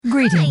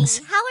Greetings.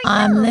 Hi, how are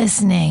you? I'm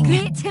listening.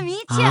 Great to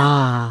meet you.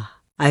 Ah,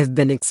 I've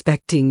been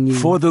expecting you.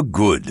 For the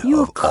good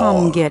You of come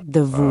all. get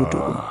the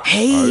voodoo.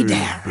 Hey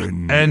there.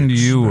 And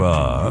you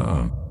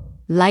are?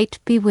 Light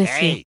be with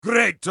Hey,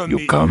 great to You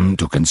meet come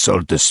to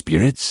consult the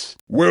spirits?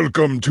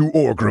 Welcome to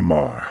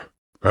Orgrimmar.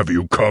 Have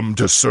you come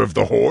to serve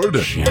the Horde?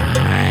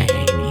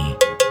 Shiny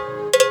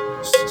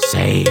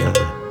sail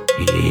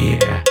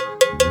here,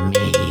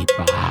 me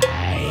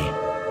buy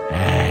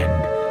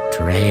and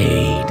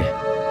trade.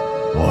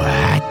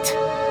 What?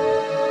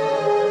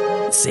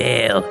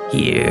 Sail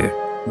here,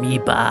 me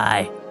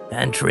buy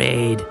and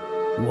trade.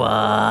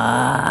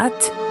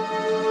 What?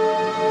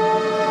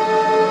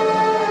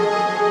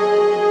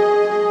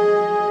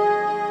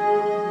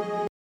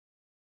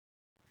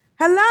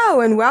 Hello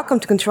and welcome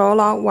to Ctrl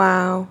Alt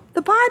WoW,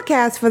 the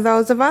podcast for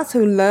those of us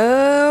who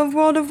love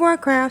World of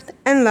Warcraft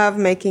and love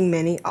making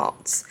many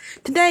alts.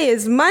 Today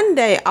is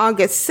Monday,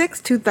 August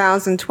 6,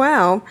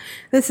 2012.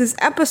 This is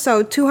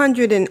episode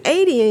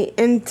 280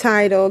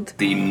 entitled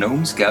The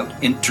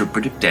Gnomescout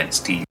Interpretive Dance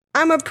Team.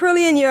 I'm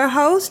Aprillian, your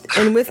host,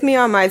 and with me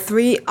are my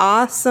three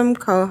awesome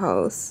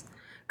co-hosts.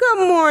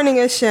 Good morning,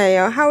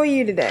 Asheo. How are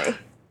you today?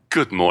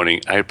 Good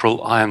morning,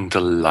 April. I am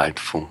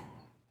delightful.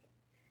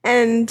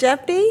 And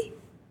Jeppy?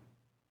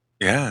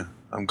 Yeah,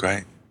 I'm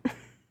great.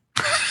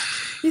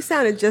 You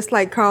sounded just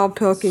like Carl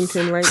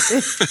Pilkington right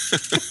there.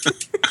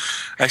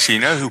 Actually,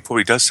 you know who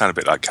probably does sound a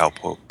bit like Carl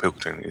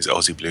Pilkington is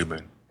Ozzy Blue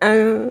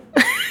Moon.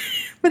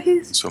 But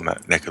he's from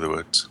that neck of the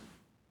woods.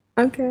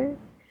 Okay.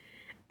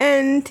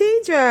 And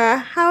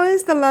Tidra, how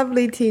is the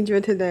lovely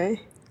Tidra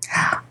today?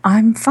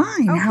 I'm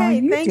fine. Okay, How are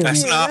you thank doing?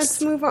 you.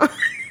 Let's move on.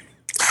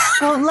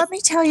 Well, let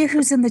me tell you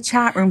who's in the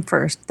chat room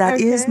first.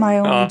 That is my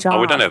only job. Oh,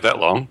 we don't have that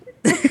long.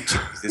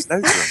 There's no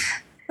room.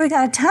 We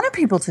got a ton of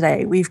people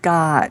today. We've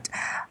got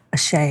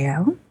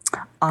Asheo,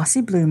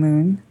 Aussie Blue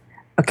Moon.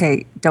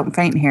 Okay, don't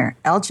faint here.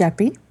 El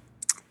Jeppy,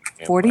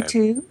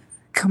 42,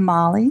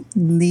 Kamali,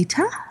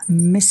 Lita,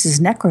 Mrs.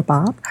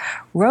 Necrobob,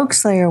 Rogue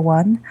Slayer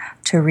 1,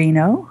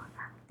 Torino,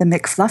 the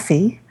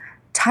McFluffy,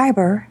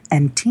 Tiber,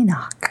 and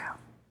Tinoch.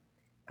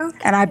 Okay.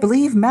 And I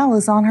believe Mel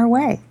is on her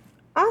way.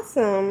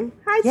 Awesome.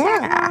 Hi,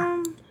 chat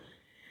room.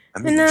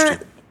 I'm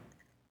interested.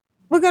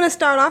 We're going to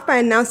start off by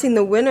announcing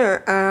the winner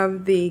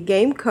of the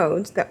game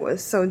codes that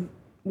was so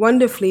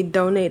wonderfully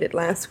donated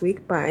last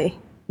week by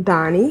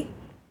Donnie.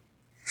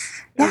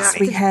 Yes,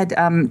 we had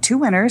two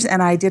winners,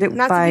 and I did it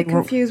Not by... to be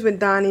confused with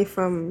Donnie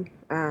from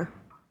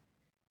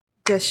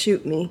Just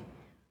Shoot Me.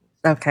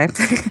 Okay.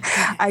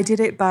 I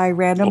did it by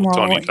random roll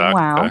Donnie in Dark,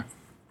 WoW. though.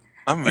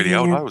 I'm really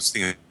old. I was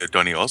thinking of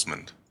Donny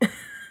Osmond.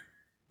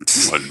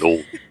 My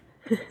lord.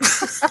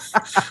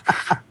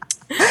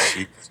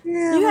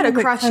 Yeah, You had a little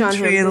bit crush on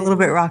country him, and a little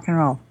bit rock and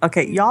roll.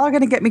 Okay, y'all are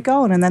going to get me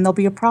going, and then there'll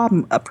be a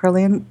problem.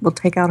 Aprillian will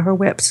take out her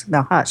whips.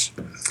 Now, hush.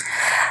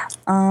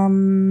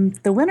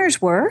 The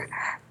winners were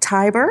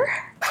Tiber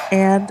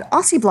and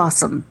Aussie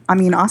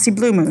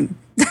Blue Moon.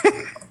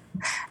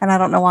 And I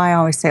don't know why I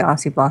always say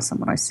Aussie Blossom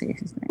when I see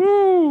his name.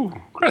 Ooh,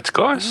 congrats,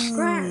 guys.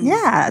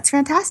 Yeah, it's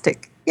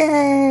fantastic.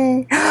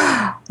 Yay.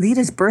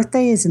 Lita's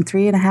birthday is in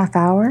 3.5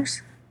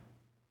 hours.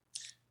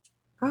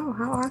 Oh,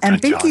 how awesome.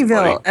 And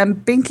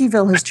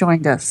Binkyville has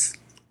joined us.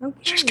 Okay.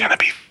 She's going to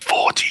be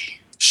 40.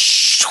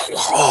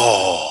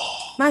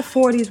 Oh. My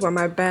 40s were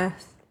my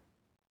best.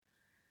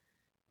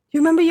 Do you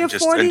remember your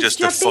 40s, And just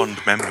a Jeppy? fond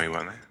memory,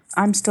 weren't they?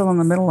 I'm still in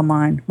the middle of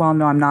mine. Well,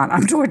 no, I'm not.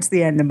 I'm towards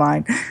the end of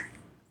mine.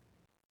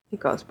 It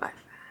goes by fast.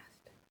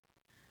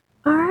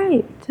 All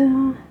right.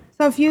 So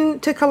if you,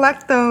 to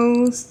collect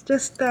those,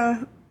 just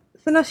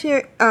send us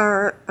your,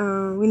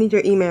 we need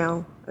your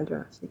email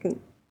address. You can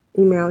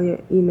email your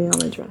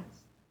email address.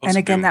 And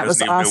again, that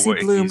was Aussie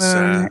Blue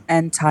Moon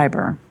and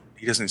Tiber.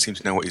 He doesn't seem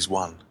to know what he's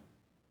won.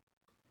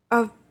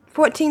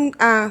 14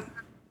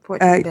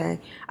 day.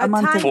 A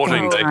month time and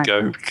 14 code. day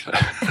go.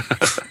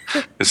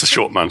 It's a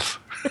short month.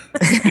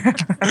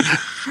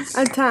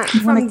 A time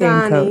Won a from game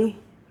Donnie,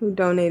 who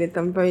donated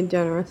them very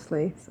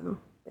generously. So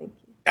thank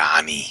you.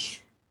 Donnie.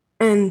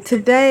 And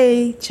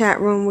today, chat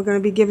room, we're going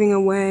to be giving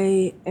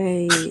away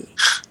a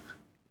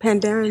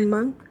Pandaren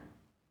monk.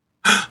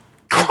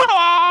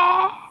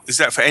 Is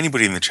that for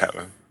anybody in the chat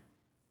room?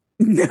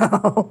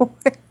 No,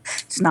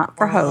 it's not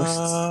for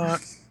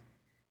hosts.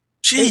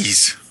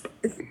 Jeez.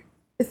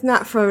 It's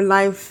not for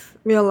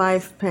real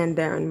life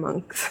Pandaren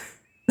monks.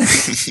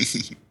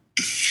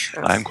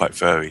 I'm quite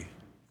furry.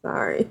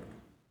 Sorry.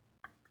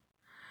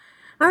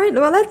 All right,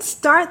 well, let's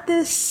start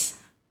this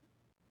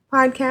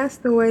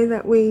podcast the way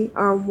that we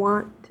are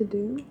wont to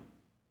do.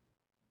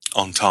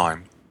 On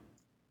time.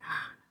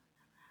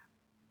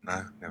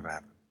 No, never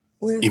happened.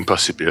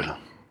 Impossible.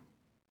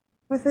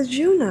 With a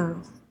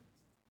Juno.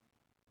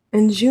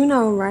 And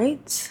Juno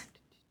writes...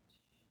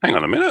 Hang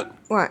on a minute.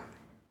 What?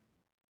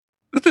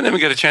 Did they never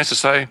get a chance to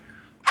say,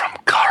 from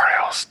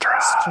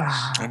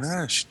Corielstrass? I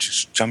know, she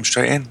just jumped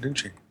straight in, didn't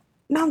she?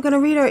 No, I'm going to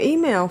read her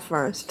email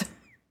first.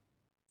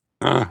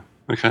 Oh,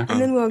 okay. And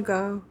then we'll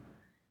go.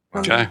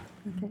 Okay.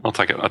 I'll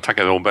take it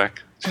all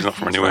back. She's not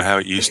from That's anywhere. how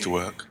it used to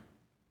work.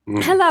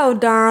 Hello,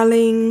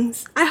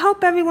 darlings. I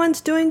hope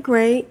everyone's doing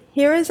great.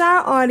 Here is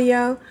our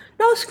audio.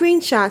 No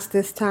screenshots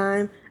this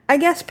time. I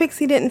guess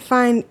Pixie didn't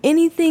find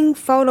anything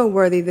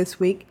photo-worthy this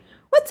week.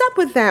 What's up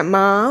with that,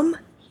 Mom?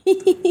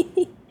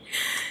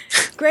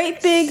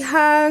 Great big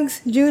hugs,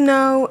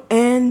 Juno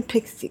and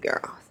Pixie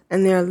Girl.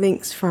 And there are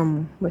links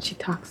from what she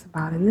talks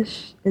about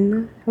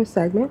in her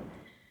segment.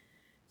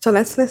 So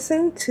let's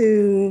listen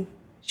to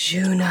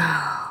Juno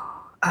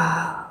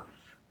of...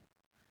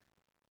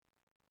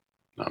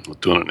 No, I'm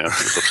not doing it now.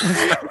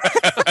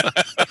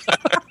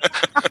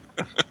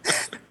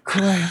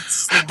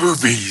 Gross.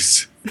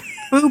 Boobies.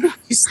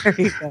 Boobies. There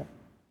you go.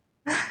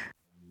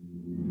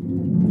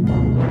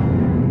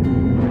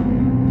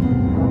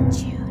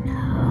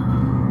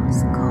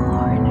 Juno's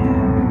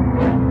Corner.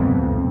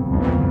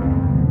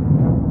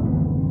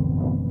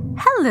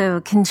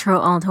 Hello,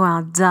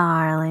 Control-Alt-WoW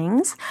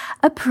darlings.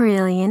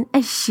 Aprillian,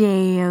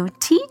 Asheo,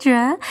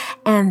 Tidra,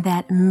 and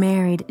that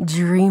married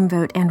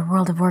Dreamboat and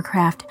World of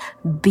Warcraft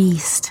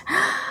beast,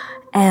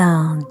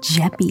 El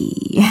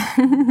Jeppy.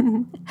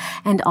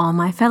 And all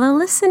my fellow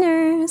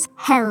listeners.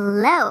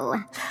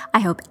 Hello. I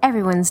hope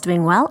everyone's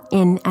doing well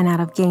in and out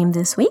of game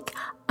this week.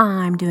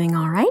 I'm doing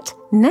all right.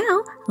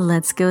 Now,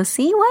 let's go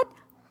see what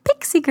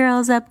Pixie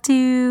Girl's up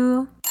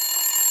to.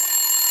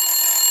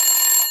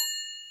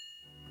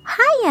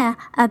 Hiya,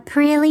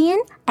 Aprillian,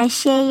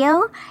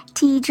 Asheo,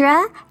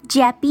 Tidra,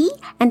 Jeppy,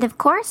 and of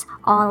course,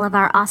 all of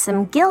our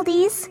awesome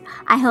guildies.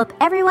 I hope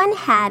everyone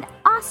had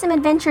awesome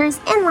adventures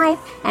in life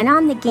and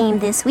on the game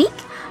this week.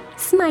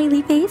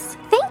 Smiley face.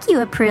 Thank you,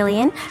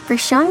 Aprillian, for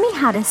showing me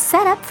how to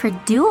set up for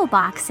dual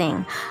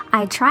boxing.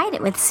 I tried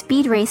it with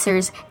Speed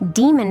Racer's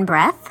Demon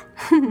Breath,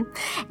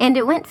 and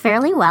it went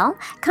fairly well.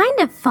 Kind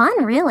of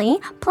fun, really.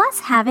 Plus,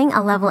 having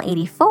a level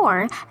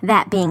 84,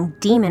 that being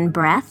Demon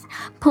Breath,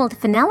 pulled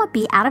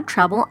Penelope out of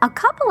trouble a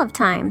couple of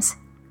times.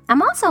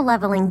 I'm also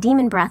leveling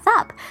Demon Breath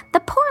up. The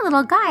poor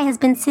little guy has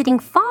been sitting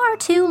far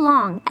too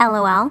long,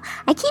 LOL.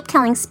 I keep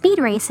telling Speed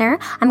Racer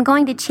I'm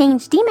going to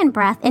change Demon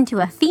Breath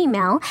into a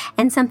female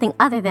and something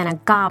other than a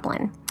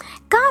goblin.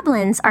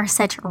 Goblins are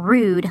such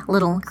rude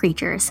little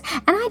creatures,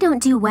 and I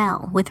don't do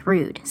well with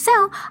rude,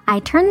 so I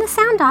turn the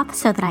sound off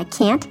so that I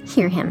can't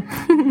hear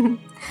him.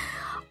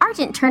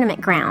 Argent Tournament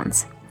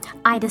Grounds.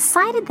 I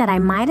decided that I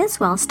might as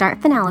well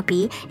start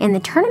Penelope in the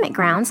tournament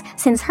grounds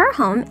since her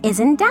home is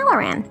in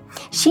Dalaran.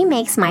 She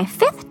makes my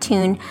 5th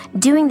tune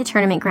doing the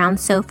tournament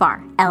grounds so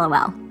far,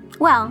 LOL.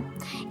 Well,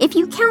 if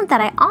you count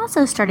that I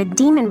also started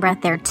Demon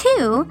Breath there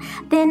too,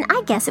 then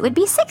I guess it would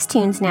be 6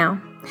 tunes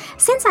now.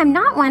 Since I'm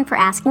not one for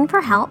asking for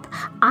help,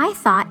 I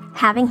thought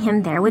having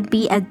him there would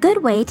be a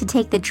good way to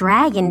take the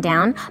dragon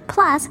down,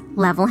 plus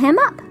level him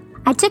up.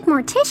 I took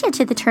Morticia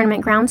to the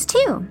tournament grounds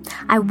too.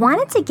 I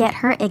wanted to get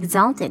her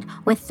exalted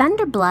with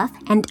Thunder Bluff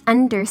and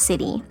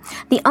Undercity,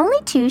 the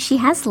only 2 she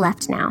has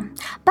left now.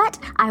 But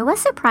I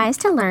was surprised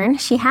to learn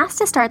she has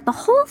to start the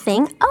whole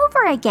thing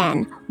over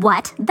again.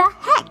 What the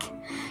heck?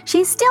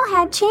 She still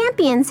had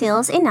champion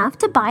seals enough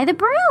to buy the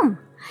broom.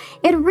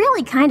 It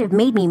really kind of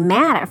made me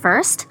mad at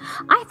first.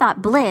 I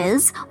thought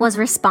Blizz was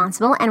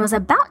responsible and was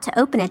about to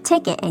open a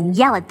ticket and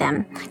yell at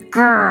them.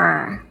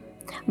 Grrr.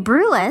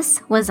 Bruus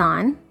was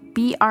on.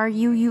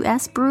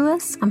 B-R-U-U-S,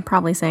 Bruus? I'm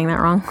probably saying that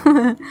wrong.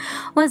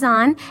 Was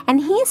on, and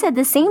he said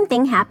the same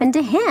thing happened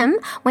to him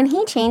when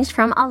he changed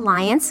from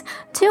Alliance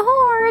to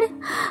Horde.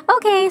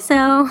 Okay,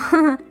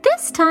 so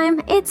this time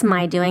it's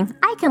my doing.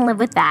 I can live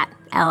with that,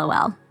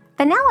 LOL.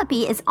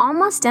 Penelope is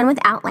almost done with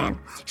Outland.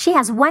 She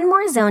has 1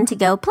 more zone to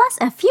go, plus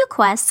a few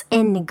quests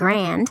in the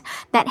Grand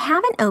that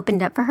haven't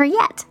opened up for her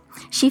yet.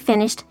 She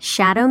finished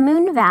Shadow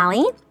Moon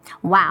Valley.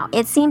 Wow,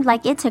 it seemed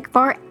like it took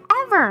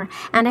forever,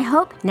 and I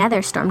hope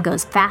Netherstorm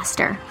goes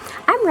faster.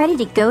 I'm ready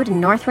to go to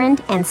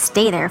Northrend and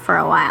stay there for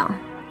a while.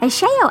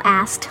 Asheo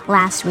asked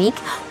last week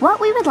what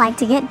we would like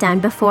to get done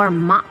before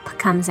MOP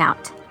comes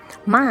out.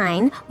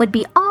 Mine would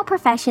be all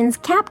professions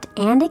capped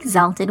and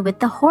exalted with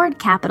the Horde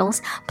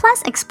capitals,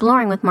 plus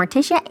exploring with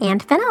Morticia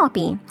and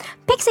Penelope.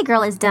 Pixie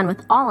Girl is done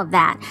with all of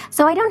that,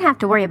 so I don't have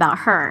to worry about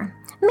her.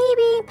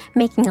 Maybe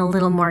making a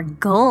little more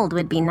gold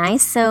would be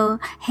nice, so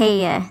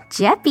hey,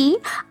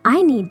 Jeppy,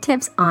 I need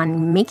tips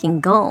on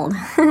making gold.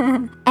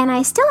 And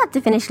I still have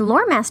to finish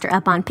Lore Master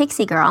up on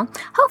Pixie Girl.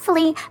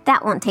 Hopefully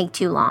that won't take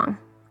too long.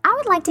 I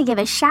would like to give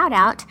a shout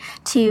out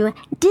to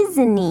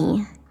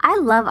Disney. I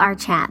love our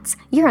chats.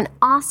 You're an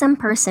awesome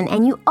person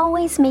and you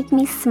always make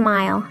me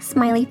smile.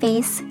 Smiley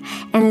face.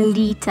 And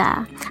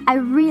Lita, I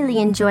really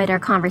enjoyed our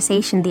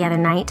conversation the other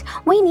night.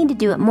 We need to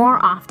do it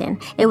more often.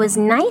 It was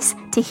nice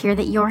to hear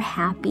that you're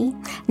happy.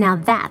 Now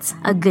that's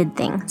a good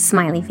thing.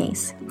 Smiley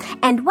face.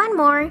 And one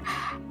more,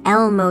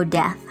 Elmo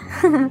Death.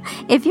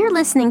 If you're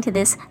listening to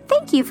this,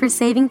 thank you for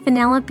saving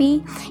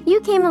Penelope. You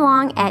came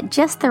along at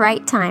just the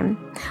right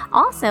time.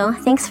 Also,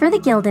 thanks for the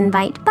guild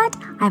invite, but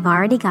I've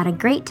already got a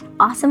great,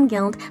 awesome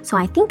guild, so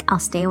I think I'll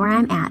stay where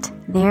I'm at.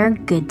 They're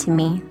good to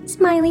me.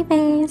 Smiley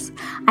face.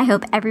 I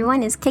hope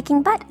everyone is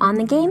kicking butt on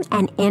the game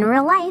and in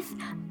real life.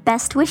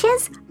 Best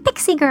wishes,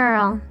 Pixie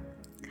Girl.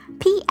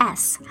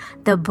 P.S.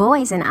 The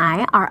boys and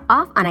I are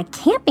off on a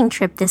camping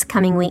trip this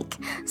coming week.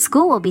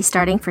 School will be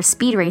starting for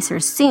Speed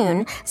Racers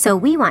soon, so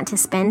we want to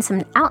spend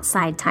some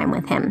outside time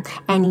with him.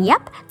 And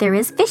yep, there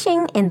is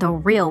fishing in the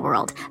real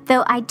world,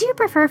 though I do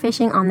prefer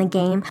fishing on the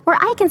game, where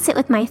I can sit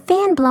with my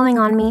fan blowing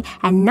on me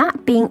and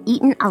not being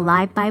eaten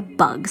alive by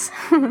bugs.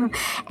 And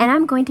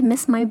I'm going to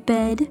miss my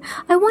bed.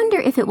 I wonder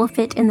if it will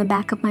fit in the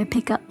back of my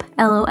pickup.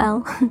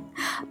 LOL.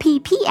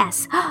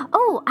 P.P.S.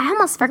 Oh, I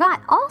almost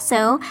forgot.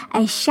 Also,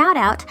 a shout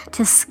out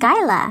to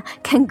Skyla.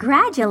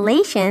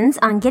 Congratulations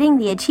on getting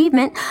the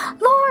achievement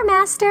Lore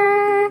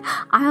Master.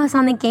 I was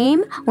on the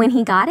game when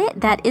he got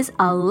it. That is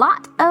a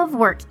lot of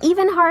work,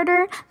 even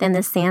harder than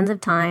the Sands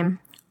of Time.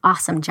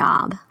 Awesome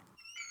job.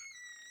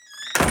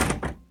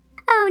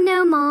 Oh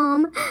no,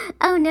 Mom.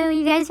 Oh no,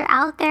 you guys are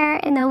out there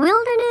in the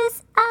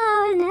wilderness.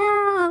 Oh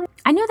no.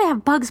 I know they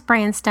have bug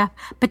spray and stuff,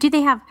 but do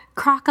they have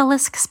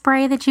crocolisk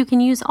spray that you can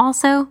use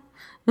also?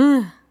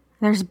 Ugh,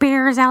 there's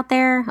bears out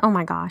there. Oh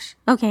my gosh.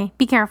 Okay,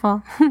 be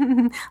careful.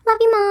 Love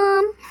you,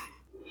 Mom.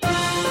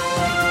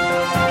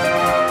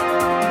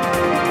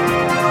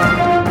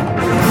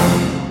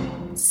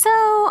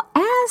 So,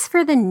 as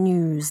for the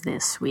news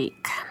this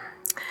week,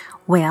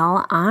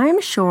 well,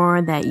 I'm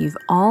sure that you've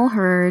all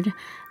heard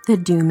the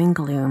doom and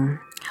gloom.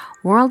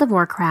 World of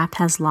Warcraft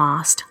has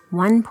lost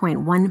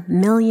 1.1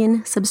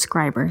 million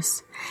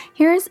subscribers.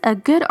 Here's a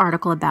good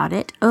article about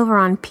it over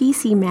on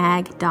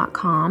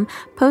PCMag.com,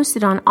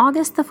 posted on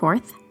August the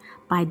 4th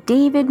by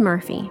David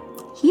Murphy.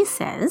 He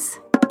says,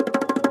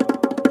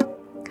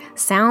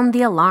 "Sound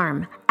the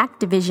alarm.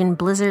 Activision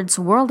Blizzard's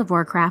World of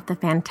Warcraft, the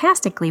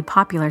fantastically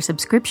popular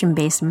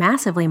subscription-based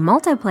massively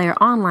multiplayer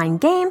online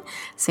game,"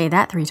 say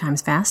that 3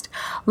 times fast,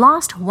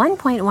 lost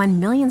 1.1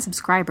 million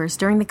subscribers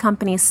during the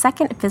company's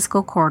second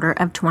fiscal quarter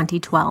of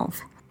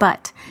 2012.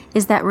 But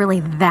is that really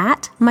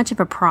that much of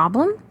a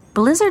problem?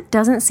 Blizzard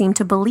doesn't seem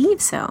to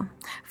believe so.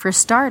 For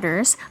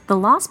starters, the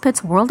loss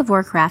puts World of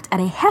Warcraft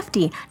at a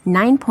hefty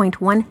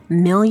 9.1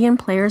 million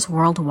players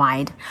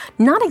worldwide.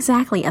 Not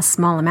exactly a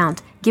small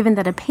amount, given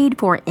that a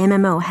paid-for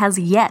MMO has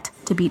yet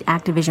to beat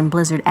Activision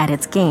Blizzard at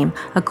its game,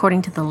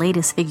 according to the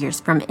latest figures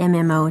from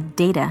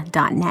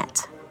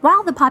MMOdata.net.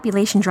 While the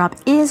population drop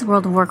is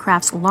World of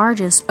Warcraft's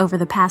largest over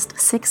the past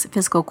 6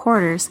 fiscal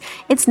quarters,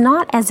 it's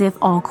not as if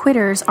all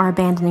quitters are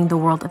abandoning the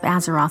world of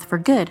Azeroth for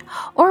good,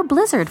 or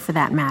Blizzard for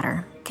that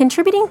matter.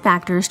 Contributing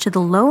factors to the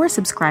lower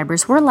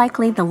subscribers were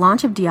likely the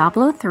launch of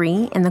Diablo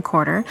 3 in the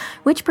quarter,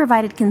 which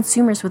provided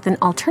consumers with an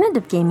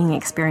alternative gaming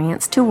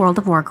experience to World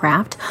of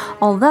Warcraft,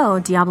 although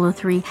Diablo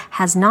 3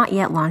 has not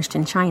yet launched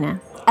in China,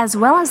 as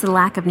well as the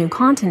lack of new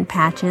content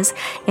patches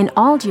in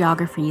all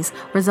geographies,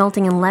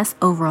 resulting in less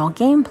overall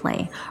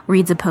gameplay,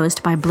 reads a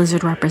post by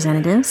Blizzard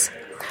representatives.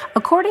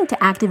 According to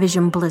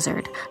Activision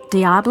Blizzard,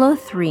 Diablo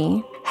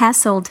 3 has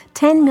sold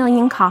 10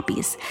 million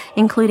copies,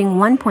 including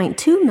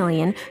 1.2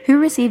 million who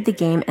received the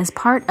game as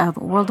part of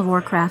World of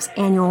Warcraft's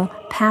annual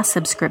pass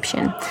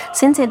subscription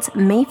since its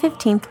May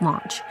 15th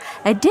launch.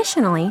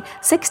 Additionally,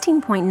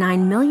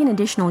 16.9 million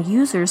additional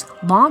users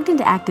logged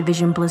into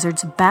Activision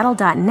Blizzard's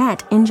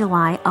Battle.net in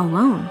July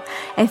alone,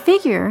 a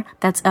figure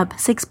that's up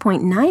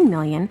 6.9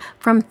 million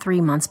from 3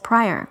 months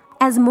prior.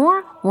 As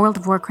more World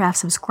of Warcraft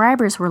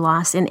subscribers were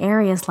lost in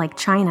areas like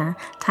China,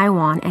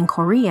 Taiwan, and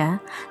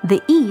Korea,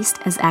 the East,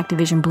 as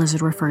Activision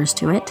Blizzard refers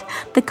to it,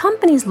 the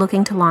company is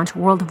looking to launch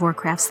World of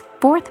Warcraft's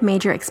 4th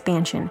major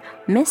expansion,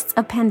 Mists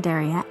of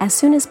Pandaria, as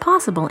soon as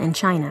possible in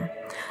China.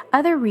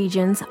 Other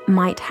regions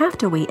might have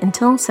to wait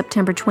until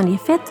September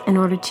 25th in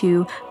order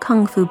to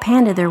Kung Fu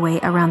Panda their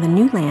way around the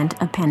new land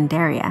of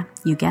Pandaria.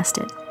 You guessed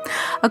it.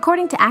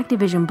 According to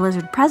Activision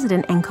Blizzard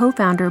president and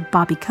co-founder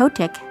Bobby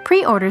Kotick,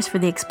 pre-orders for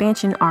the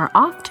expansion are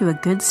off to a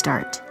good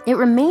start. It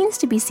remains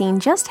to be seen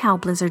just how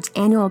Blizzard's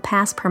annual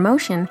pass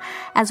promotion,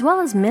 as well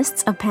as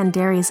Mists of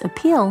Pandaria's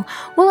appeal,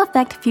 will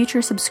affect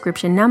future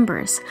subscription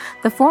numbers.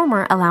 The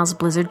former allows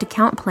Blizzard to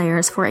count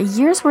players for a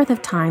year's worth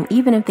of time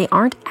even if they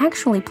aren't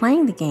actually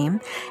playing the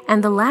game,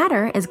 and the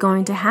latter is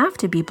going to have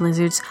to be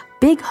Blizzard's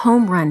big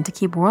home run to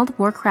keep World of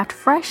Warcraft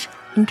fresh,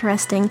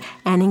 interesting,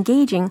 and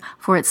engaging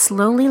for its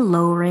slowly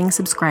lowering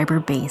subscriber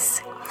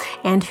base.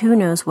 And who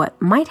knows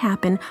what might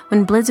happen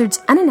when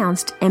Blizzard's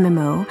unannounced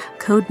MMO,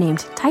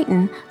 codenamed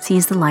Titan,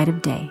 sees the light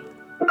of day.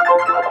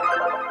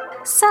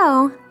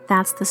 So,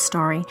 that's the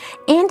story.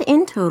 And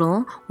in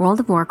total, World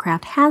of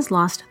Warcraft has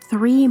lost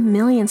 3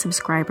 million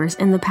subscribers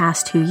in the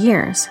past 2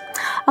 years.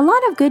 A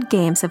lot of good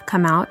games have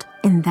come out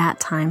in that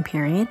time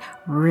period: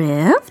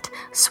 Rift,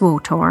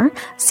 SWTOR,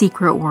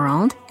 Secret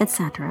World,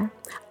 etc.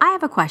 I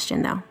have a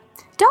question though.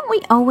 Don't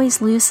we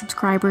always lose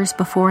subscribers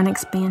before an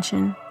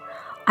expansion?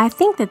 I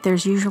think that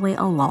there's usually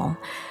a lull,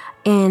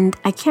 and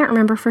I can't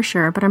remember for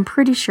sure, but I'm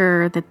pretty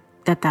sure that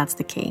that's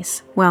the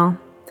case. Well,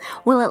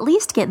 we'll at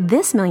least get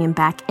this million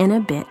back in a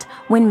bit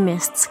when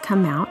Mists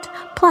come out,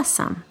 plus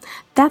some.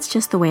 That's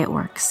just the way it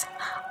works.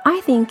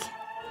 I think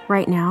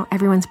right now,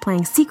 everyone's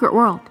playing Secret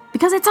World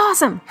because it's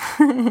awesome.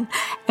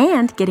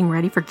 And getting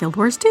ready for Guild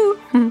Wars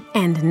 2.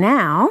 And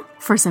now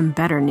for some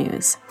better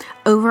news.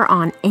 Over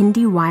on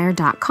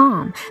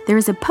IndieWire.com, there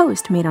is a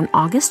post made on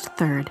August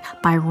 3rd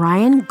by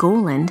Ryan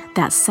Goland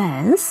that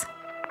says...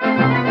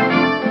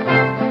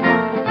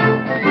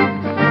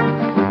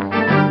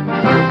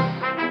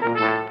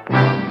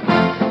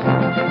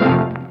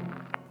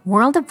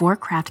 World of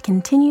Warcraft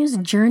continues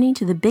journey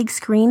to the big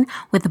screen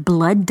with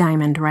Blood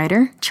Diamond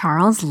writer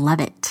Charles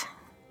Levitt.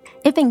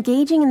 If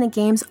engaging in the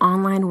game's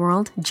online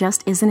world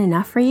just isn't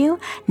enough for you,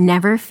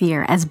 never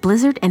fear as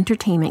Blizzard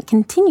Entertainment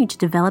continue to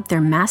develop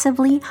their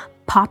massively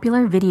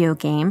popular video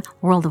game,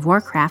 World of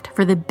Warcraft,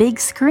 for the big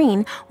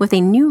screen with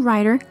a new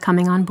writer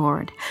coming on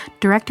board.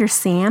 Director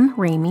Sam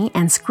Raimi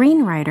and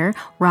screenwriter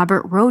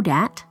Robert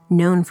Rodat,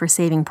 known for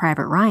Saving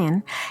Private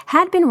Ryan,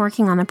 had been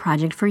working on the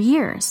project for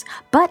years.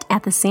 But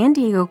at the San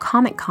Diego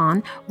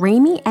Comic-Con,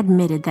 Raimi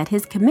admitted that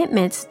his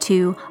commitments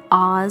to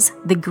Oz,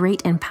 the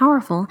Great and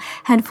Powerful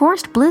had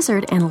forced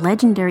Blizzard and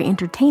Legendary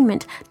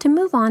Entertainment to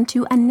move on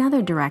to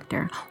another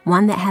director,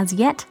 one that has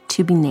yet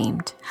to be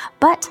named.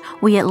 But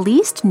we at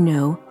least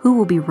know who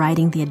will be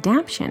writing the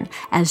adaptation,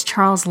 as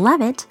Charles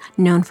Levitt,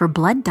 known for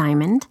Blood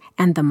Diamond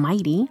and The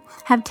Mighty,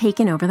 have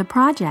taken over the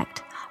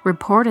project.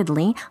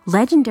 Reportedly,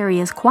 Legendary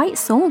is quite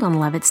sold on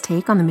Levitt's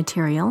take on the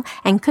material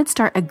and could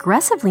start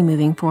aggressively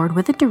moving forward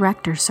with a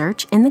director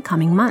search in the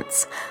coming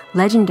months.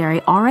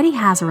 Legendary already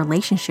has a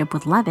relationship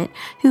with Levitt,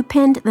 who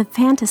penned the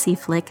fantasy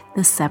flick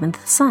The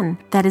Seventh Son,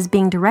 that is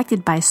being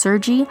directed by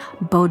Sergei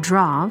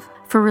Bodrov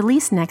for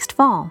release next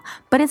fall.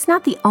 But it's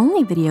not the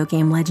only video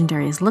game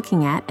Legendary is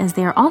looking at, as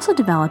they are also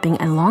developing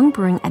a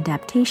long-brewing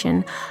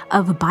adaptation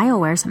of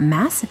BioWare's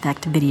Mass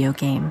Effect video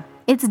game.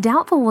 It's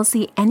doubtful we'll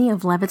see any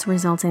of Levitt's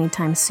results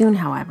anytime soon,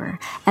 however,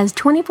 as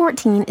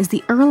 2014 is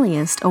the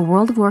earliest a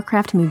World of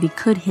Warcraft movie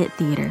could hit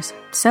theaters.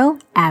 So,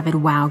 avid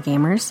WoW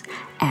gamers,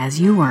 as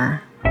you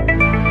were.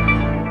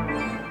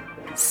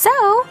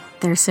 So,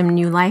 there's some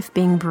new life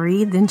being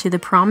breathed into the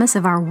promise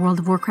of our World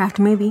of Warcraft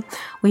movie.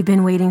 We've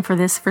been waiting for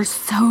this for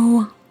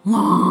so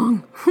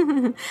long.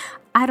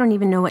 I don't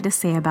even know what to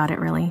say about it,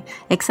 really,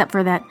 except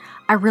for that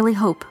I really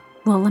hope,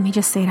 well, let me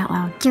just say it out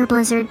loud. Dear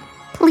Blizzard,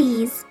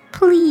 please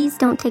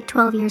don't take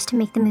 12 years to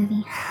make the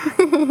movie.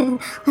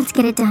 Let's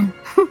get it done.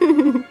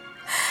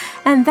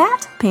 And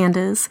that,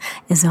 pandas,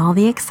 is all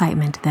the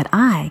excitement that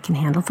I can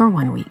handle for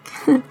 1 week.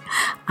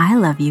 I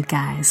love you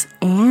guys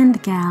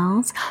and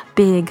gals.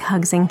 Big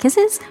hugs and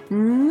kisses.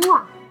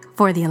 Mwah!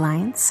 For the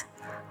Alliance,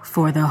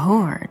 for the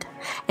Horde,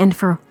 and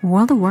for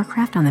World of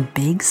Warcraft on the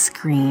big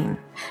screen.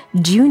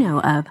 Juno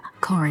of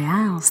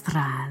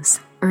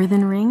Corialstraz,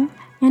 Earthen Ring,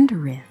 and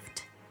Rift.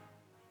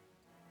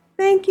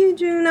 Thank you,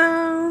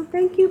 Juno.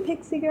 Thank you,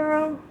 Pixie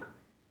Girl.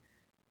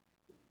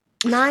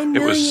 9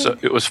 million.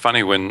 It was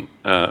funny when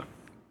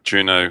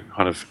Juno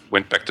kind of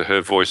went back to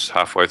her voice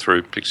halfway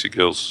through Pixie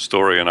Girl's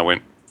story, and I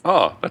went,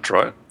 "Oh, that's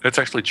right. It's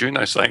actually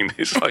Juno saying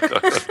this." Like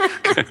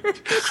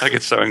I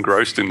get so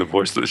engrossed in the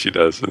voice that she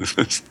does.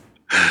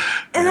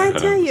 And I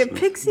tell you,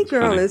 Pixie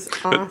Girl is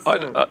awesome. I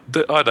don't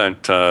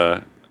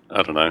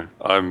know.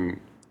 I'm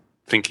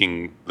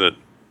thinking that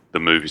the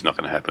movie's not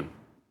going to happen.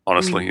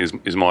 Honestly,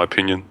 is my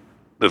opinion.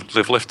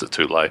 They've left it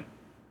too late.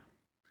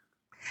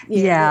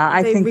 Yeah,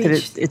 I think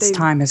that its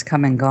time has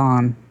come and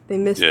gone. They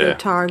missed their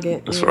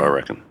target. That's what I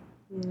reckon.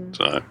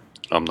 So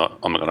I'm not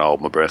going to hold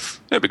my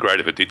breath. It'd be great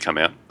if it did come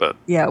out, but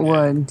it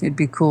would. It'd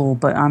be cool,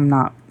 but I'm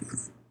not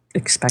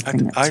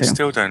expecting it to. I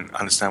still don't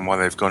understand why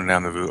they've gone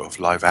down the route of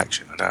live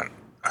action.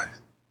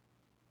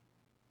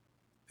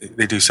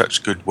 They do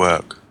such good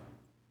work.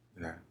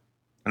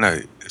 I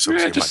know it's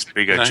obviously a much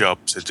bigger job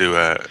to do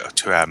a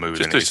 2-hour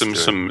movie. Just do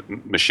some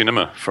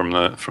machinima from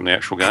the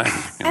actual game.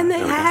 And they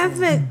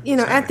have it,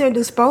 at their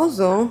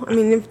disposal. I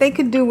mean, if they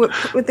could do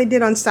what they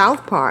did on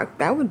South Park,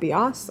 that would be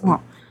awesome.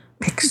 Well,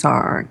 get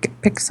Pixar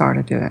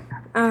to do it.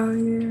 Oh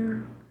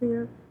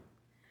yeah.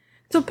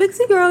 So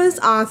Pixie Girl is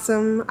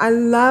awesome. I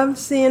love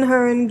seeing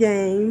her in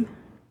game,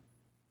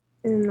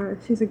 and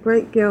she's a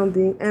great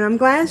guildie. And I'm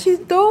glad she's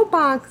dual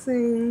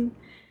boxing.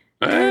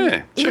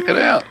 Hey, check it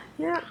out.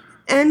 Yeah.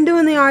 And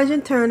doing the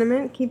Argent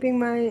tournament, keeping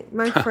my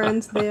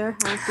friends there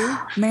happy.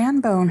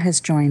 Manbone has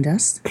joined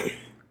us. Hi,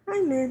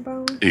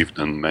 Manbone.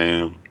 Evening,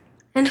 man.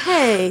 And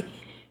hey,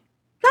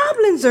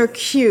 goblins are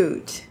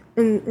cute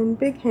and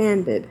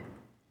big-handed.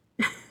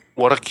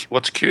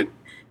 What's cute?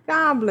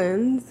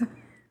 Goblins.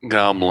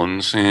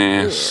 Goblins,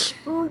 yes.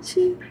 Yeah. Well,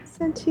 she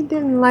said she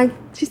didn't like.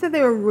 She said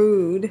they were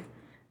rude.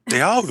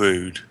 They are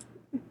rude.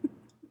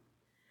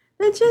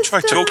 They're just.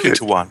 Try talking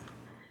to one.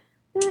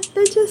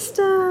 They're just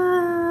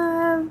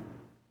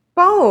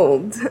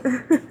bold.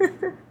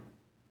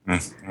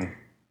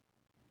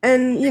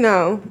 And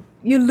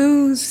you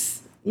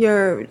lose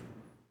your.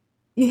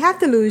 You have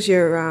to lose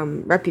your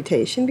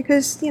reputation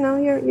because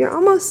you're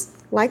almost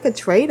like a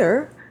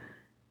traitor.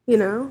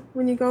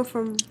 When you go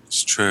from.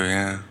 It's true,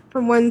 yeah.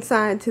 From one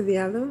side to the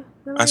other.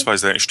 I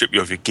suppose they don't strip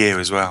you of your gear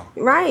as well.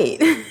 Right.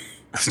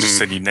 Just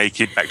send you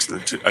naked back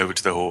over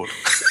to the Horde.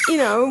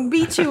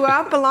 Beat you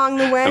up along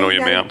the way. And all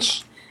your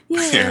mounts.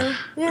 Yeah.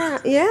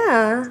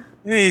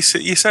 You're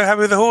so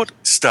happy with the horde?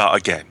 Start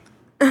again.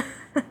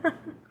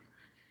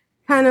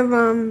 Kind of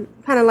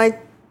like,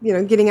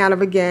 getting out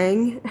of a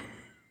gang.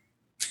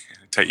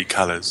 Take your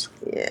colours.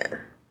 Yeah,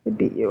 they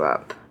beat you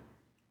up.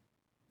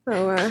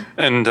 So,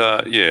 and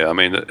at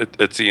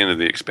the end of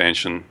the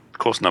expansion,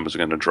 course numbers are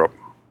going to drop.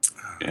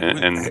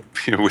 And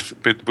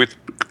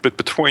but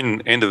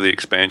between end of the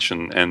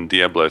expansion and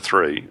Diablo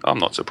 3, I'm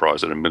not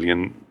surprised at 1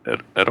 million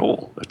at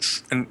all.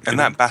 And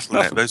that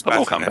Battle.net, those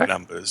Battle.net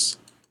numbers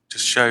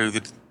just show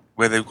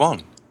where they've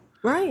gone.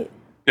 Right.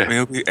 Yeah. I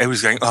mean,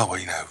 everyone's going,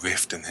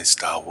 Rift and there's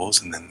Star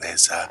Wars and then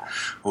there's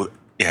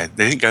they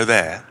didn't go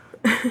there.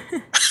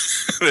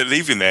 They're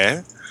leaving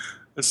there.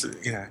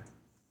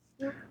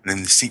 And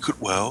then the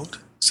Secret World,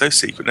 so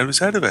secret, nobody's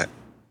heard of it.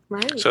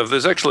 Right. So if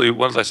there's actually,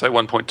 what did they say,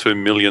 1.2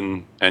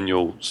 million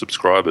annual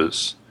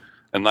subscribers,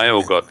 and they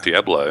all got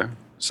Diablo,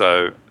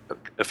 so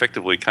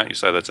effectively, can't you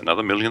say that's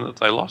another million that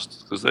they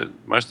lost? Because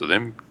most of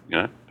them,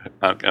 aren't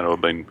going to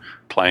have been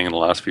playing in the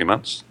last few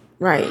months.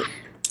 Right.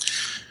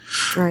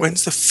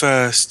 When's the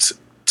first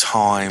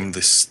time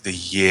the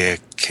year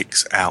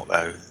kicks out,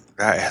 though?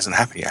 That hasn't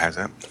happened yet, has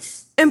it?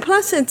 And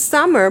plus, it's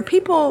summer.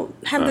 People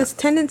have this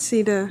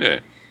tendency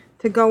to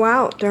go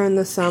out during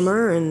the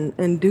summer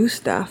and do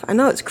stuff. I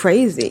know it's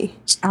crazy.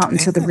 Out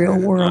into the real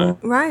world.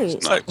 Right.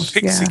 It's like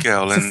Pixie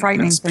Girl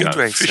and Speed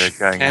Racer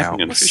going out.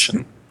 And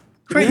fishing.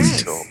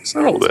 Crazy talk. It's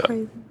not all about.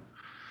 I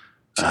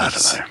don't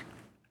know.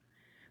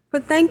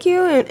 But thank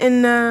you.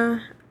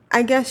 And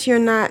I guess you're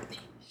not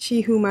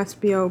she who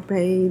must be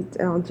obeyed,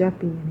 El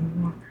Jeppy,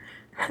 anymore.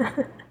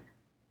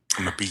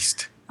 I'm a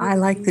beast. I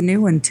like the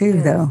new one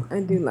too, though. I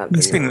do love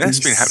That's been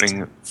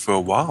happening for a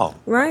while.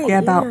 Right. Yeah,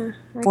 about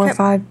 4 or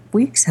 5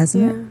 weeks,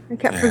 hasn't it? I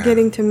kept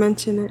forgetting to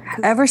mention it.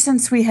 Ever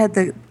since we had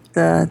the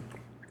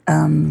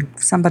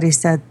somebody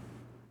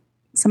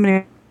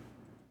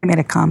made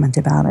a comment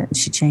about it and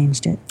she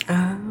changed it.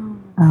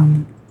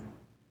 Oh.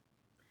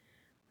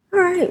 All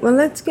right. Well,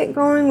 let's get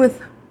going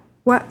with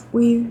what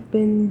we've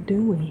been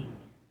doing.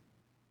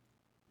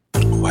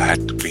 What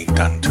had been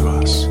done to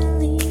us.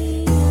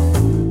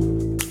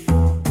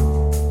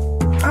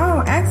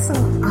 Oh,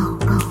 excellent. Oh.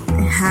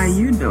 How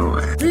you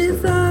doing?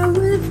 Without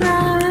you.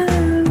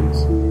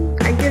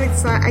 I get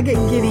excited. I get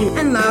giddy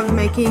and love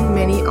making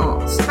many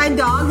alts. My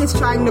dog is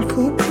trying to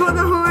poop for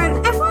the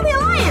Horde and for the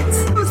Alliance.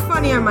 It was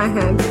funny in my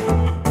head.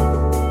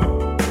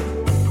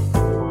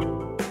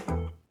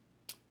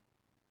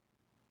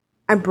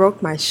 I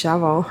broke my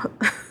shovel.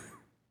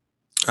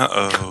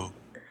 Uh-oh.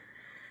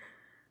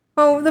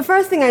 Oh, the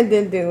first thing I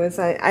did do is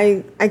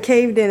I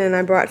caved in and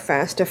I brought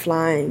faster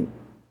flying.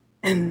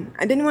 And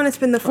I didn't want to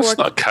spend the 4K. That's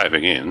not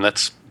caving in.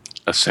 That's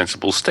a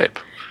sensible step.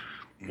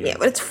 Yeah,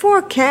 but it's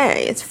 4K.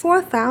 It's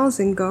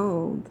 4,000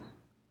 gold.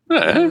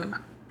 Yeah.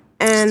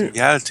 And in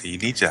reality, you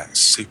need that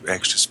super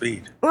extra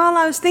speed. Well,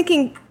 I was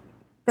thinking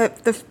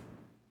that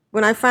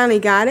when I finally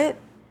got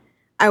it,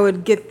 I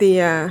would get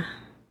the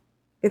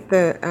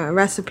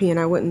recipe and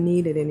I wouldn't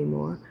need it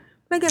anymore.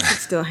 But I guess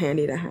it's still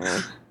handy to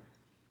have.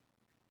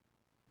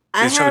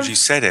 It's trouble you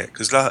said it,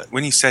 because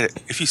when you said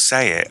it, if you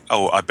say it,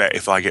 I bet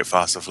if I get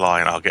faster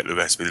flying, I'll get the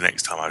recipe the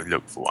next time I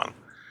look for one.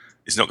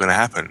 It's not going to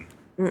happen.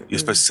 Mm-mm. You're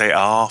supposed to say it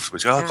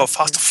afterwards. I got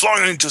faster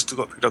flying and just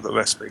got picked up the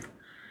recipe. You're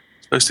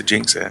supposed to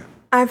jinx it.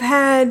 I've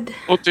had.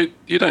 Well, do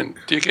you get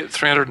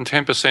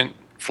 310%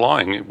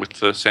 flying with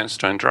the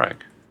sandstone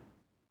drake?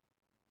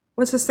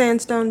 What's a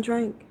sandstone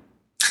drake?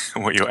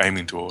 What you're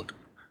aiming toward?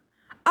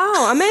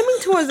 Oh, I'm aiming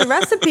towards the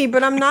recipe,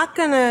 but I'm not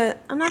gonna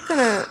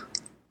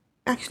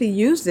actually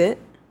use it.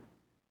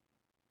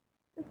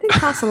 I think it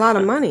costs a lot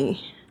of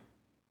money.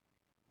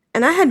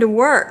 And I had to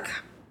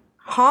work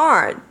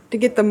hard to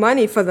get the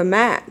money for the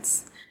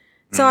mats.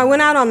 So I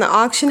went out on the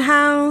auction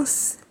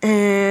house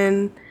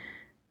and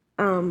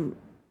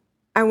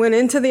I went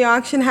into the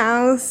auction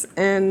house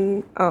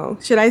and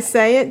should I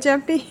say it,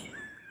 Jeppy?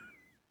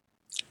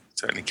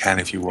 Certainly can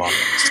if you want.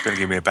 It's going to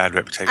give me a bad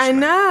reputation. I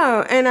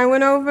know. And I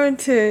went over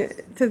to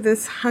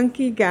this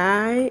hunky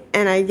guy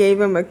and I gave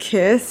him a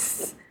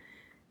kiss.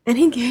 And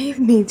he gave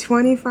me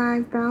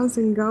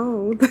 25,000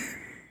 gold.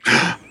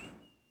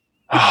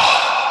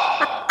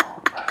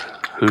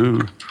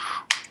 Who?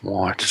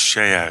 What?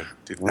 Sheo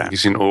did that.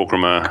 He's in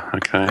Orgrimmar,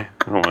 okay?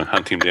 I want to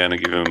hunt him down and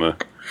give him a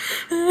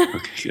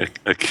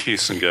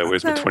kiss and go,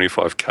 where's my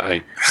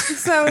 25K?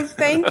 So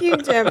thank you,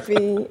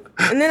 Jeppy.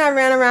 And then I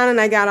ran around and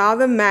I got all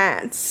the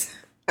mats.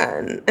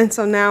 And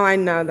so now I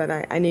know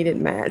that I needed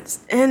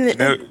mats. And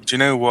do you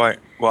know what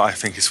I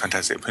think is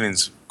fantastic?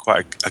 Punin's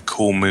quite a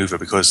cool mover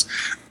because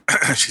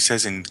she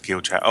says in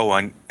guild chat,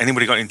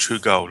 anybody got in true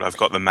gold? I've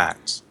got the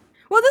mats.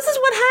 Well, this is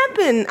what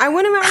happened. I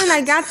went around and I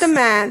got the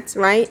mats,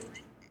 right?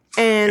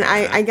 And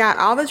I got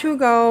all the true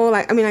gold.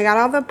 I got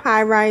all the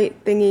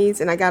pyrite thingies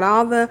and I got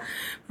all the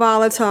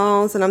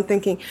volatiles. And I'm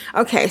thinking,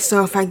 okay,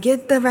 so if I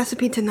get the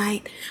recipe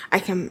tonight,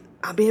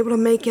 I'll be able to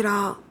make it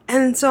all.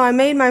 And so I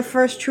made my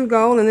first true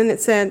gold and then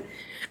it said,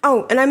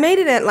 and I made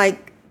it at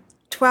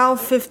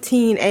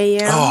 12:15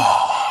 a.m.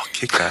 Oh,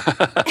 kicker.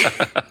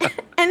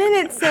 And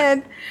then it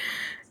said,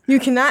 You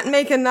cannot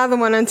make another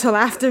one until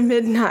after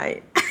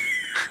midnight.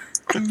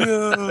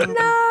 No.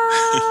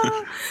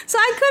 No. So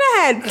I could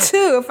have had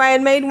two if I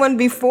had made one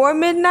before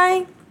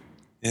midnight.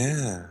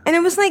 Yeah. And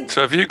it was like...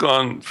 So have you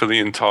gone for the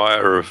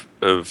entire of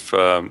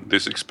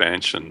this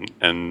expansion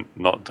and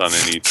not done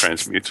any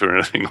transmute or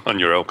anything on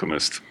your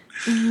alchemist?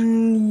 But when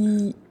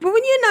you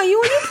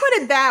put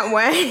it that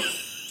way...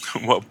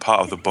 What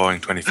part of the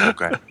boring 24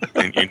 grand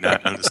didn't you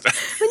not understand?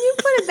 When you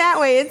put it that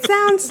way, it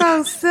sounds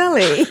so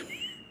silly.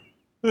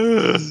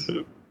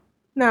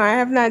 No, I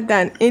have not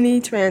done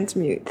any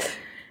transmute.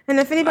 And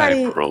if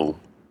anybody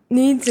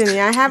needs any,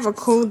 I have a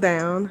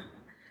cooldown.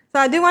 So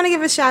I do want to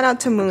give a shout out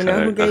to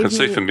Muna, who gave I can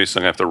see for me,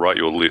 so I have to write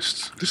your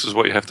list. This is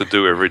what you have to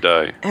do every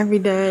day. Every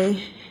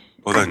day.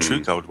 Although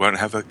True Gold won't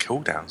have a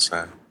cooldown,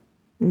 so...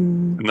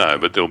 No,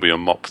 but there'll be a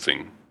mop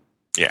thing.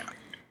 Yeah.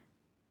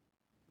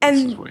 And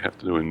this is what you have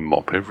to do in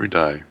mop every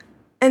day.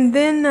 And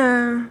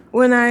then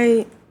when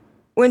I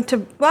went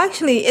to... Well,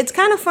 actually, it's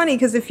kind of funny,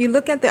 because if you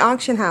look at the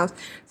auction house,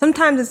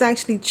 sometimes it's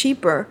actually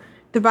cheaper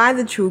to buy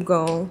the True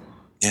Gold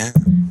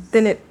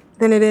than it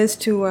is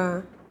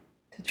to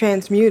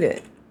transmute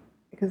it.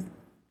 Because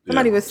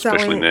somebody was selling...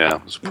 Especially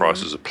now, as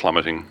prices are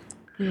plummeting.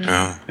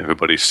 Yeah.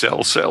 Everybody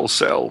sell.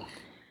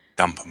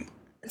 Dump them.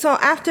 So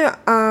after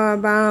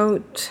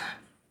about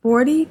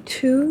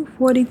 42,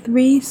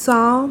 43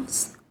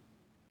 solves,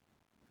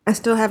 I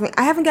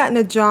haven't gotten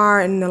a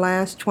jar in the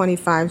last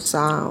 25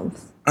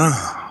 solves.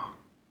 Oh.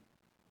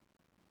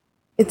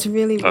 It's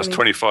really, last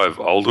 25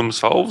 Oldham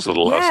solves or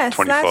the last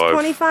 25? Yes, last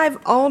 25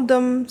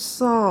 Oldham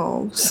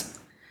solves.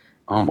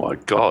 Oh my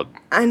God.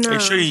 I know. Are you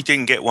sure you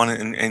didn't get one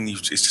and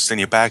it's just in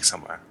your bag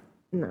somewhere?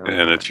 No.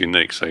 And it's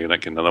unique, so you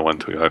don't get another one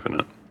until you open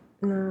it.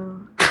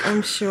 No,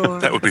 I'm sure.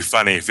 That would be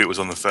funny if it was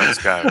on the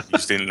first go. You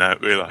just didn't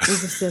realise. You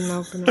just didn't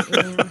open it,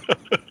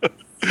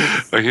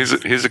 Well,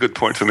 here's a good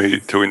point for me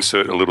to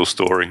insert a little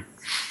story.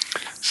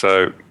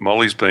 So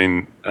Molly's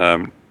been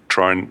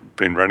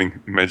running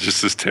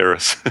Magister's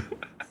Terrace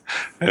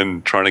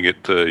and trying to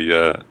get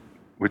the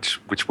which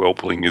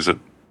whelpling is it?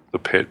 The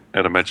pet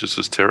out of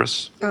Magister's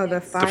Terrace? Oh, the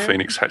fire? The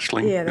Phoenix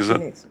hatchling? Yeah, the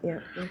Phoenix. Yeah,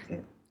 that's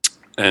it.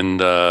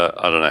 And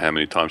I don't know how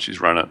many times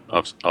she's run it.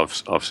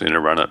 I've seen her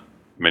run it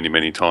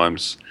many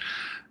times.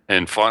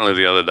 And finally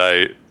the other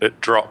day it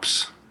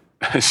drops.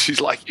 And she's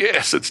like,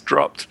 yes, it's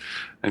dropped.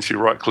 And she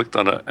right-clicked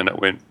on it and it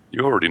went,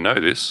 you already know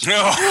this. And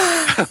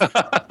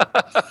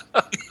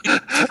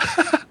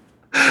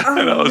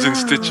I was in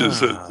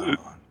stitches.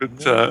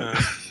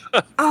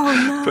 Oh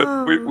no!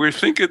 But we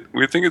think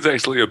it's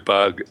actually a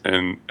bug,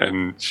 and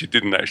she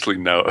didn't actually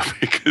know it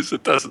because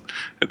it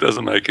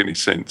doesn't make any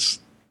sense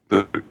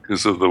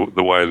because of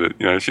the way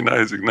that she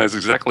knows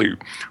exactly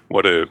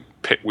what her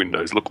pet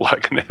windows look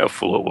like and how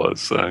full it was.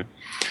 So I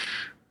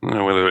don't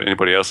know whether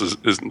anybody else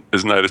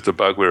has noticed a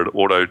bug where it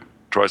auto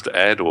tries to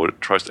add or it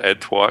tries to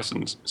add twice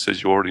and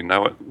says you already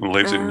know it and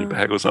leaves it in your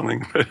bag or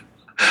something. But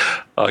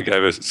I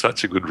gave her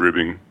such a good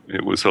ribbing;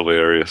 it was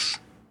hilarious.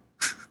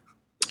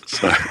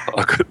 So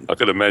I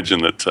could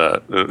imagine that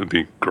it would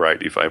be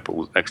great if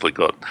April actually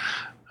got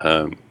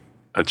a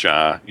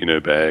jar in her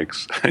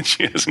bags and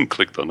she hasn't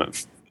clicked on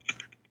it.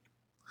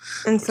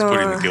 And so put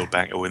it in the guild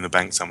bank or in the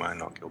bank somewhere,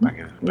 not guild bank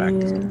in the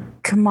bank. Yeah.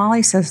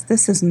 Kamali says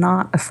this is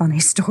not a funny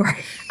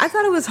story. I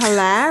thought it was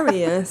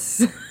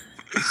hilarious.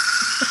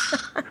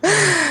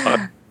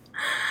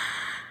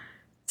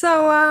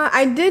 So I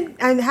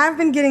have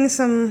been getting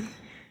some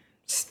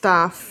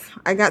stuff.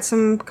 I got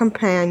some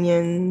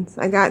companions.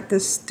 I got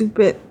this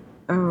stupid,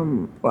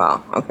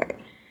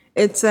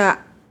 it's a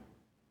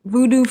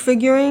voodoo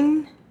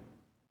figurine,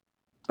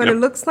 but it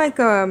looks like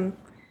a,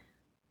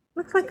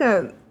 I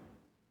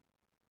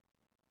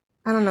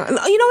don't know.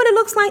 You know what it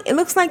looks like? It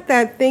looks like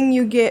that thing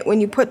you get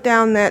when you put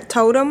down that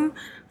totem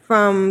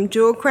from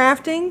jewel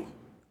crafting.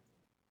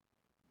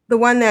 The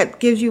one that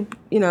gives you,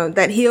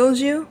 that heals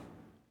you.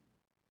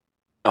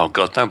 Oh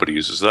God, nobody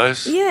uses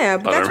those. Yeah,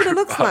 but that's what it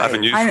looks like.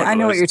 I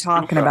know what you're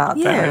talking about.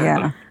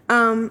 Yeah.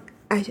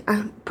 I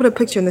put a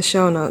picture in the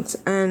show notes,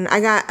 and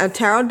I got a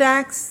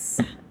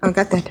pterodax. I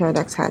got that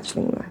pterodax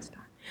hatchling last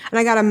time, and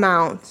I got a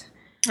mount.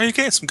 Oh, you're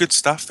getting some good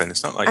stuff then.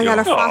 It's not like I got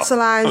a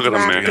fossilized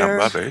raptor.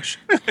 Rubbish.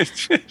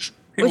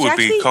 People would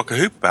be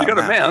cock-a-hoop about you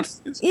got a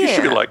mount? You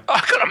should be like, I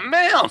got a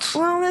mount.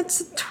 Well,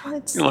 it's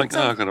You're like,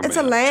 I got a mount. It's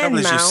a land trouble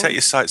mount. is you set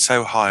your sights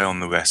so high on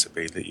the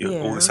recipe that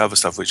all this other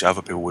stuff which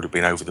other people would have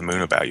been over the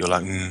moon about, you're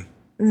like,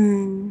 not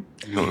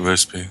the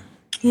recipe.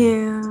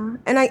 Yeah,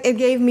 and it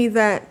gave me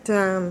that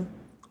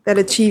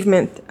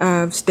achievement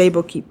of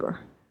stable keeper.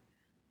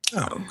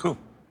 Oh, cool.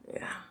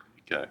 Yeah.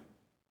 Okay.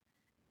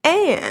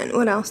 And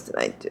what else did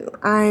I do?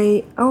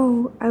 I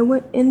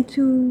went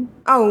into...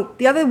 Oh,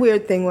 the other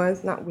weird thing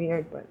was, not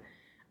weird, but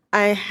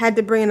I had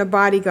to bring in a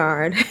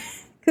bodyguard.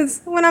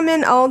 Because when I'm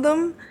in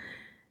Oldham,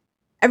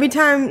 every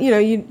time,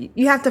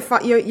 you have to...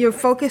 You're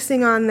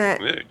focusing on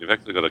that... Yeah, you've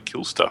actually got to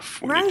kill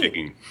stuff when you're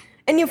digging.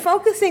 And you're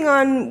focusing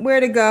on where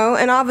to go,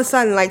 and all of a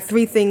sudden, like,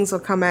 3 things will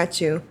come at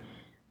you,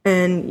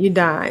 and you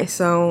die.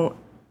 So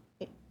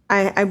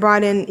I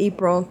brought in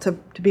April to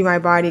be my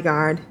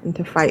bodyguard and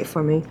to fight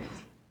for me.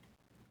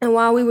 And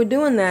while we were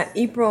doing that,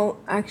 April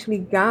actually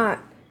got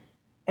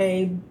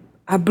a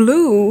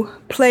blue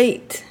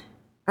plate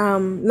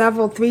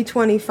level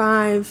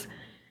 325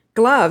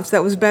 gloves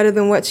that was better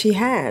than what she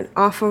had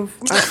off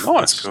of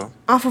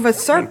a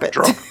serpent.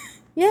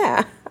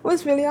 Yeah, it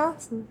was really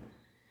awesome.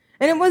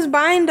 And it was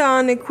bind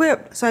on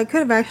equipped, so I could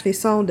have actually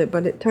sold it,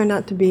 but it turned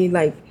out to be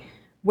like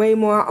way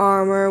more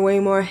armor, way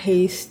more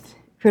haste,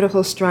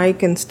 critical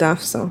strike and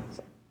stuff. So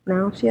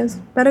now she has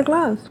better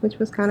gloves, which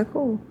was kind of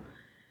cool.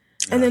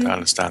 And then, I don't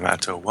understand that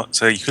at all. What?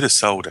 So you could have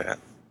sold it,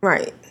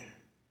 right?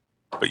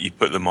 But you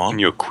put them on.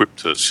 And you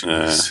equipped it.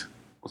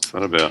 What's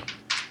that about?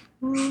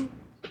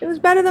 It was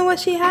better than what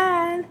she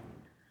had.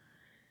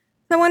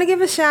 So I want to give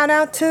a shout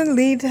out to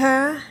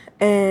Lita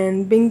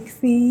and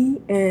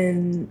Binksy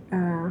and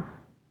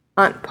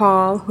Aunt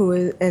Paul, who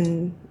is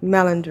in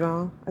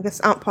Melendrell. I guess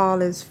Aunt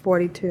Paul is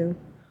 42.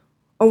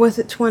 Or was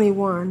it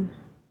 21?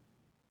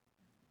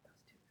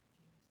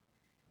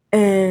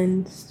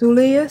 And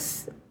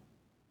Sulius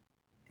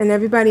and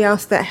everybody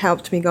else that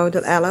helped me go to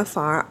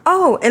LFR.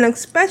 Oh, and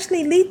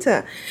especially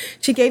Lita.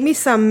 She gave me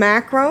some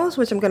macros,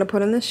 which I'm going to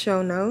put in the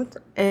show notes.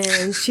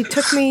 And she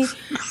took me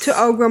to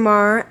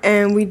Ogrimmar,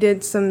 and we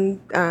did some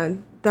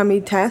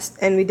dummy tests,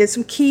 and we did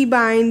some key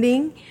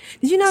binding.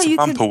 Did you know it's you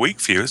a could... per week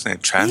for you, isn't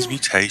it?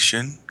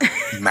 Transmutation,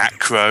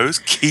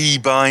 macros, key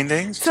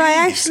binding. So I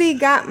actually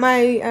got my...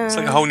 it's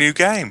like a whole new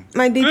game.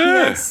 My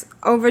DPS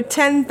over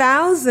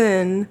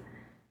 10,000.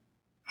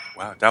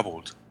 Wow,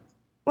 doubled.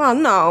 Well,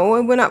 no,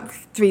 it went up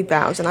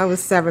 3,000. I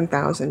was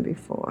 7,000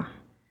 before.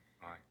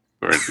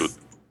 Very good.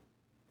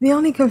 The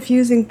only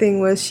confusing thing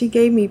was she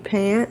gave me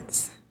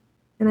pants,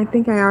 and I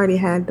think I already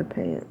had the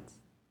pants.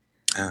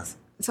 Yeah.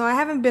 So I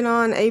haven't been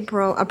on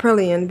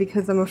Aprillian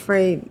because I'm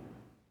afraid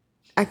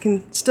I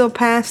can still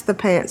pass the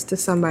pants to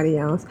somebody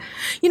else.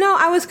 You know,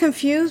 I was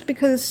confused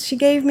because she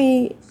gave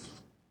me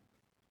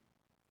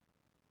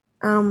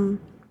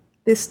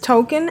this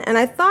token, and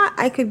I thought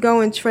I could go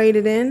and trade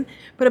it in,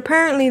 but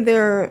apparently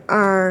there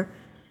are...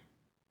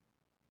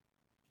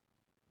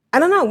 I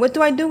don't know. What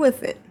do I do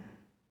with it?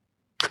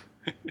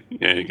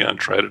 Yeah, you can't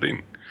trade it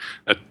in.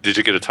 Did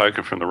you get a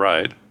token from the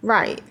raid?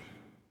 Right.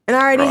 And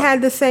I already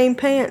had the same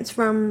pants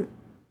from...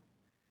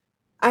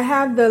 I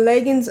have the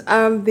leggings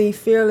of the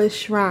Fearless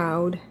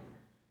Shroud.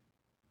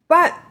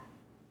 But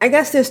I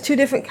guess there's two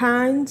different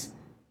kinds.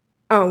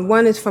 Oh,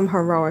 one is from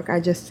Heroic. I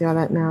just saw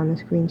that now in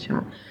the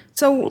screenshot.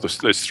 So, well,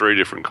 there's three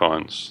different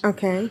kinds.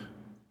 Okay.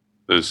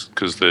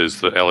 Because there's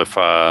the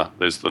LFR,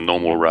 there's the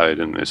normal raid,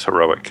 and there's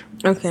Heroic.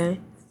 Okay.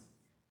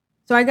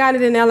 So I got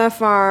it in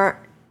LFR.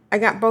 I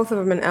got both of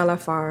them in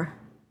LFR.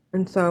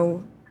 And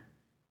so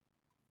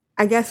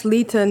I guess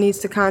Lita needs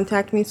to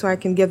contact me so I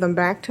can give them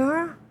back to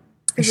her.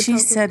 She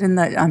said in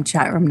the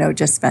chat room, no,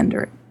 just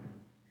vendor it.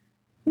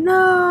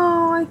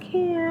 No, I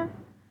can't.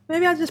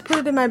 Maybe I'll just put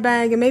it in my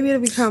bag and maybe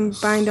it'll become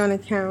bind on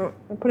account.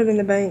 I'll put it in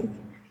the bank.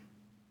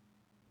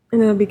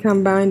 And it'll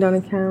become bind on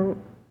account.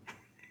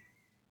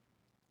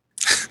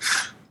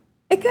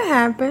 It could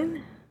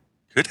happen.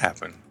 Could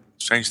happen.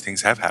 Strange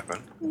things have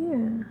happened.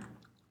 Yeah.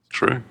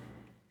 True.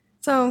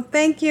 So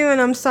thank you, and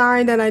I'm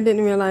sorry that I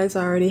didn't realize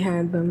I already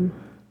had them.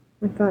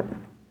 I thought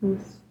it was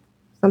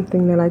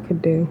something that I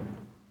could do.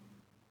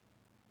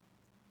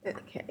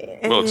 Okay.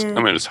 Well,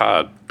 it's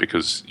hard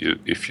because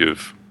if you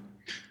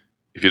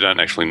don't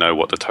actually know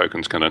what the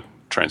token's going to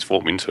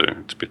transform into,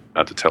 it's a bit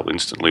hard to tell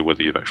instantly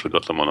whether you've actually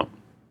got them or not.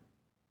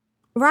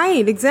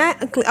 Right,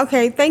 exactly.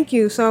 Okay, thank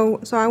you.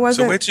 So I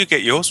wasn't... So where did you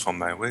get yours from,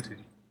 though? Where did you...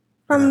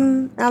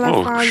 From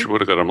LFR. Oh, she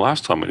would have got them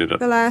last time we did it.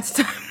 The last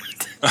time we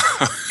did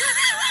it.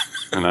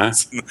 You know?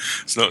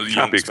 It's not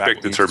can't be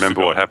expected to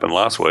remember what happened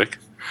last week.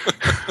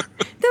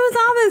 There was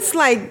all this,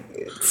 like,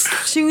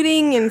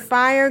 shooting and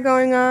fire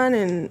going on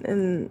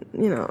and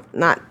you know,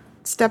 not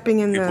stepping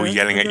in People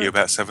yelling at you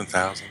about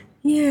 7,000.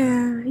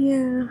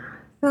 Yeah.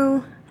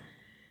 So...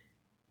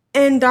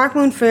 And Dark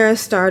Moon Fair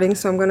is starting,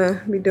 so I'm going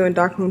to be doing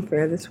Dark Moon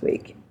Fair this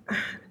week.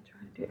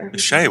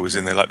 Shea was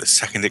in there like the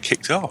second it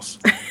kicked off.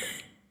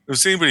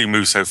 Has anybody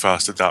moved so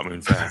fast at Dark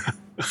Moon Fair?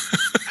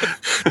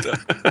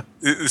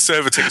 The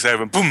server takes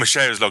over and boom,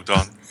 Shea was logged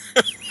on.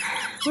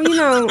 Well, you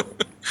know,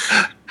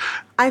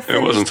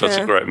 it wasn't such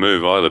a great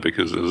move either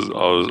because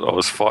I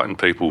was fighting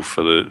people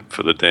for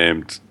the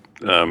damned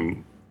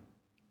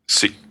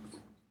sick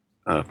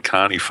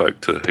carny folk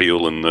to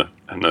heal and the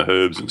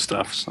herbs and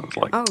stuff. So it's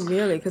like, oh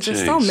really? Because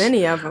there's so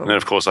many of them. And then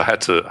of course I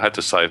had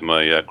to save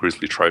my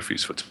grizzly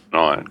trophies for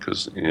tonight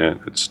because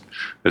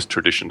it's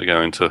tradition to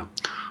go into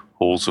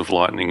halls of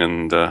lightning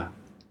and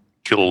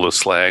kill all the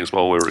slags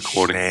while we're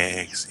recording.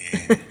 Slags,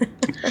 yeah.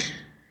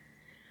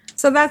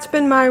 So that's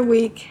been my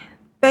week.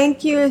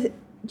 Thank you,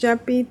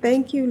 Jeppy.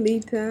 Thank you,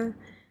 Lita.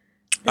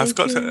 I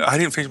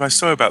didn't finish my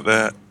story about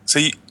the. So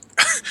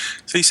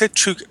you said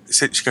true.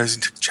 She goes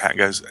into the chat and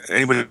goes,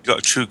 anybody got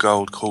a true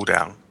gold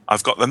cooldown?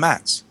 I've got the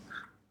mats.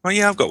 Well,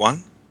 yeah, I've got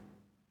one.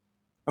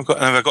 I've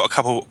got a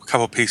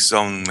couple pieces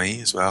on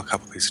me as well. A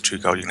couple pieces of true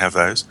gold. You can have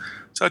those.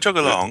 So I jog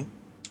along.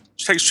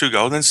 She takes true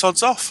gold and then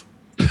sods off.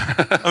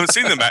 I haven't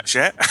seen the match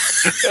yet.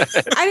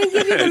 I didn't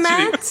give you the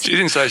mats. She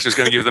didn't say she was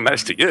going to give the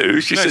mats to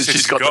you. She said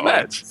she's got the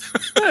mats.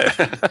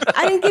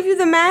 I didn't give you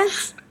the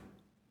mats.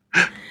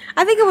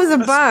 I think it was a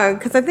bug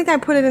because I think I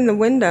put it in the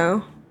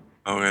window.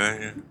 Oh,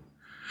 really? Yeah.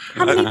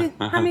 How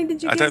many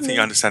did you give I don't me? think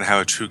you understand how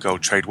a true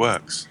gold trade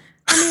works.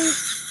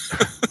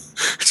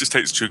 It just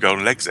takes true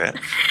gold legs out,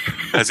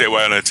 has it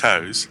away on her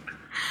toes.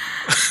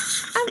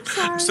 I'm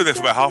sorry. I'm stood there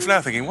for about half an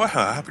hour thinking, what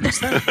happened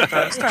just then?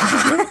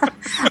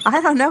 I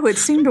don't know. It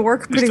seemed to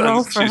work pretty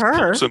well for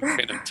her. Some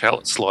kind of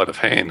talent sleight of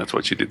hand. That's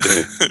what she did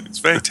there. It's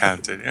very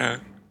talented, yeah.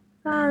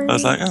 Sorry. I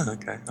was like, oh,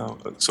 okay. I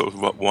sort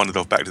of wandered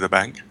off back to the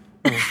bank.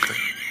 Oh, okay.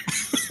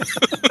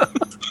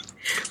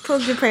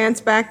 Pulled your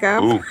pants back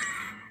up. Ooh,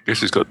 guess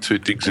he's got 2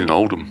 digs in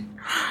Oldham.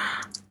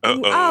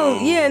 Uh-oh. Oh,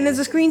 yeah, and there's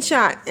a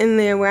screenshot in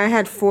there where I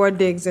had 4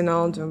 digs in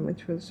Oldham,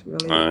 which was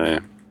really Yeah,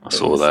 I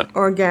saw that.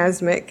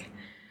 orgasmic.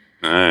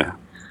 Yeah.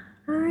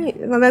 All right,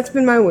 well, that's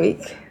been my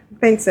week.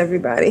 Thanks,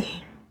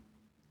 everybody.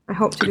 I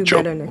hope to do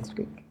better next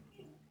week.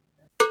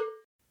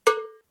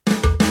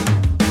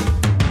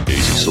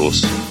 Easy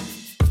sauce.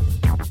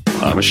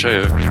 I'm a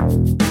Sheo.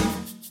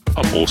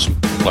 I'm awesome.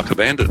 Like a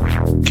Bandit.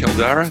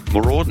 Kaldara,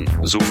 Maraudon,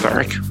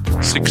 Zulfarik.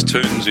 6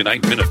 turns in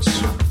 8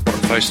 minutes.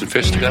 Face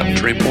Investigator,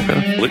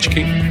 Dreamwalker, Lich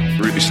King,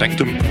 Ruby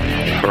Sanctum,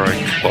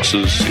 Heroic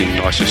Bosses in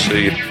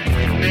ICC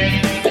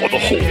for the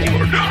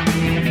Horde.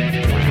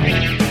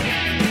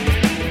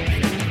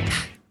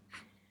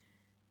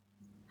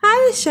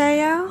 Hi,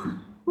 Sheo.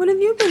 What have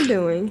you been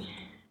doing?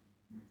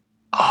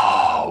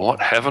 Oh, what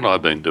haven't I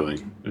been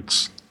doing?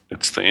 It's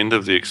the end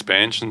of the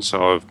expansion,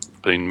 so I've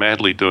been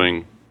madly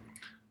doing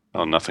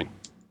nothing.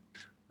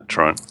 That's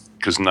right,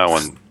 because no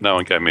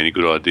one gave me any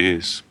good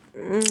ideas.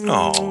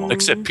 Oh,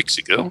 except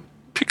Pixie Girl.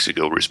 Pixie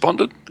Girl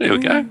responded. There we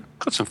go.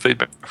 Got some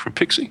feedback from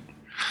Pixie.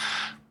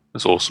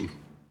 That's awesome.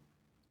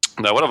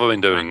 Now, what have I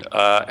been doing?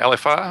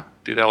 LFR.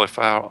 Did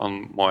LFR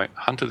on my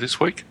hunter this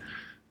week,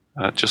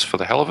 just for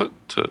the hell of it,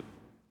 to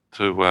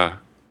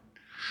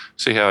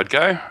see how it'd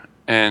go.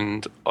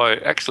 And I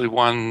actually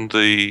won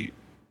the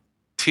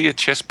tier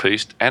chest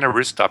piece and a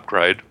wrist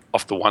upgrade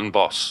off the one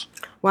boss.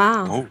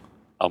 Wow. Oh.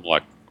 I'm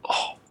like,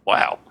 oh,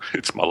 wow,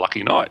 it's my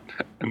lucky night.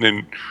 And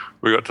then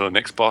we got to the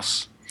next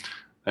boss,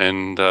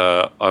 and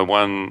I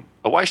won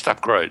a waist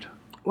upgrade.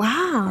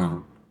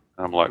 Wow.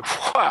 I'm like,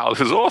 wow,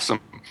 this is awesome.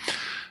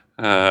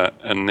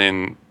 And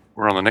then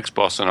we're on the next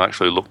boss, and I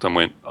actually looked and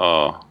went,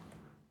 oh,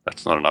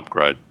 that's not an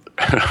upgrade.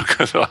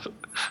 Because I'd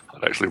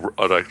actually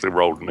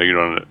rolled a need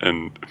on it,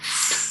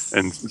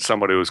 and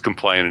somebody was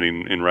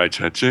complaining in rage,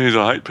 geez,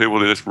 I hate people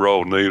that just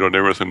roll need on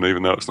everything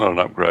even though it's not an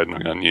upgrade. And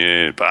I'm going,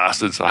 yeah,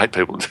 bastards, I hate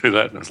people that do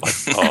that. And it's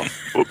like,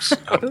 oh, oops,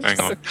 hang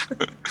on.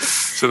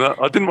 So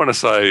I didn't want to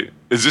say,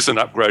 is this an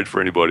upgrade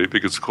for anybody?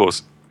 Because, of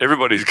course,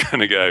 everybody's going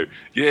to go,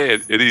 yeah,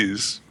 it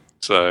is.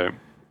 So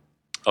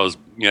I was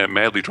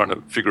madly trying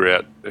to figure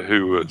out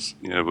who was,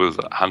 was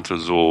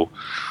hunters or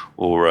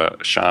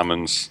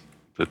shamans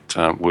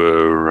that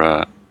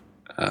were,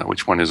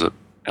 which one is it?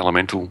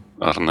 Elemental,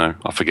 I don't know,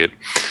 I forget,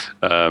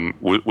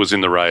 was in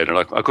the raid, and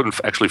I couldn't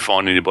actually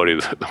find anybody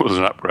that was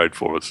an upgrade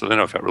for it. So then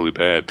I felt really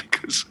bad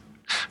because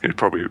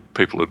probably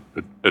people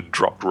had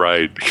dropped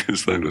raid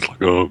because they were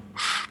like, oh,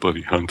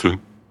 bloody hunter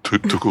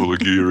took all the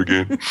gear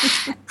again.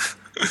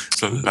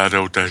 So bad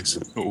old days,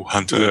 all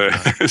hunter.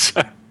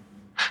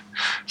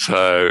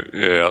 So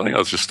yeah, I think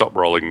I'll just stop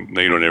rolling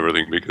need on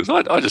everything because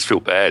I just feel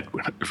bad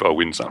if I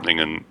win something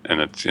and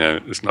it's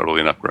it's not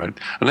really an upgrade.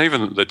 And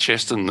even the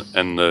chest and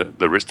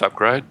the wrist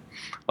upgrade,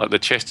 like the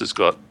chest has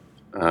got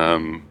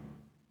what's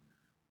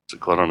it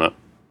got on it?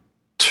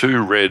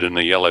 2 red and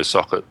a yellow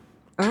socket.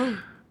 Oh.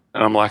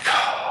 And I'm like,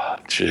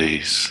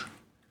 geez,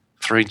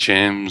 3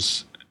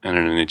 gems and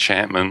an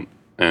enchantment,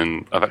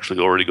 and I've actually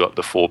already got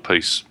the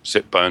 4-piece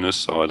set bonus,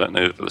 so I don't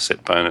need it for the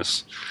set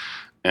bonus.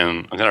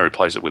 And I'm going to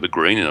replace it with a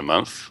green in a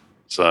month,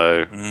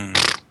 so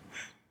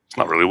it's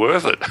not really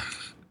worth it.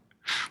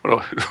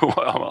 But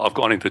I've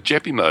gone into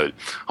Jeppy mode.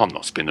 I'm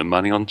not spending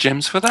money on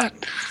gems for that.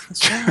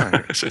 That's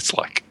right. It's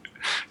like,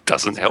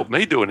 doesn't help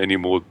me doing any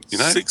more,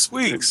 6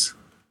 weeks.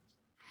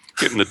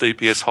 Getting the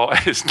DPS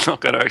high is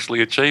not going to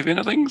actually achieve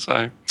anything,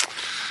 so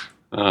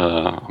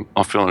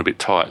I'm feeling a bit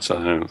tight. So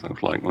I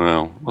was like,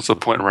 well, what's the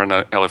point of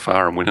running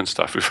LFR and winning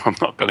stuff if I'm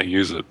not going to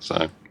use it?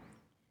 So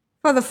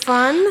for the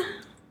fun?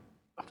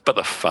 For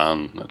the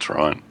fun, that's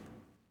right.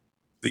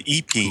 The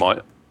EP.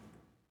 My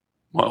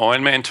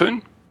Iron Man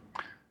tune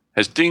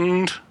has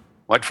dinged,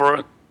 wait for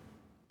it,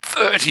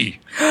 30.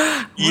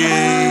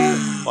 Yay!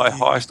 My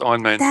highest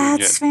Iron Man tune yet.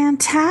 That's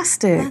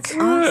fantastic. That's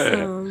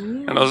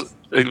awesome. Yeah. And I was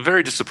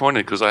very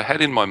disappointed because I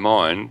had in my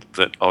mind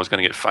that I was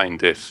going to get Feign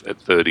Death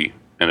at 30,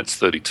 and it's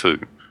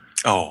 32.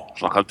 Oh.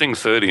 It's like, I ding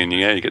 30, and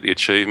you get the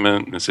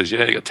achievement, and it says, you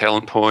got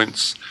talent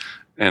points.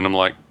 And I'm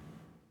like,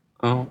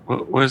 oh,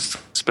 where's the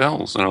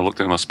spells? And I looked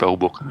in my spell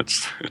book, and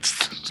it's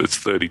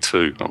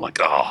 32. I'm like,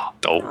 oh,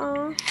 dull.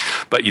 Aww.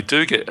 But you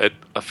do get,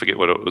 I forget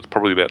what it was,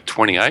 probably about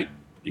 28,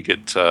 you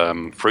get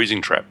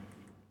Freezing Trap.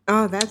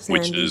 Oh, that's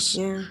which handy. is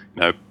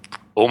yeah.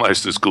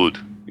 almost as good.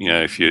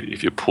 if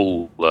you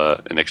pull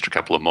an extra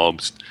couple of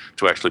mobs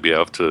to actually be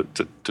able to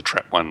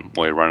trap one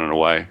while you're running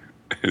away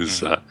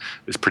is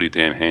pretty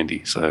damn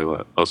handy.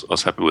 So I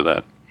was happy with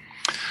that.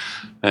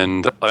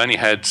 And I only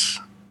had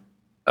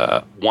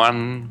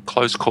one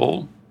close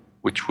call,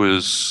 which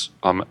was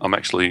I'm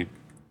actually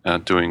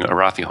doing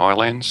Arathi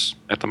Highlands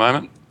at the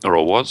moment, or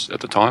I was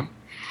at the time.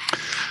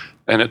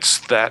 And it's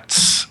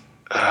that,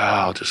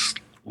 I'll just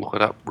look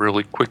it up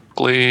really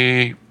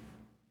quickly.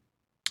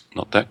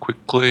 Not that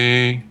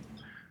quickly.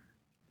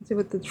 Is it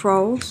with the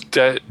trolls?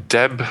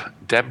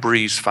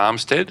 Dabry's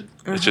Farmstead.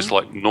 It's just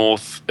like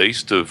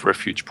northeast of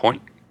Refuge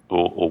Point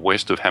or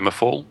west of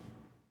Hammerfall.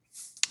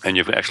 And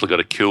you've actually got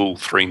to kill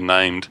 3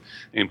 named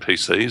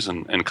NPCs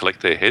and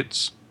collect their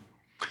heads.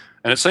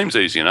 And it seems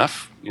easy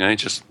enough.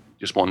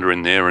 Just wander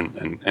in there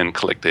and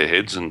collect their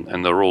heads,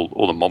 and they're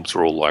all the mobs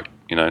are all like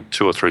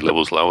 2 or 3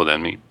 levels lower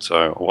than me,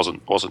 so I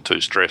wasn't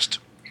too stressed.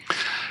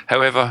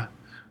 However,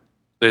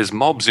 there's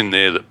mobs in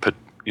there that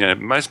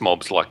most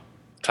mobs like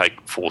take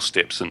 4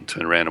 steps and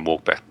turn around and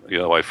walk back the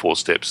other way 4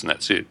 steps, and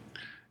that's it.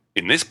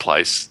 In this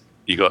place,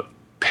 you got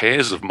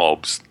pairs of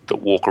mobs that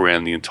walk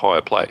around the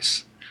entire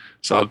place.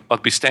 So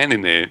I'd be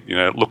standing there,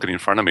 looking in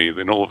front of me,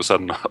 then all of a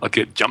sudden I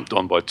get jumped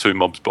on by 2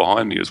 mobs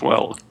behind me as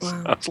well. Wow.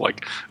 So I was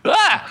like,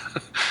 ah!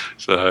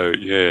 So,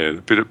 yeah,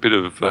 a bit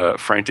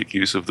of frantic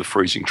use of the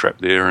freezing trap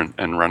there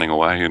and running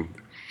away and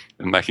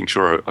making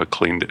sure I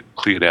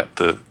cleared out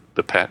the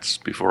pats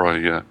before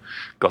I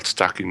got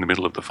stuck in the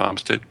middle of the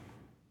farmstead.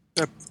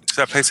 Does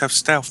that place have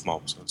stealth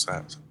mobs, or is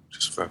that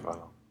just further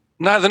along?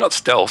 No, they're not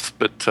stealth,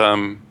 but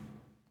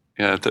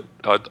I'd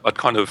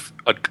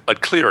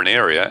clear an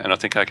area and I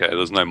think, okay,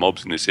 there's no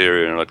mobs in this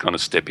area, and I'd kind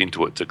of step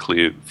into it to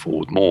clear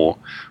forward more.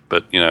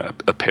 But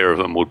a pair of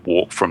them would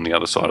walk from the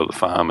other side of the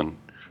farm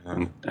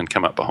and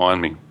come up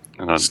behind me,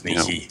 and I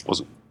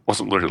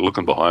wasn't really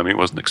looking behind me.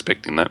 Wasn't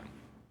expecting that.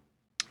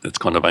 It's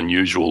kind of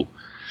unusual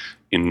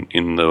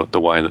in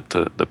the way that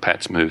the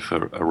pats move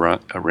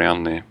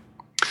around there.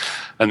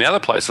 And the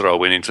other place that I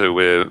went into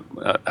where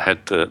I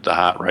had the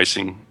heart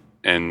racing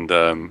and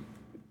I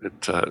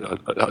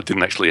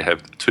didn't actually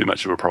have too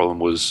much of a problem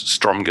was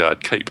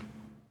Stromgard Keep,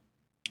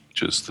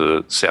 which is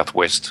the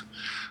southwest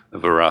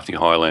of Arathi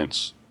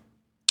Highlands.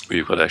 Where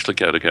you've got to actually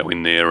go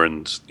in there,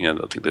 and I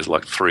think there's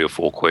like 3 or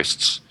 4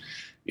 quests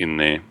in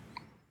there.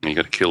 And you've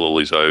got to kill all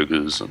these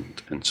ogres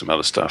and some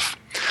other stuff.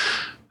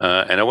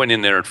 And I went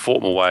in there and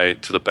fought my way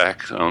to the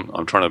back.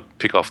 I'm trying to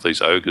pick off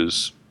these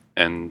ogres,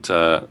 and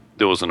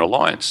there was an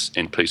Alliance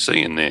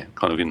NPC in there,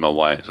 kind of in my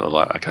way. So I was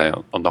like, okay,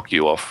 I'll knock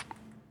you off.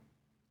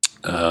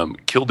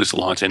 Killed this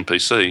Alliance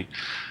NPC,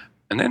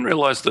 and then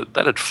realised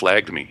that had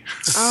flagged me.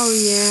 Oh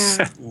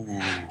yeah.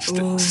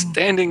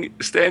 Standing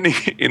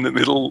in the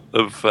middle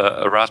of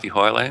Arathi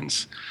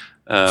Highlands,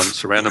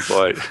 surrounded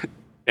by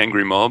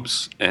angry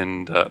mobs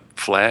and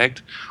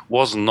flagged,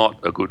 was not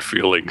a good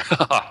feeling.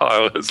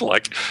 I was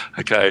like,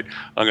 okay,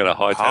 I'm going to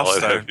hightail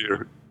it over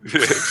here.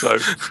 Yeah,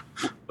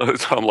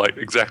 so I'm like,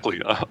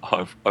 exactly.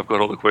 I've got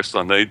all the quests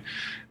I need.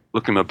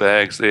 Look in my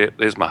bags.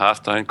 There's my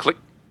Hearthstone. Click.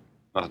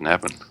 Nothing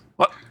happened.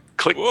 What?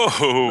 Click.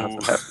 Whoa.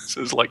 Nothing happens.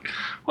 It's like,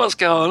 what's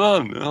going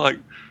on? And like,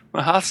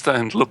 my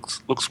Hearthstone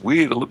looks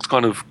weird. It looks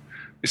kind of,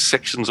 this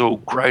section's all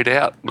greyed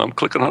out, and I'm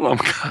clicking on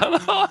it.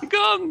 I'm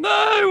going,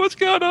 no, what's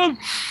going on?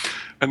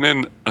 And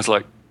then I was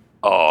like,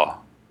 I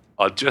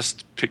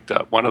just picked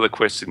up, one of the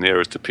quests in there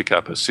is to pick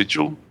up a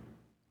sigil,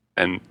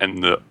 and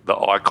the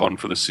icon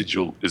for the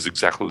sigil is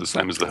exactly the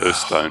same as the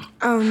Hearthstone.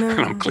 Oh no! And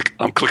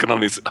I'm clicking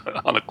on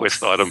a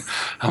quest item.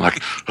 I'm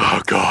like,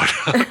 oh god!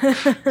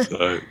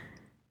 So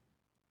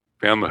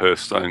found the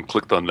Hearthstone,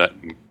 clicked on that,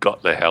 and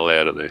got the hell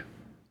out of there.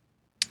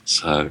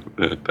 So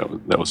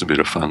that was a bit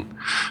of fun.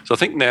 So I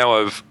think now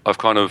I've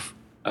kind of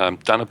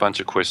done a bunch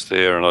of quests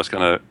there, and I was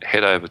going to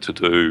head over to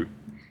do.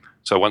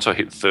 So once I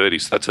hit 30,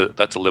 so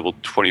that's a level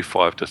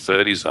 25 to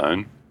 30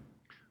 zone.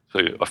 So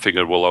I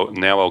figured, well,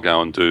 now I'll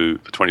go and do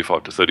the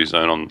 25 to 30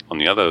 zone on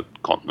the other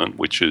continent,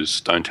 which is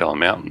Stone Talon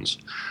Mountains.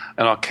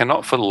 And I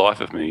cannot for the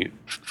life of me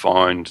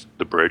find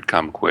the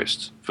breadcrumb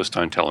quest for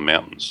Stone Talon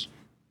Mountains.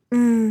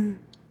 Mm.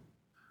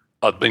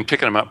 I've been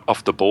picking them up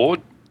off the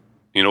board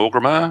in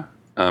Orgrimmar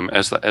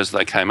as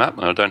they came up,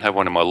 and I don't have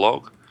one in my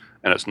log,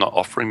 and it's not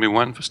offering me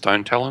one for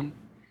Stone Talon.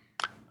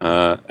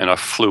 And I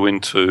flew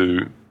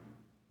into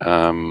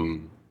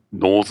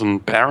Northern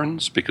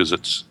Barrens because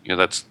it's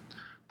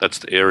that's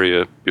the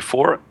area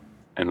before it,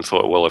 and I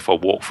thought, well, if I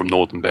walk from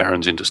Northern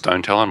Barrens into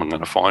Stone Talon, I'm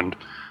going to find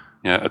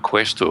a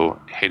quest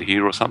or head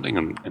here or something,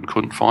 and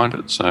couldn't find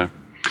it. So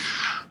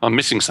I'm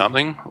missing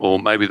something, or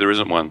maybe there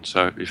isn't one.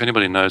 So if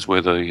anybody knows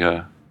where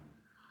the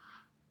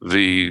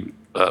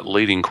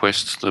leading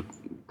quest, the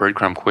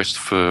breadcrumb quest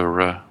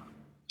for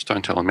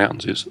Stone Talon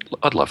Mountains is,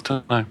 I'd love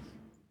to know.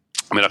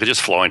 I mean, I could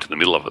just fly into the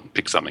middle of it and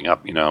pick something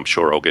up. I'm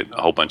sure I'll get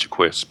a whole bunch of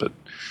quests, but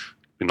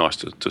it'd be nice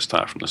to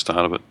start from the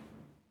start of it.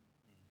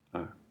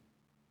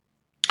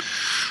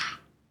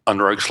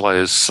 Unrogue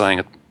Slayer's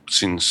saying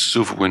it's in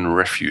Silverwind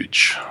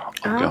Refuge.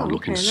 I'll go and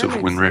look in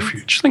Silverwind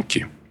Refuge. Thank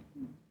you.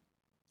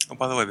 Oh,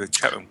 by the way, the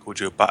chat room called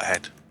you a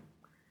butthead.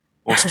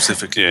 More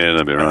specifically, Yeah,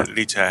 that'd be right.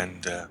 Lita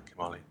and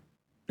Kimali.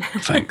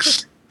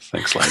 Thanks,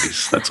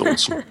 ladies. That's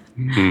awesome.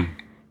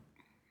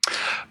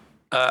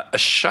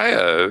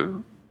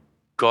 Asheo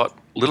got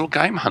Little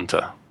Game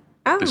Hunter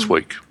this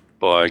week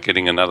by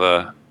getting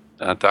another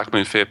Dark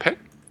Moon Fair pet.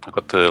 I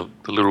got the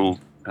little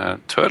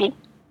turtle.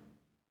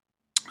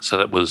 So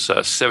that was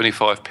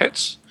 75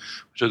 pets,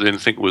 which I didn't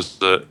think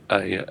was a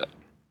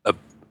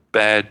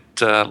bad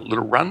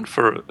little run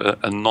for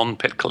a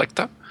non-pet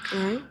collector.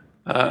 Right.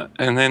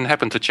 And then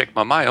happened to check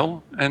my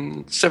mail,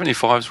 and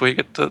 75 is where you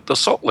get the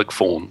salt lick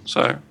fawn.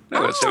 So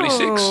now that's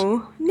 76.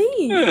 Oh,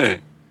 neat. Yeah,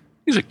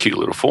 he's a cute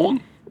little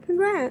fawn.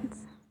 Congrats.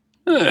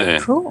 Yeah.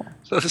 Cool.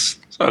 So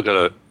I've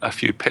got a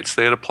few pets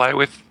there to play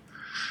with.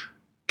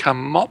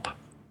 Come mop.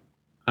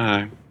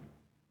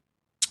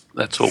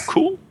 That's all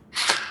cool.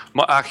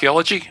 My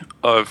archaeology,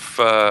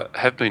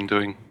 have been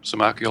doing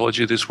some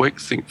archaeology this week.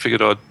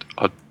 Figured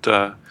I'd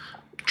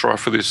try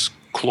for this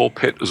claw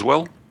pet as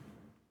well.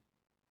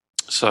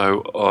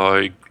 So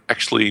I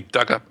actually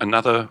dug up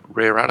another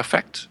rare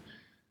artifact,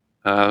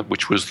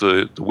 which was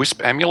the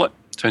Wisp amulet.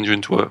 Turns you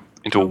into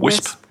a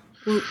wisp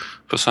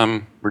for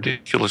some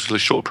ridiculously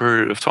short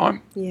period of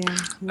time. Yeah.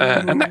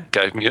 And that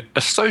gave me an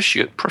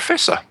associate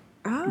professor,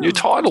 new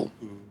title.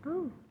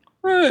 Oh.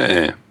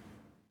 Yeah.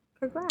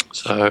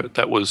 Congrats. So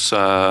that was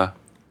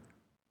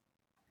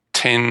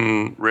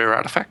 10 rare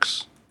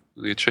artifacts,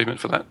 the achievement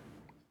for that.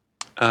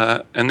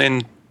 And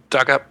then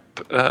dug up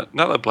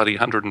another bloody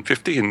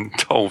 150 in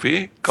 12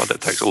 year. God,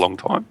 that takes a long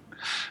time.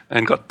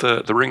 And got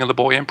the Ring of the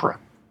Boy Emperor.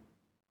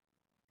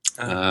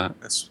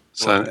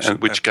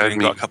 Which gave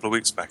me a couple of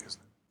weeks back, isn't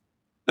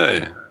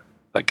it? Yeah,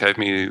 that gave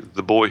me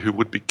the Boy Who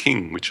Would Be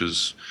King, which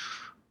is,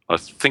 I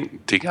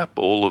think, dig up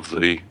all of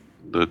the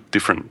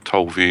different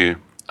 12 year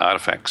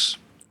artifacts.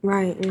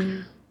 Right.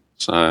 Yeah.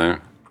 So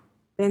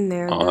been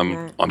there.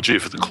 I'm due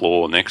for the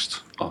claw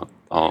next.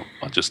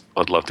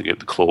 I'd love to get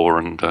the claw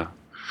and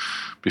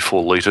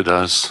before Lita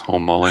does or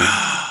Molly.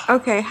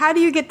 Okay, how do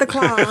you get the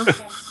claw?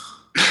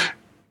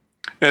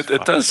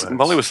 It does.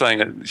 Molly was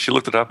saying it. She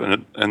looked it up,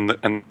 and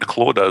the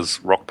claw does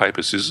rock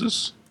paper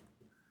scissors.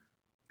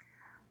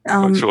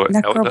 Not sure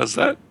how it does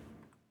that.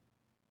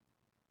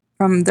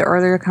 From the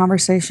earlier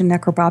conversation,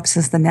 Necrobob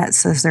says the net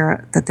says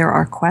that there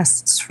are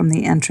quests from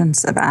the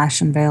entrance of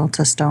Ashenvale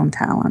to Stone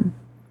Talon.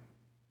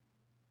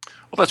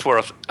 Well, that's where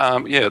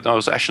that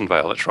was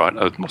Ashenvale, that's right.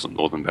 It wasn't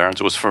Northern Barrens.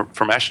 It was from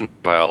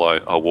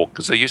Ashenvale I walked,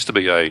 because there used to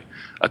be a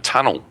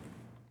tunnel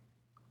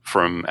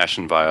from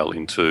Ashenvale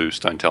into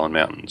Stone Talon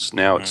Mountains.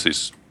 Now it's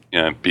this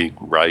big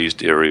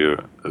raised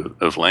area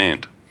of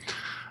land.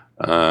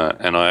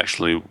 And I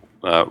actually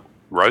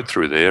rode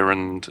through there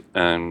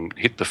and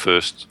hit the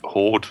first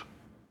horde.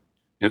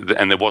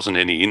 And there wasn't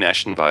any in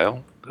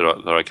Ashenvale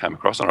that I came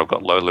across, and I've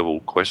got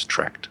low-level quest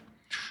tracked.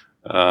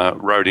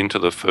 Rode into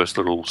the first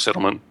little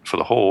settlement for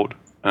the horde,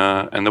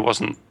 and there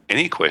wasn't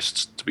any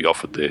quests to be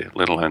offered there,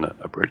 let alone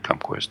a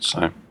breadcrumb quest.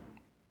 So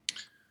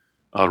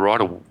I'll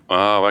ride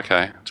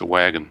it's a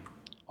wagon.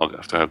 I'll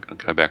have to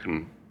go back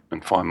and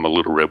find my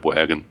little red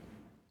wagon.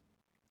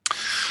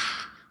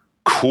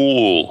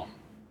 Cool.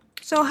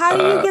 So how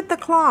do you get the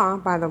claw,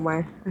 by the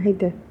way? I hate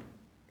to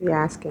be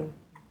asking.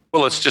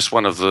 Well, it's just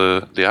one of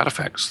the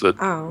artifacts that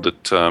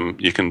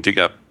you can dig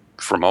up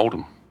from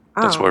Oldham.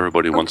 That's why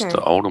everybody wants the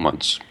Oldham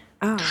ones.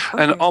 Oh,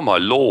 okay. And oh my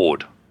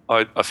lord,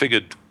 I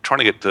figured trying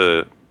to get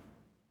the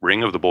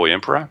Ring of the Boy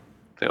Emperor,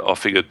 I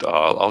figured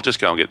I'll just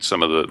go and get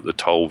some of the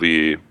 12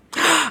 year.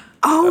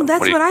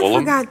 That's what I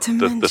forgot to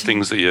mention. The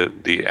things that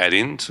you add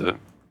in to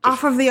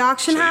off of the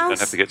auction house. You don't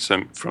have to get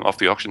some from off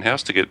the auction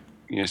house to get.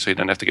 So you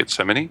don't have to get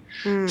so many.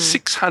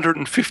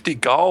 650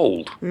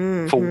 gold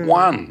for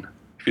one,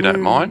 if you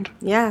don't mind.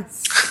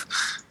 Yes.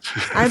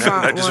 I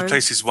bought that just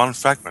replaces one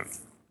fragment.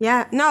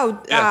 Yeah.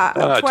 No,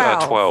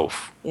 12.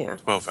 12. Yeah.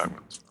 12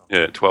 fragments.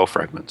 Yeah, 12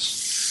 fragments.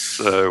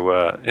 So,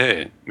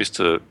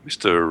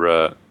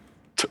 Mr.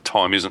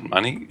 Time isn't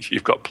money.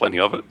 You've got plenty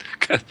of it.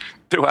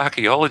 Do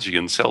archaeology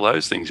and sell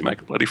those things. You make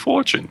a bloody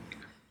fortune.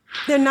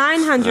 They're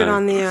 900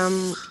 on the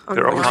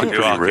they're I can't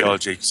do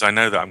archaeology because I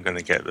know that I'm going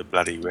to get the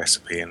bloody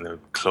recipe and the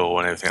claw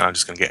and everything. I'm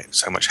just going to get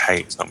so much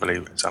hate. It's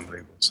unbelievable. It's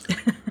unbelievable. So.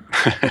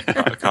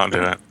 I can't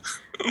do it.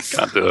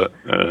 Can't do it.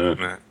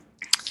 No.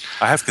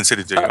 I have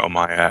considered doing it on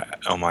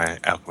my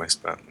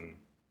alchemist, but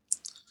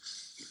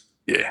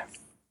yeah,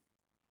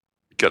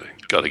 got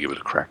to give it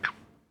a crack.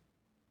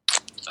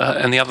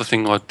 And the other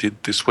thing I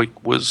did this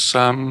week was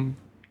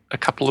a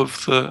couple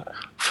of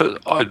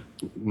I had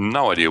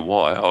no idea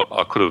why.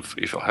 I could have,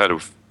 if I had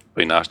have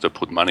been asked to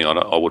put money on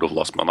it, I would have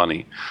lost my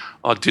money.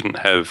 I didn't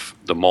have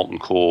the Molten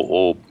Core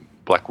or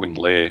Blackwing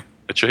Lair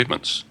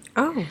achievements.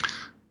 Oh.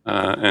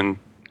 And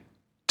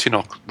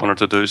Tinnock wanted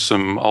to do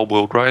some old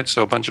world raids,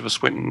 so a bunch of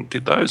us went and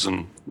did those,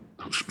 and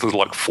there was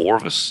like 4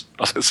 of us.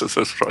 That's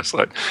what I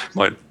say.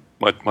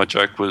 My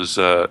joke was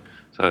 2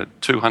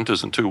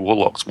 hunters and 2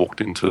 warlocks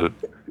walked into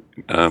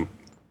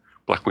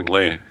Blackwing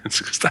Lair.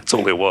 That's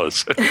all there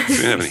was. We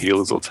didn't have any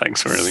healers or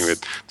tanks or anything. We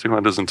had 2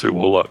 hunters and 2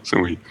 warlocks,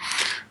 and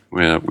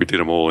we did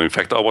them all. In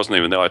fact, I wasn't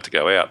even there. I had to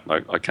go out.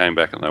 I came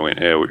back and they went,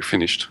 "Yeah, we're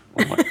finished."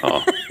 I'm like,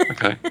 "Oh,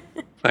 okay,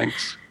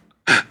 thanks."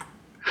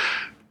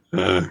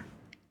 And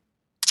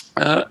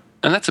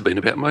that's been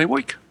about my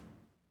week.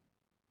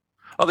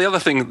 Oh, the other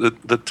thing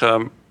that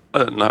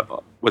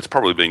no, it's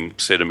probably been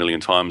said a million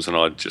times, and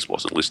I just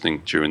wasn't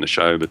listening during the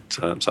show. But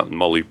something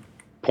Molly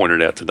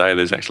pointed out today.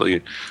 There's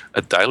actually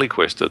a daily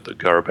quest at the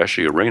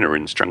Garabashi Arena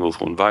in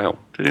Stranglethorn Vale.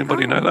 Did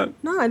anybody know that?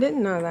 No, I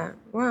didn't know that.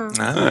 Wow.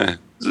 No.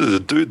 There's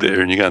a dude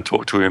there, and you go and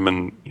talk to him,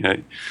 and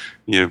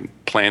you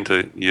plant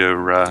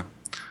your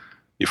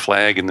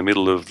flag in the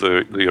middle of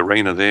the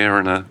arena there,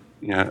 and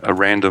a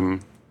random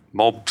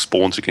mob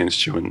spawns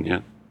against you, and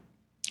you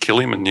kill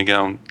him, and you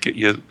go and get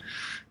your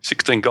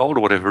 16 gold or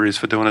whatever it is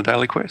for doing a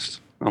daily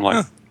quest. I'm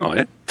like, oh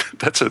yeah,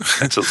 that's a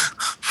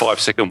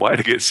 5-second way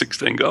to get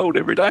 16 gold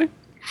every day.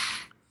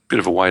 Bit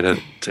of a way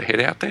to head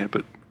out there,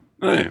 but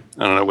I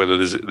don't know whether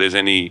there's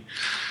any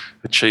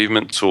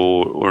achievements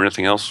or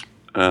anything else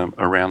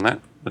around that.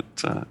 But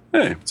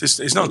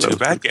it's not too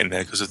bad getting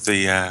there because of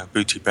the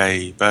Booty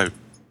Bay boat.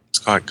 It's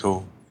quite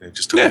cool.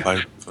 Just a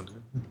boat.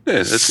 Yeah,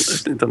 it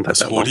doesn't take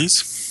that long.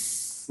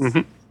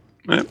 Mm-hmm.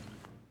 Yeah.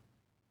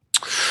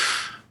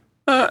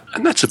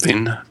 And that's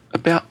been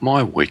about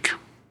my week.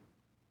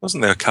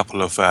 Wasn't there a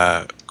couple of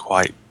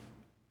quite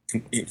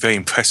very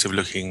impressive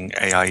looking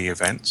AIE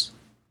events?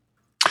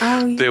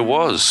 Oh, yeah. There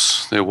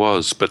was,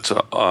 but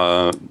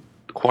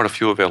quite a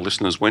few of our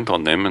listeners went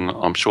on them, and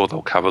I'm sure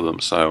they'll cover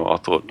them. So I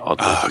thought I'd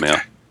let them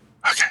out.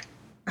 Okay.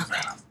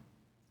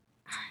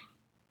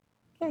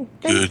 Okay,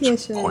 thank you,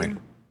 Sean. Point.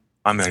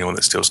 I'm the only one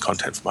that steals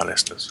content from my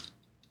listeners.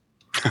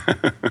 I'm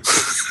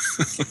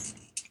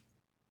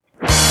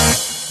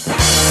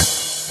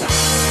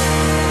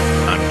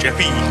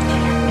Jeppy.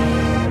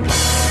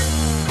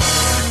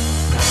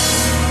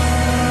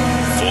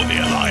 For the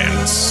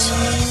Alliance.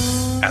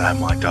 Hello,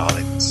 my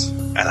darlings.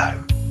 Hello.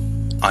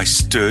 I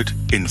stood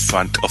in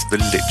front of the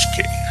Lich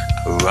King,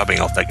 rubbing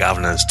off the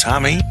governor's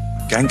tummy,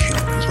 ganking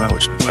as well,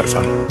 which is quite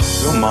fun.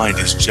 Your mind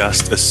is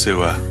just a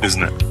sewer,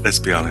 isn't it? Let's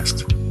be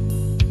honest.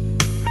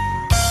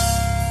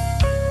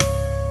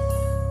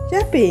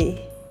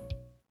 Jeppy,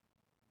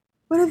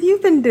 what have you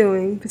been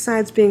doing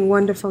besides being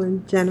wonderful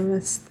and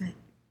generous, the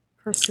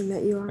person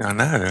that you are? I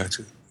know,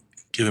 just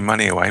giving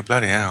money away,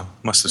 bloody hell.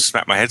 Must have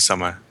smacked my head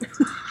somewhere.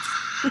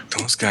 Don't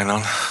know what's going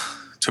on.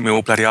 Took me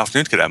all bloody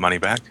afternoon to get that money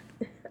back.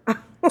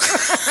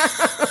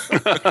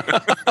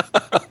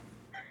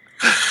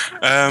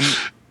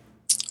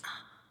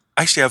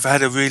 Actually, I've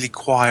had a really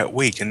quiet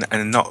week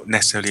and not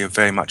necessarily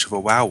very much of a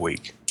WoW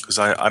week because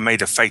I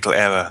made a fatal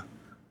error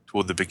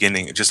toward the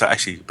beginning, just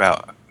actually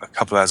about a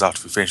couple of hours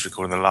after we finished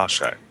recording the last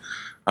show.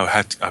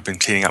 I've been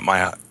cleaning up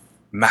my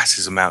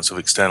massive amounts of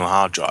external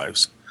hard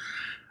drives,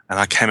 and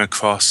I came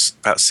across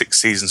about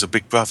 6 seasons of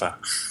Big Brother.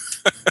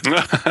 I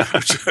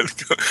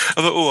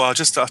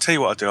thought, I'll tell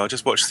you what I'll do. I'll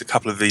just watch a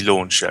couple of the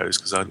launch shows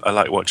because I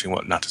like watching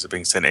what nutters are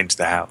being sent into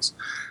the house.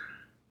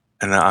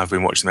 And I've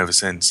been watching them ever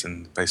since,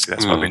 and basically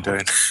that's what I've been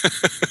doing.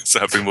 So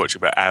I've been watching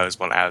about hours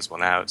of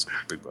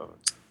Big Brother.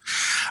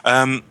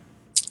 I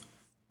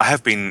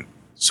have been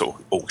sort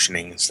of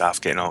auctioning and stuff,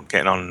 getting on.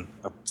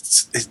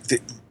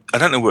 I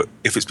don't know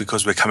if it's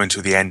because we're coming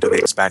to the end of the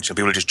expansion.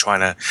 People are just trying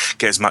to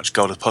get as much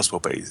gold as possible,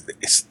 but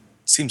it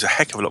seems a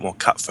heck of a lot more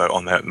cutthroat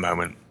on there at the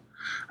moment.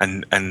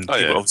 And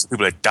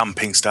people are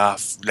dumping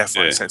stuff left,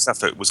 right, and centre, stuff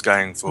that was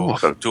going for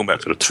talking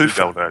about sort of 2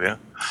 gold earlier.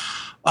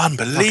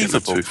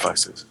 Unbelievable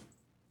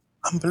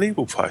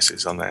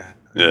prices on there.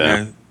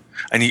 Yeah,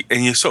 and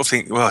you sort of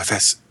think, well, if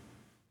there's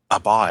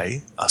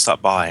I'll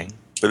start buying.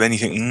 But then you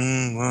think,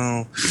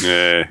 well,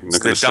 yeah, you're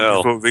not going to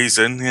sell for a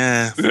reason.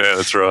 Yeah,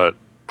 that's right.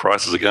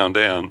 Prices are going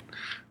down.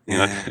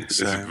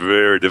 It's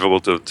very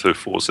difficult to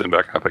force them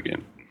back up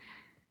again.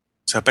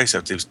 So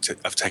basically,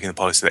 I've taken the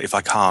policy that if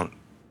I can't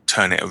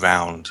turn it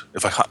around,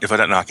 if I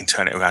don't know I can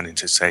turn it around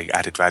into, say,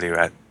 added value,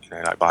 like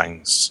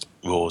buying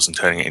raws and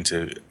turning it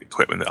into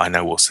equipment that I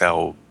know will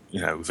sell,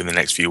 within the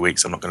next few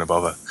weeks, I'm not going to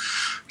bother.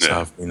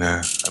 So I've been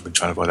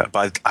trying to avoid that.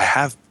 But I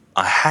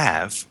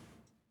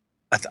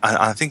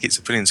think it's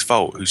Aprillian's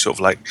fault, who sort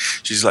of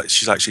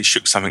she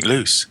shook something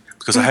loose,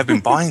 because I have been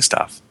buying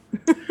stuff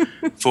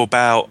for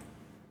about.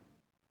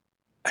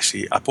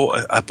 Actually, I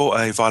bought a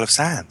vial of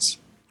sands.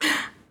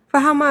 For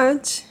how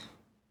much?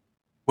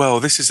 Well,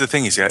 this is the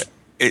thing,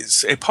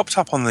 it popped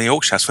up on the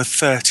auction house for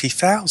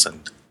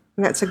 30,000.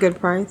 That's a good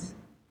price.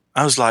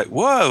 I was like,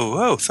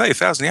 whoa,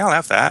 30,000, yeah, I'll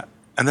have that.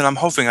 And then I'm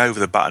hovering over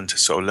the button to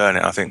sort of learn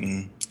it. I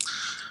think,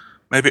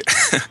 maybe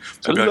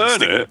to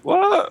learn it?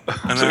 What?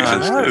 I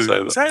know.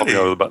 Exactly.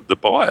 Over the button to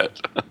buy it.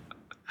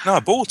 No, I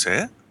bought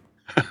it,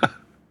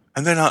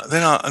 and then I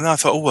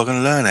thought, I'm going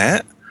to learn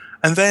it,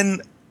 and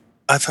then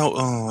I thought,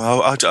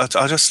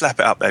 I'll just slap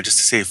it up there just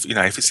to see if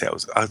it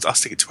sells. I'll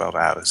stick it 12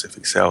 hours. If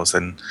it sells,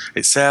 then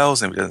it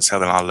sells, and if it doesn't sell,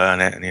 then I'll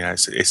learn it. And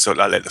it's sort of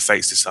like let the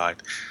fates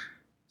decide.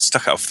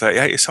 Stuck it up for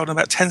 38. It sold in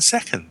about 10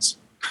 seconds.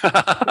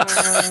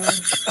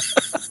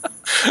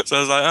 So I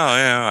was like, oh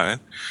yeah, all right.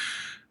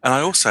 And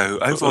I also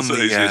over on the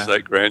easiest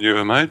 $8,000 you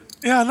ever made.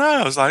 Yeah, I know.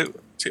 I was like,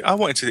 See, I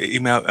wanted to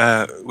email,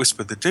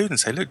 whisper the dude and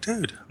say, look,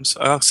 dude,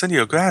 I'll send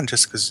you $1,000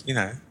 just because,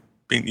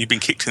 you've been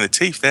kicked in the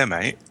teeth there,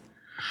 mate.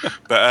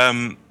 But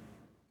I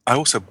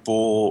also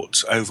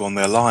bought over on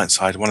the Alliance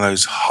side one of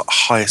those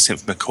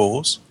Hyacinth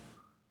Macaws.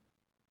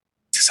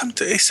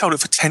 They sold it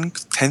for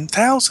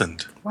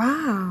 10,000.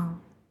 Wow.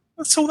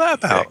 What's all that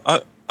about?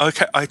 I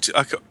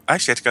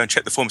actually had to go and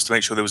check the forms to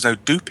make sure there was no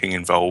duping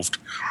involved.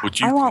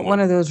 I want one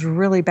of those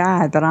really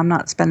bad, but I'm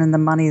not spending the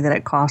money that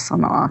it costs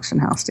on the auction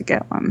house to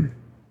get one.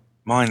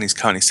 Mine is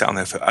currently sat on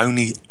there for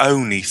only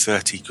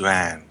 30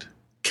 grand.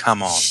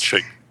 Come on.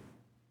 Cheap.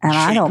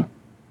 And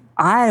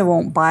I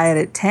won't buy it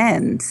at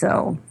 10,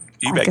 so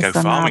you better go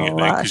farming it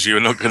then, because you're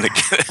not going to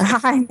get it.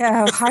 I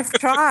know. I've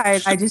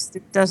tried.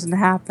 It doesn't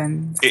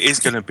happen. It is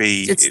going to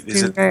be,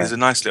 there's a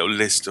nice little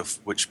list of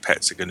which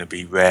pets are going to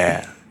be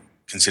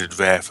considered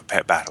rare for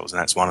pet battles, and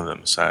that's one of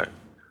them. So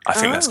I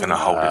think that's going to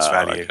hold its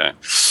value. Okay.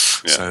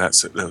 Yeah.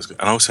 So that was good.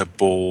 And I also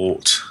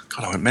bought,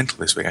 God, I went mental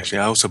this week actually.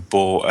 I also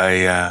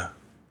bought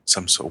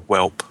some sort of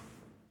whelp,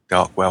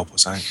 dark whelp or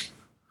something.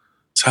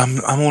 So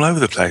I'm all over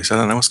the place. I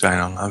don't know what's going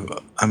on.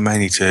 I may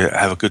need to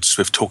have a good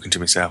swift talking to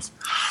myself.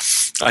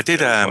 I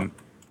did,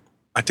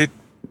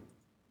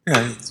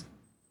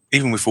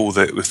 even with all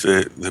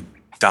the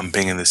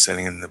dumping and the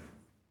selling and the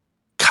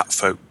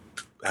cutthroat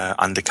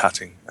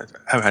undercutting, I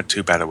haven't had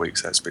too bad a week,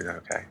 so it's been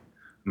okay.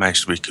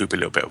 Managed to recoup a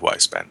little bit of what I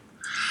spent.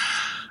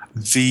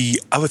 The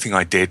other thing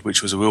I did,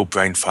 which was a real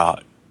brain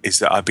fart, is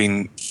that I've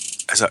been,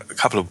 as a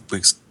couple of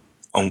weeks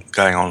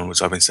going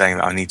onwards, I've been saying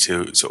that I need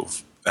to sort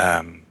of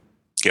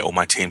get all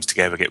my teams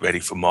together, get ready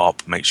for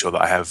MOP, make sure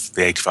that I have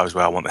the 85s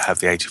where I want to have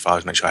the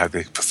 85s, make sure I have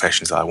the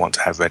professions that I want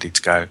to have ready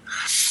to go.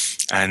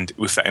 And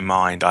with that in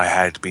mind, I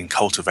had been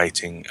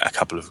cultivating a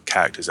couple of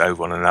characters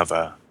over on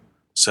another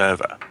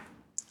server.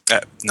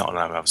 Not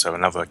another server,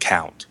 another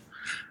account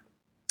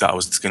that I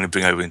was going to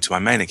bring over into my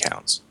main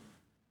accounts.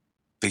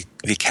 The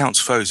accounts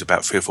froze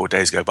about 3 or 4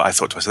 days ago, but I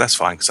thought to myself, that's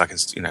fine because I can,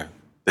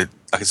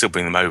 I can still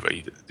bring them over.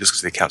 Just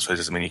because the accounts froze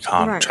doesn't mean you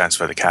can't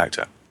transfer the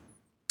character.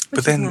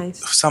 But then,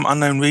 for some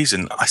unknown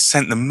reason, I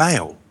sent them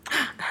mail.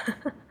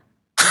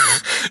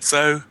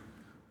 So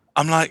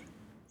I'm like,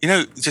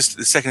 just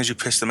the second as you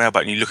press the mail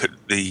button, you look at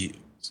the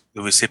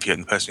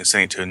recipient, the person you're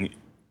sending it to, and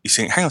you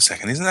think, hang on a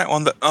second, isn't that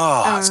one that,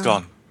 it's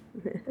gone.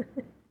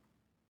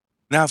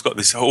 Now I've got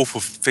this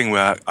awful thing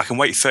where I can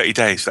wait 30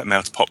 days for that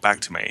mail to pop back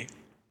to me,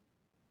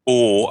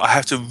 or I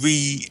have to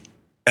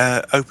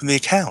open the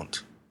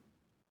account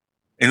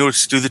in order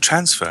to do the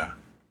transfer.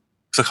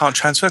 Because I can't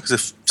transfer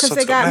because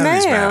they got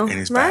mail in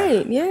his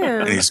right,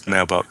 yeah, in his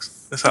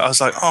mailbox. So I was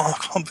like, I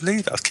can't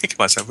believe that. I was kicking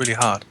myself really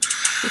hard.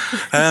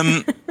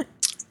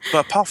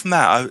 But apart from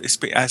that, it's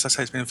been, as I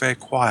say, it's been very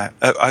quiet.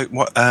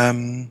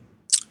 Who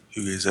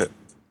is it?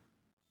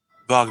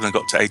 Wagner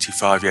got to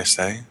 85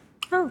 yesterday.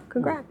 Oh,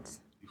 congrats!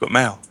 You've got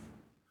mail.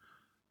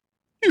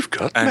 You've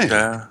got mail.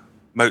 And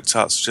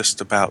Mozart's just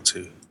about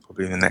to,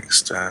 probably in the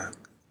next 2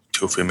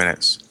 or 3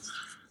 minutes,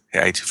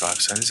 hit 85.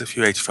 So there's a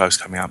few 85s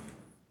coming up.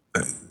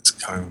 It's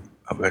coming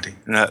up ready.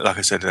 And like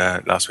I said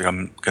last week,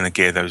 I'm going to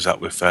gear those up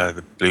with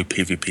the blue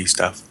PvP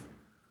stuff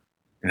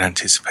in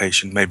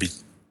anticipation. Maybe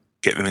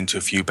get them into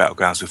a few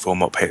battlegrounds before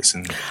MOP hits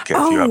and get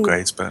a few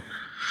upgrades. But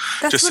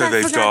just so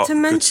they've got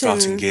good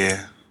starting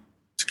gear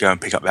to go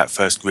and pick up that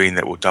first green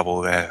that will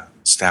double their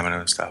stamina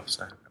and stuff.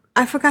 So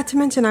I forgot to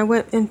mention I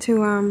went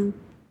into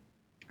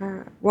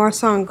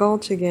Warsong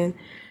Gulch again,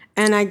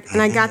 and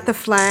I got the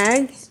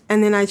flag,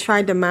 and then I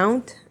tried to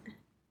mount.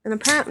 And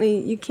apparently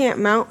you can't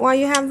mount while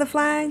you have the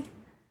flag.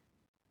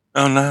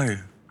 Oh, no.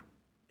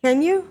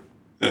 Can you?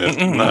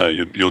 Yeah, no,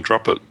 you'll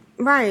drop it.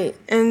 Right.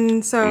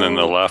 And so... And then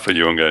they'll laugh at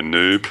you and go,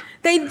 noob.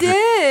 They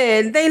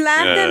did. They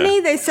laughed at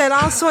me. They said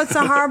all sorts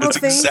of horrible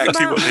things about me. That's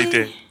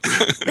exactly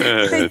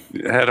what they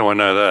did. How do I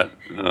know that?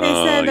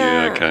 Said,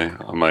 okay.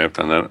 I may have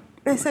done that.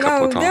 They said,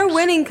 they're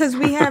winning because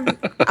we have...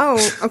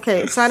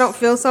 okay. So I don't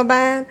feel so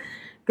bad?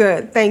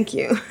 Good. Thank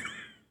you.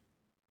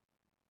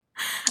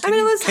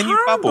 It was Can you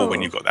bubble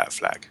when you got that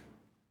flag?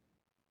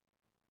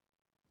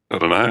 I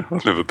don't know.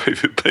 I've never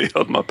PvP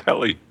on my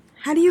pally.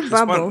 How do you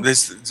bubble?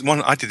 There's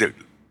one. I did it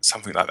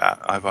something like that.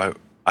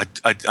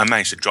 I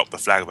managed to drop the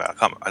flag, but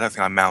I don't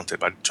think I mounted.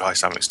 But I tried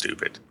something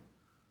stupid.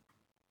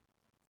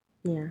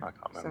 Yeah, I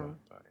can't remember.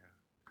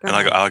 And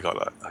I got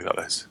that. I got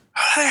this.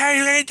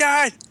 Hey,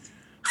 Dad!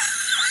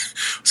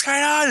 What's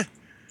going on?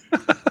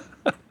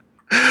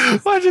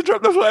 Why'd you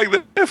drop the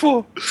flag there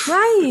for?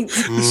 Right.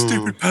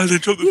 Stupid pally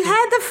dropped the flag. You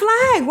had the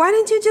flag. Why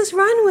didn't you just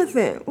run with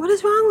it? What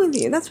is wrong with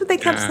you? That's what they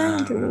kept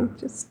saying to me.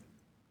 Just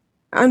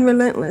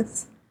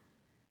unrelentless.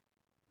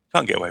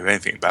 Can't get away with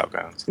anything in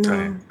Battlegrounds.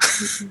 No.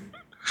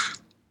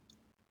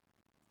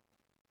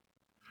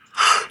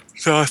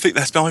 So I think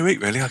that's my week,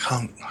 really. I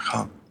can't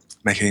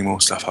make any more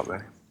stuff up,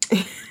 really.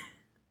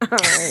 All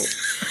right.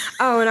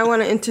 Oh, and I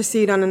want to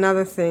intercede on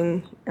another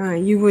thing.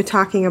 You were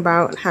talking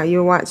about how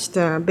you watched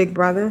Big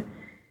Brother.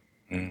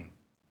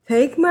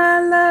 Take my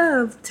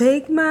love,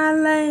 take my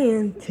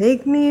land,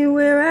 take me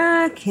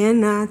where I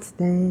cannot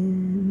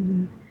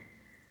stand.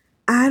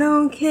 I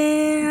don't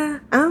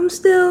care, I'm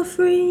still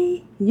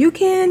free. You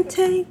can't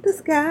take the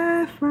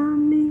sky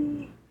from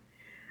me.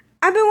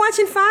 I've been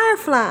watching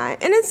Firefly,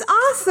 and it's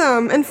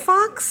awesome. And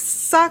Fox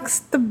sucks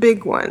the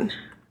big one.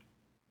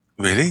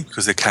 Really?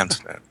 Because they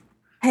cancelled it.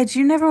 Had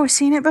you never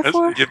seen it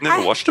before? You've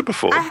never watched it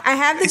before? I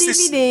have the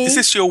DVD. Is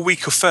this your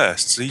week of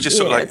first? So you just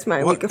sort of like, it's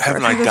my what week of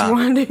haven't first. I done?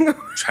 Wondering.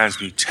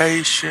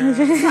 Transmutation.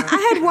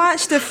 I had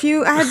watched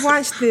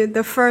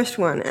the first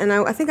one, and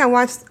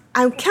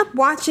I kept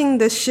watching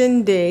the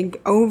Shindig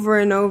over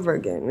and over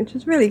again, which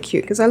is really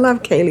cute because I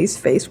love Kaylee's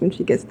face when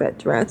she gets that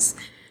dress.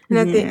 And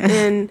at the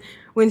end,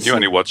 when you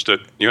only watched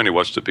it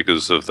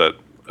because of that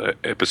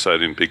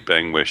episode in Big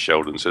Bang where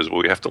Sheldon says,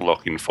 well, we have to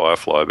lock in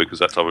Firefly because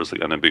that's obviously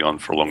going to be on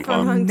for a long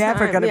time.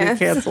 Never going to be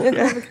canceled. And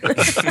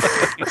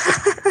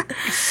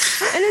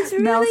it's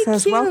really Mel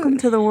says, cute. welcome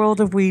to the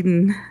world of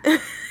Whedon.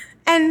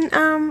 And,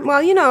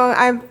 well, you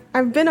know,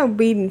 I've been a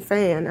Whedon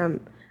fan.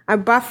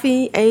 I'm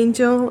Buffy,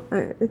 Angel. I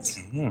love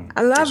It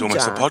was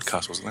almost Joss. a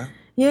podcast, wasn't it?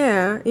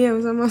 Yeah, it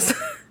was almost...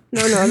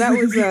 No,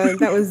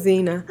 that was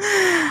Xena.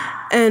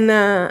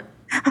 And,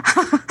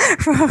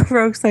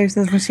 Rogue Slayer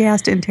says when she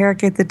has to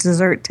interrogate the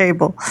dessert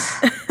table.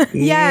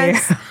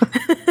 Yes.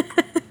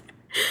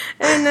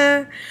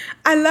 And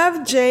I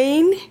love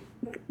Jane.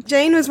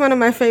 Jane was one of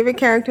my favorite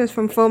characters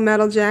from Full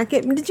Metal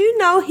Jacket. Did you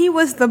know he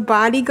was the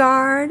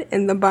bodyguard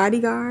in The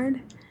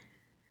Bodyguard?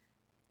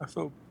 I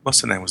thought,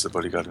 what's the name was the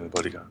bodyguard in The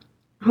Bodyguard?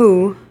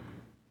 Who?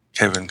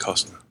 Kevin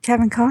Costner.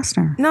 Kevin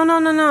Costner. No,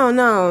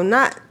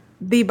 not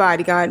The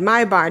Bodyguard.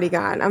 My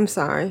Bodyguard. I'm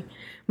sorry.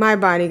 My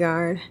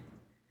Bodyguard.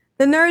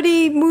 The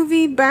nerdy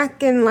movie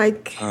back in way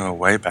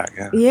back,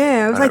 yeah.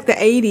 Yeah, it was like the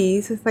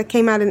 80s. It's like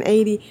came out in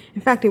 80.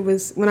 In fact, it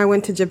was when I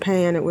went to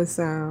Japan. It was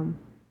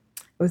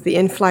the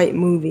in-flight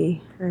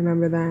movie. I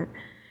remember that.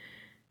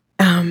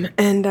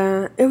 And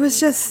it was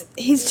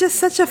he's just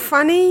such a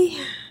funny,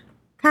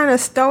 kind of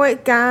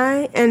stoic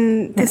guy,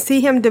 and to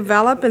see him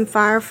develop in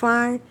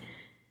Firefly,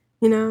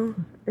 you know.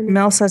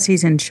 Mel says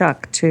he's in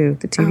Chuck too,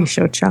 the TV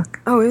show Chuck.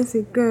 Oh, is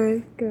he?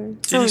 Good. Did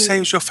you say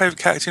he was your favorite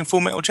character in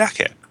Full Metal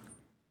Jacket?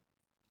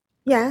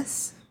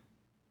 Yes.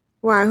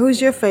 Why?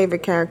 Who's your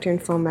favorite character in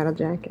Full Metal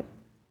Jacket?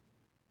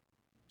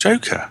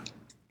 Joker.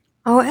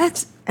 Oh,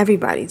 that's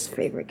everybody's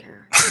favorite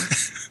character.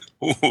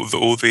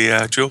 all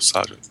the drill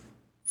sergeants.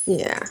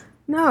 Yeah.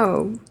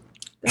 No.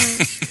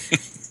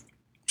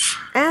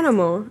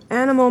 Animal.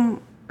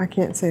 I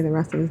can't say the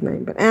rest of his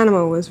name, but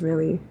Animal was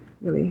really,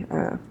 really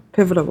a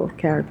pivotal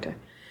character.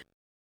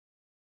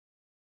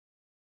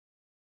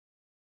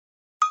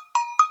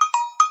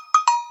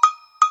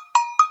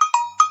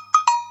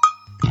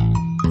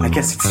 I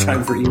guess it's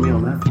time for email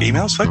now.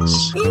 Emails,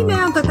 folks?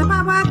 Email.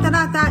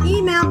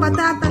 Email.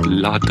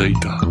 La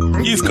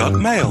data. You've got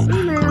mail.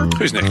 Email.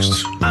 Who's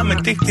next? I'm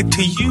addicted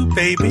to you,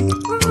 baby.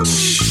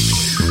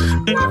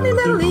 Lovely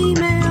little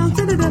email.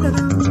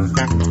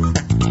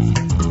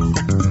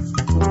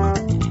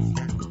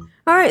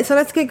 All right, so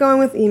let's get going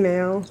with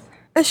email.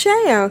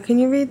 Asheo, can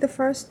you read the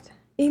first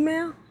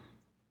email?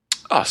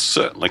 I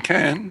certainly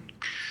can.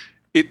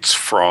 It's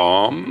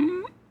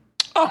from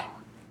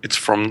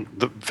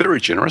the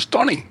very generous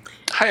Donnie.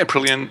 Hey,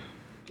 Aprillian.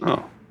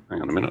 Oh,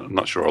 hang on a minute. I'm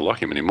not sure I like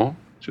him anymore.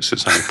 Just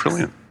says, hey,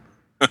 Aprillian.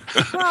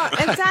 Well,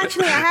 it's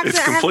actually,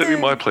 It's completely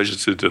my pleasure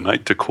to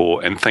donate to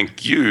Core and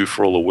thank you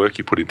for all the work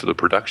you put into the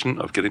production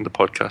of getting the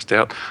podcast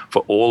out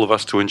for all of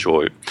us to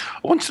enjoy. I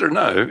want you to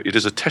know it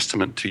is a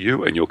testament to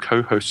you and your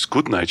co-host's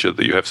good nature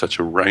that you have such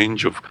a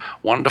range of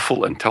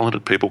wonderful and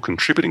talented people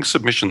contributing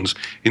submissions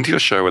into your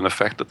show and the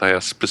fact that they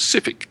are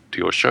specific to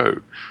your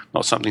show,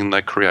 not something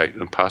they create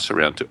and pass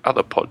around to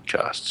other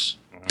podcasts.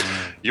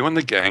 You and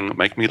the gang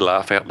make me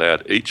laugh out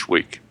loud each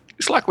week.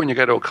 It's like when you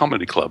go to a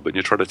comedy club and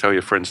you try to tell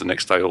your friends the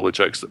next day all the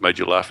jokes that made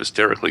you laugh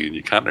hysterically and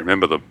you can't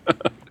remember them.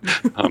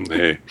 I'm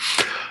there.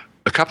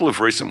 A couple of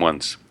recent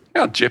ones.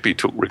 How Jeppy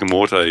took Rick and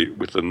Morty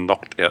with the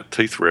knocked out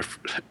teeth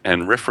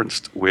and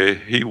referenced where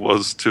he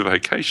was to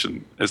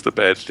vacation as the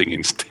bad thing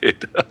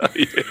instead.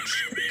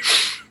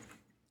 Yes.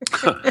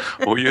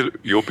 Or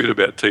your bit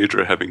about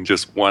Tidra having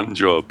just one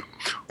job.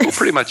 Or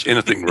pretty much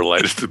anything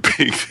related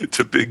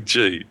to Big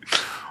G.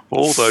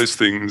 All those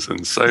things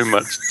and so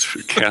much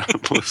too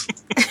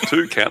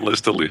countless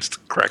to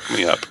list. Crack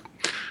me up.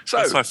 So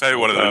that's my favourite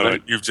one at the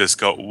moment. You've just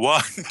got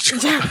one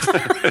job.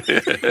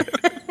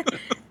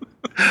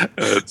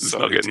 It's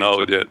not getting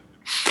old yet.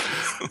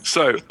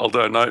 So I'll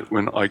donate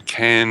when I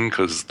can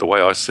because the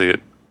way I see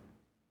it,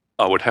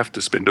 I would have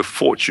to spend a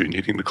fortune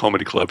hitting the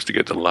comedy clubs to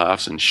get the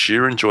laughs and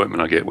sheer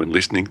enjoyment I get when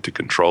listening to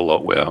Control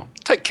Alt WoW.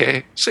 Take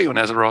care. See you in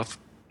Azeroth.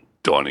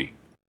 Donnie.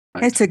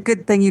 It's a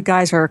good thing you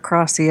guys are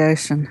across the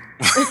ocean.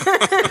 Do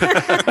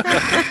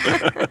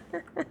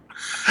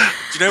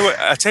you know what?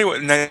 I tell you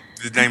what the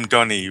name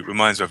Donnie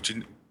reminds me of.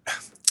 You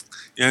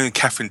know the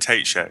Catherine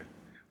Tate show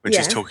when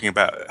she's talking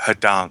about her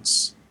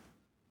dance.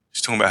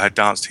 She's talking about her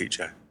dance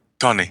teacher,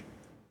 Donnie.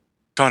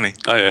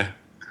 Oh yeah.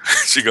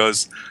 She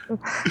goes,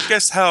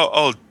 guess how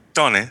old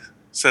Donnie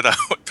said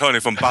Donnie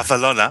from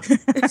Barcelona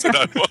said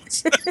I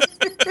was.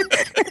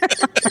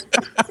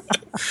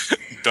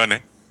 Donnie.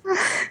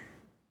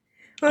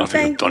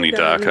 think of Donnie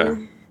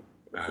Darko.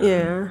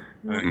 Yeah.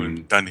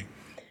 Donnie.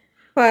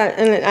 But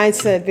and I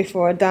said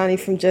before, Donnie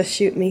from Just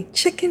Shoot Me,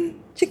 chicken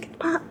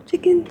pot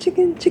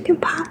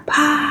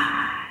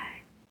pie.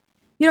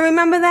 You don't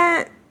remember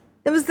that?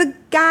 It was the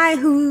guy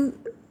who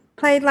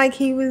played like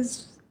he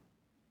was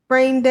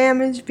brain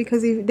damaged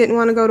because he didn't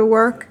want to go to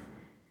work.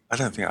 I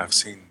don't think I've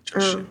seen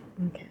Just Shoot.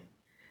 Okay.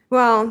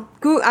 Well,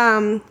 go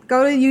to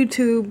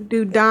YouTube,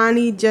 do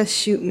Donnie Just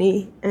Shoot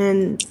Me,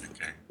 and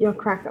you'll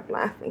crack up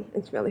laughing.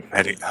 It's really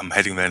funny. I'm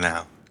heading there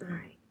now. All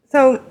right.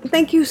 So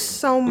thank you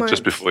so much.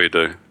 Just before you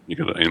do, you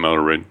got an email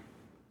to read.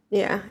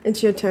 Yeah,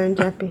 it's your turn,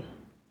 Jeppy.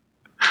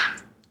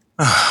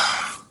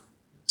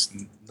 It's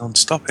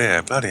non-stop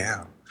here. Bloody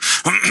hell.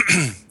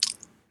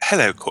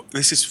 Hello,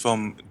 this is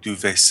from du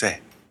WC.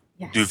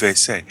 Yes. Du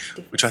WC,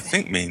 which I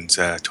think means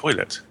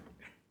toilet.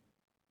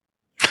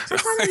 I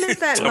thought it meant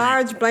that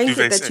large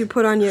blanket that you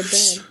put on your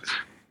bed.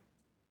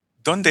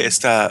 ¿Dónde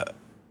está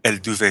el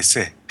du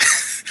WC?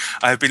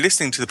 I have been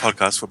listening to the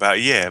podcast for about a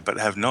year, but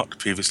have not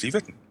previously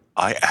written.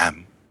 I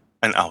am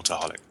an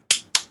alcoholic.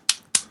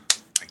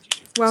 Thank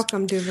you.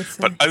 Welcome, du WC.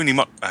 But only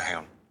hang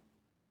on.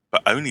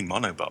 But only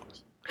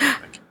monobox.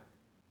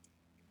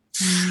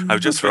 I've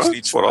just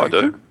recently tried. What I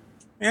do.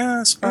 Yeah,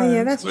 I suppose. Oh,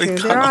 yeah, that's true. You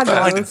There are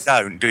kind those. of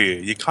don't, do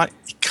you? You kind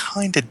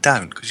of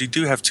don't, because you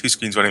do have two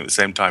screens running at the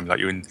same time, like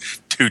you're in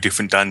two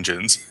different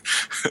dungeons.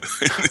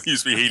 You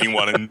used to be healing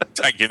one and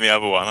tanking the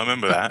other one. I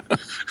remember that.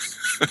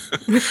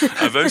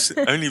 I've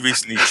only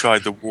recently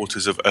tried the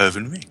waters of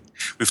Irvin Ring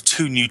with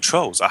two new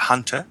trolls, a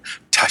hunter,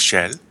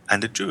 Tachel,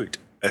 and a druid,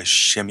 a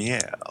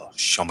chemier.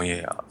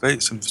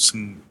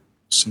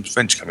 Some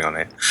French coming on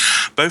here.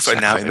 Both are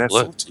now in their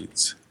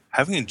 40s.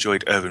 Having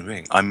enjoyed Irvin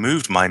Ring, I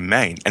moved my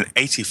main, an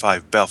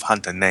 85 Belf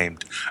hunter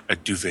named a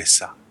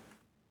Duvesa. So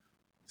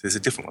there's a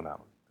different one, that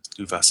one. It's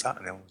Duvesa,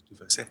 and that one's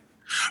Duvesa.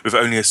 With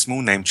only a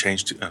small name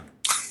change to... Oh,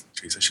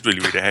 jeez, I should really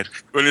read ahead.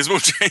 With only a small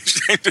change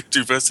to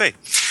Duvesa.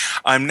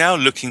 I'm now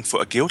looking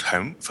for a guild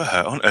home for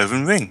her on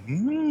Irvin Ring.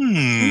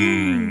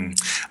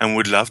 And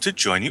would love to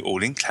join you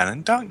all in Clan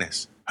and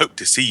Darkness. Hope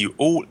to see you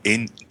all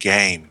in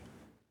game.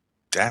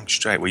 Damn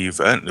straight. Well, you've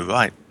earned the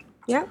right.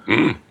 Yep.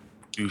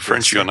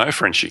 Frenchie or no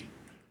Frenchie?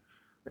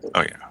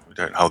 Oh, yeah. We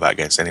don't hold that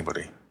against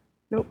anybody.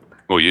 Nope.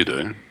 Well, you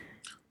do.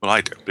 Well,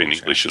 I do. Being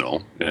English and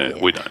all. Yeah,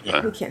 we don't.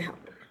 Yeah, we can't help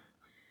it.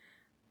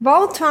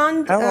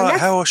 Volton.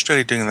 How are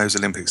Australia doing in those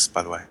Olympics,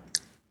 by the way?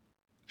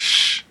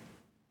 Shh.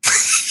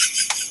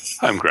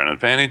 Home ground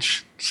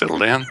advantage. Settle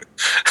down.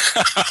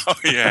 Oh,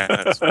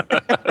 yeah.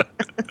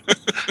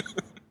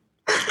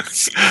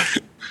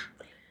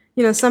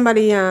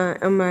 Somebody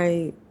on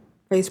my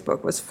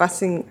Facebook was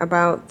fussing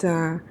about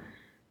there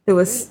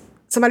was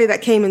somebody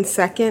that came in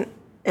second,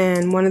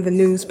 and one of the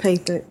news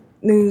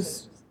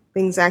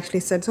things actually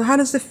said, so how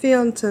does it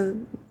feel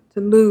to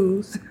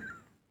lose?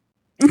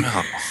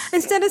 No.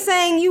 Instead of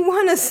saying you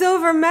won a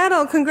silver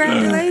medal,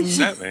 congratulations.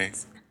 Exactly.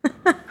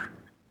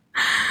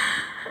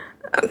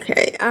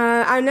 Okay,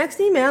 our next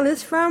email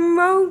is from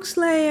Rogue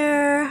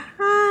Slayer.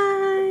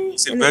 Hi.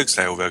 Is it Rogue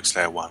Slayer or Rogue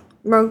Slayer 1?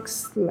 Rogue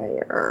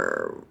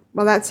Slayer.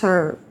 Well, that's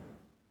her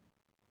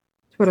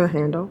Twitter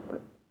handle,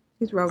 but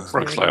she's Rogue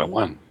Slayer. Rogue Slayer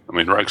 1. I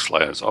mean, Rogue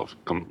Slayer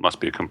must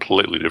be a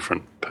completely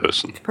different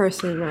person.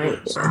 Right.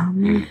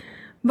 Yeah.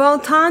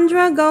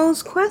 Voltandra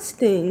goes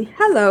questing.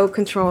 Hello,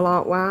 Control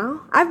Alt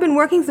WoW. I've been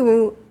working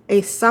through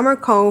a summer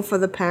cold for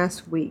the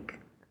past week.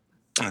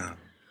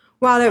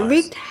 While it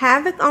wreaked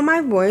havoc on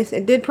my voice,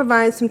 it did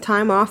provide some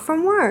time off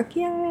from work.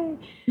 Yay!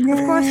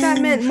 Of course,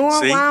 that meant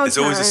more WoW there's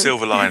always a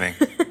silver lining.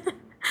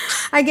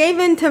 I gave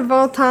in to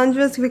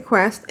Voltandra's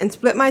request and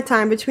split my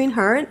time between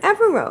her and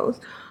Everrose.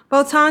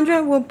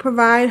 Voltandra will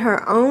provide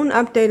her own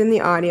update in the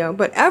audio,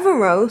 but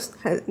Everrose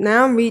has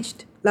now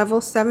reached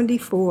level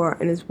 74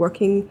 and is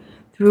working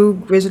through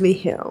Grizzly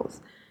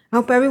Hills. I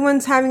hope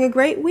everyone's having a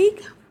great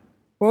week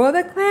for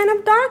the Clan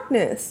of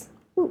Darkness.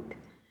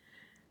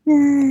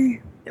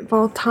 Yay.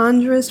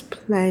 Voltandra's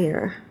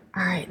player.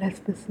 All right,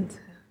 let's listen to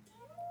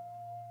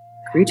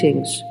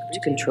Greetings to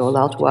Control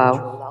Alt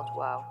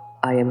WoW.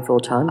 I am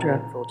Voltandra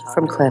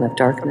from Clan of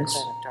Darkness.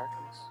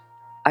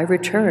 I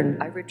return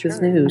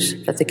with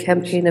news that the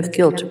campaign of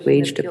guilt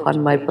waged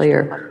upon my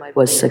player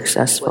was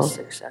successful,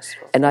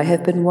 and I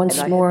have been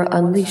once more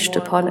unleashed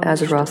upon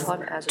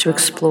Azeroth to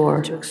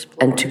explore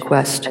and to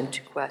quest.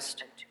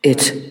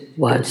 It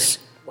was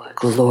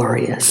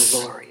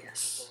glorious.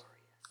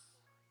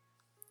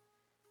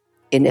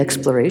 In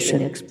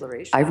exploration,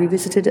 I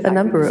revisited a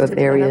number of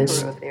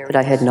areas that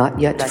I had not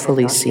yet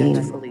fully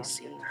seen.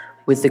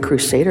 With the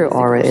Crusader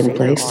aura in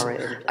place,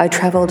 I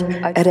traveled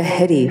at a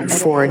heady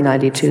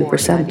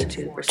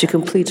 492% to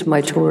complete my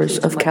tours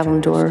of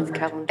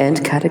Kalimdor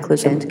and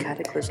Cataclysm,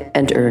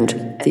 and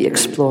earned the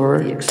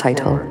Explorer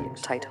title.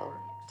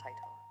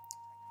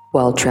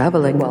 While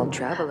traveling,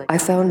 I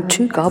found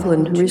 2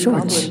 goblin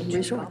resorts.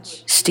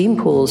 Steam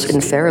Pools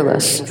in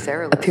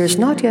Theralos appears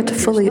not yet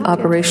fully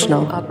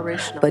operational,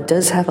 but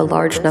does have a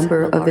large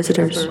number of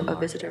visitors.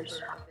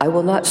 I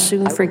will not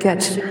soon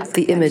forget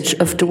the image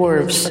of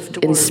dwarves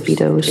in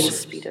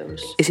speedos.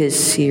 It is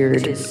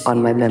seared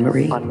on my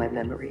memory.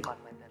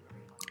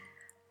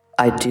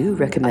 I do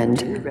recommend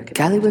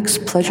Galliwick's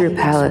Pleasure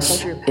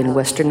Palace in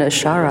Western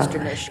Ashara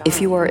if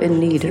you are in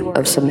need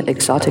of some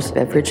exotic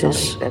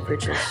beverages.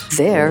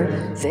 There,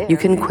 you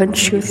can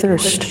quench your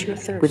thirst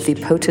with the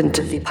potent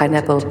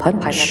pineapple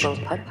punch,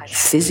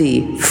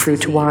 fizzy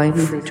fruit wine,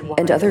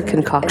 and other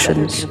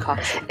concoctions,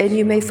 and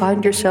you may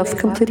find yourself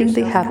completing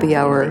the happy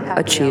hour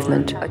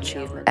achievement,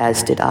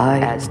 as did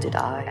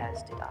I.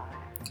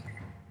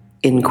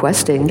 In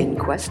questing,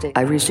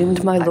 I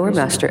resumed my lore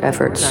master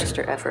efforts.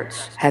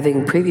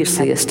 Having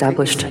previously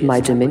established my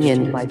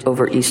dominion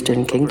over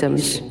eastern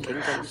kingdoms,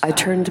 I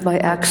turned my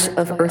axe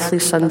of earthly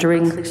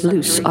sundering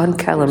loose on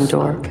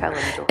Kalimdor,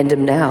 and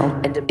am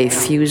now a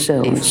few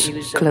zones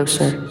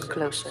closer.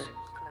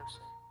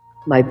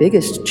 My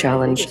biggest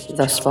challenge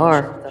thus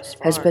far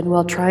has been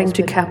while trying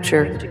to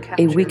capture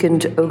a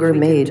weakened ogre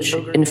mage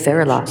in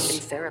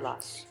Theralos.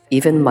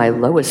 Even my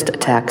lowest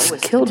attacks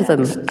killed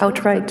them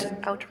outright.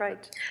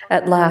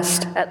 At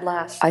last,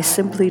 I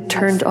simply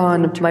turned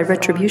on my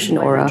retribution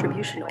aura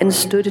and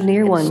stood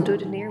near one,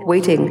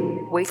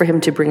 waiting for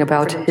him to bring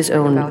about his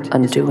own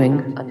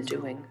undoing.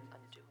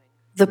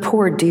 The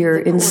poor dear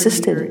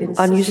insisted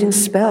on using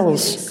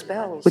spells,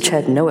 which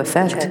had no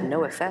effect,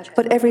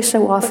 but every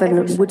so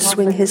often would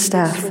swing his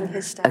staff,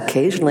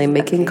 occasionally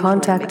making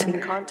contact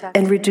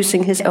and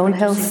reducing his own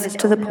health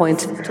to the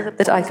point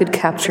that I could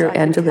capture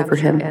and deliver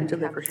him.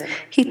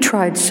 He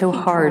tried so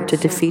hard to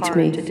defeat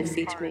me.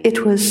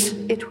 It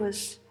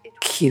was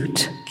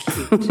cute.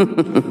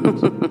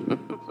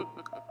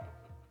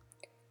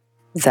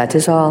 That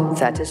is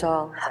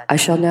all. I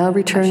shall now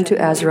return to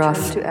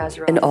Azeroth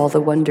and all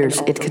the wonders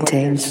it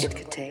contains.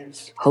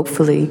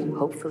 Hopefully,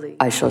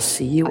 I shall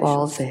see you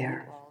all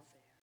there.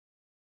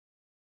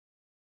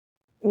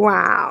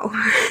 Wow.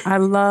 I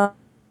love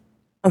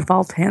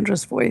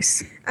Valtandra's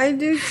voice. I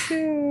do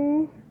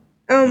too.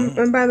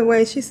 And by the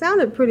way, she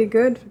sounded pretty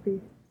good to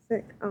be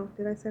sick. Oh,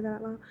 did I say that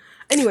out loud?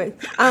 Anyway,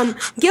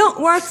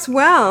 guilt works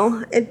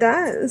well. It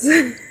does.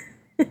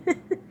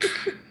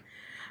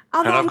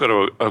 And I've got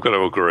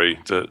to agree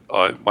that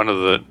one of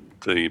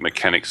the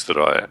mechanics that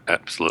I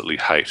absolutely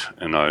hate,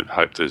 and I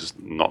hope there's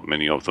not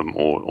many of them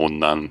or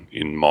none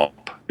in mob,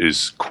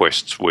 is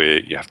quests where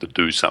you have to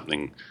do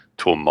something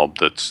to a mob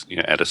that's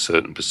at a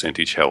certain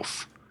percentage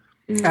health.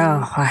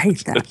 Oh, I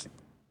hate that.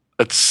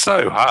 It's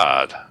so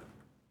hard.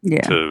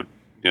 Yeah. To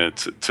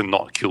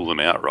not kill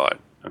them outright.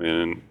 I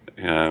mean,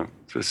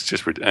 it's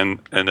just and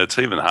it's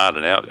even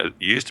harder now.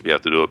 You used to be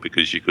able to do it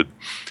because you could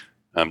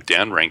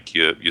downrank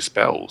your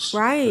spells.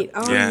 Right.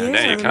 Oh, yeah.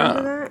 Now you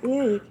can't. That?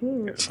 Yeah, you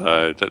can.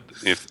 So that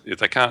if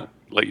they can't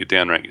let you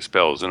downrank your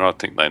spells, then I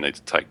think they need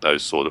to take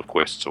those sort of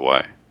quests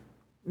away.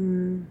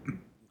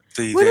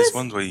 There's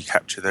ones where you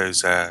capture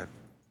those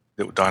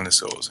little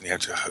dinosaurs, and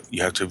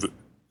you have to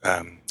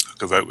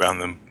go rope around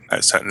them at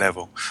a certain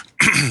level.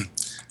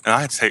 And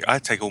I had to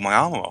take all my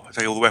armor off. I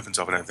take all the weapons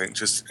off and everything,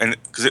 because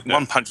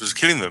one punch was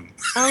killing them.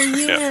 Oh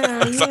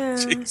yeah, yeah.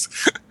 Jeez,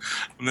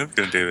 I'm never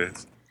going to do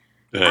this.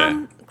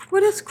 Yeah.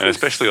 What is and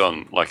especially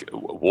on like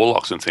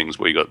warlocks and things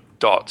where you got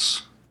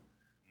dots,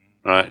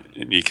 right?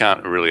 And you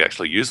can't really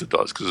actually use the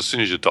dots because as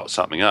soon as you dot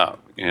something up,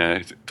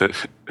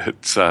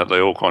 they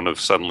all kind of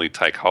suddenly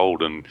take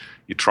hold, and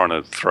you're trying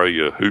to throw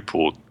your hoop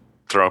or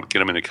get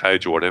them in a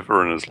cage or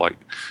whatever, and it's like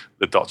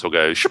the dots will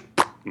go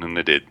and then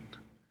they're dead.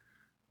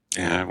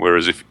 Yeah.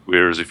 Whereas if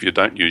you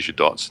don't use your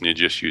dots and you're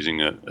just using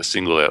a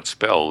single out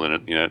spell,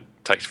 then it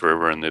takes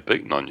forever and they're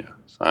beating on you.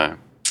 So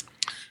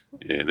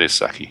yeah, they're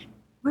sucky.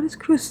 What is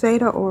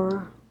Crusader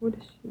Aura? What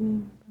does she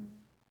mean?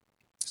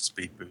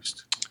 Speed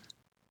boost.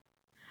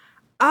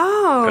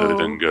 Oh.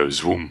 Paladin goes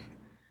zoom.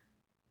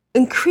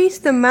 Increase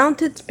the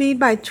mounted speed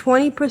by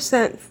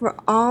 20% for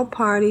all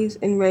parties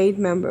and raid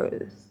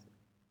members.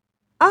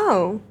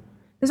 Oh.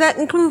 Does that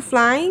include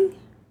flying?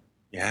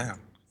 Yeah.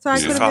 So I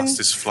it's could the have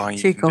fastest flying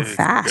So you can go do.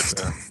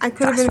 fast. I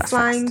could have been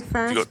flying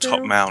faster. If you've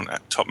got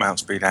top mount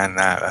speed and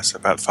that's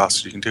about the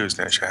fastest you can do, isn't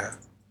it, Shaya?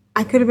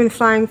 I could have been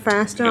flying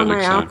faster on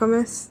my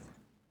alchemist.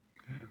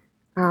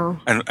 Oh.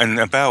 And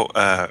about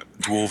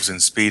dwarves and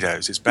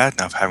speedos, it's bad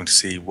enough having to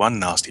see one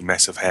nasty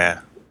mess of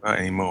hair, not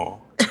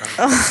anymore.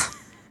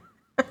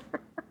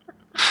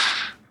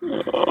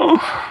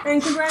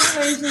 And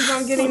congratulations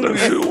on getting I don't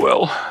feel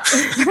well.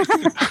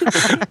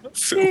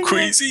 Feel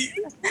crazy.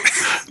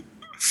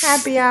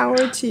 Happy hour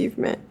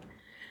achievement.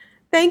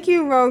 Thank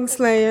you, Rogue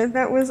Slayer.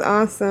 That was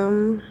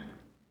awesome.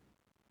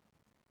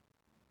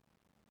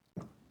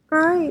 All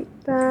right.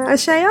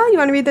 Shayo, you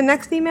want to read the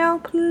next email,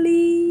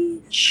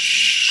 please?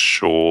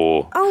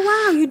 Sure. Oh,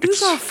 wow. You do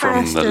go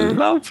faster. From the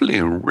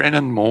lovely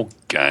Renan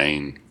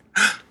Morgaine.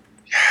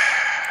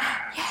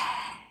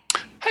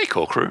 Hey,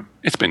 Core Crew.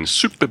 It's been a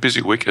super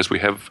busy week as we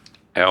have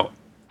our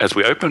as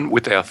we open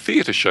with our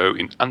theatre show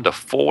in under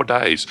 4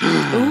 days.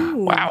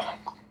 Wow.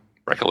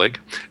 Break a leg.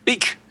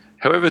 Eek!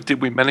 However,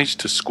 did we manage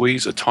to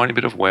squeeze a tiny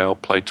bit of WoW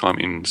playtime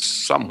in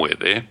somewhere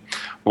there?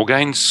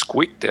 Morgane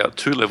squeaked out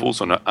 2 levels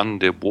on her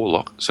undead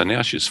warlock, so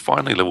now she's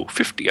finally level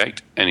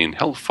 58 and in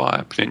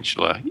Hellfire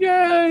Peninsula.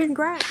 Yay!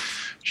 Congrats.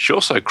 She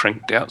also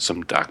cranked out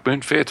some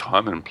Darkburn fair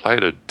time and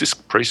played a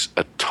Disc Priest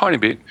a tiny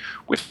bit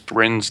with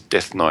Ren's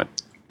Death Knight.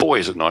 Boy,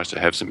 is it nice to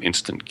have some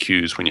instant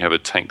queues when you have a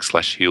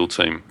tank/heal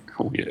team.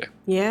 Oh, yeah.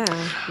 Yeah,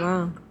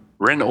 wow.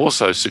 Ren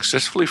also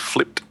successfully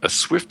flipped a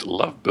Swift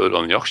Lovebird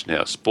on the auction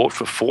house, bought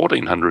for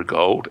 1,400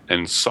 gold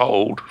and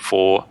sold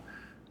for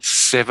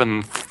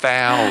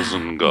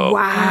 7,000 gold.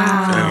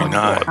 Wow. Very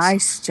nice.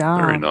 Nice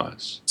job. Very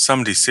nice.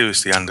 Somebody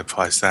seriously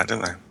underpriced that,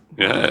 didn't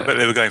they? Yeah. But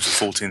they were going for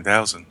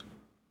 14,000.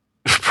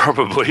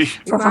 Probably.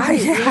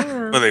 Right,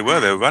 yeah. Well, they were.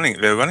 They were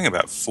running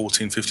about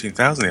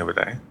 15,000 the other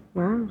day.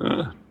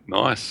 Wow.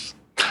 Nice.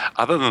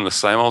 Other than the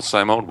same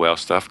old WoW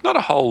stuff, not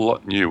a whole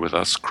lot new with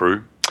us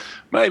crew.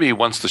 Maybe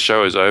once the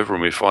show is over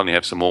and we finally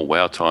have some more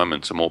WoW time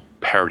and some more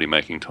parody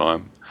making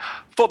time.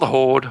 For the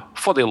Horde,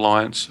 for the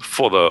Alliance,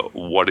 for the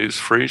what is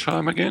free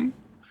time again?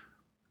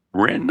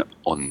 Ren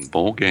on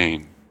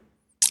Morgane.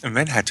 And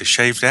Ren had to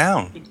shave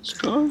down.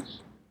 Guys.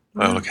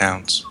 By all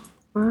accounts.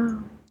 Wow.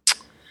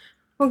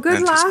 Well,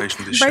 good luck.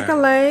 Anticipation of the Break a show.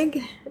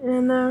 leg,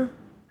 and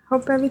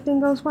hope everything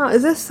goes well.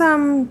 Is this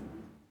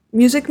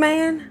Music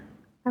Man,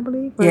 I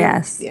believe? Or-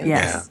 Yes, Yeah.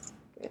 yes.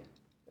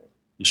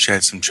 You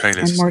shared some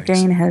trailers. And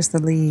Morgane has the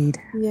lead.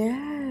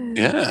 Yes.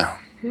 Yeah.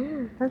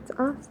 Yeah, that's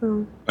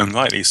awesome. And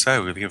rightly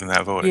so, we've given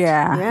that voice.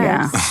 Yeah,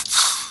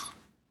 Yes.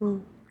 yeah.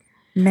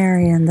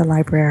 Marion the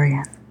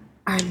librarian.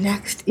 Our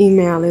next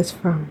email is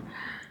from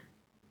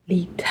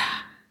Lita.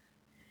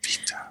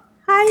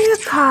 Hiya,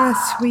 car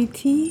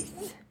sweeties.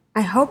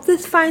 I hope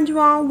this finds you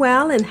all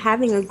well and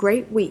having a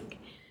great week.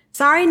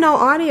 Sorry, no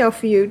audio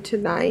for you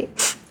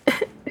tonight.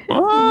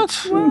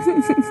 What?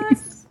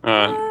 All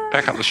right,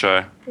 back up the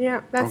show. Yeah,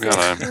 that's I'm it.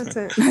 going home. That's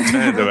it.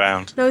 Turn it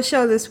around. No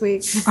show this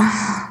week.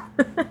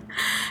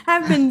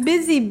 Have been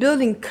busy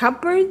building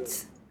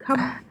cupboards.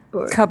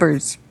 Cupboards.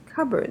 Cupboards.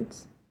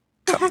 Cupboards.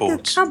 The heck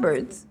is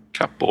cupboards?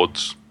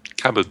 Cupboards.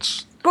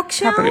 Cupboards.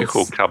 Bookshelves? What do you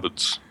call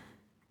cupboards?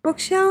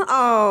 Bookshelf?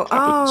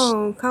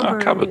 Oh,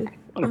 cupboard. Cupboard.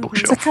 Not a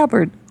bookshelf. It's a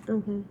cupboard.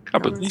 Okay.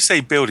 Cupboard. When you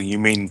say building, you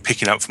mean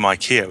picking up from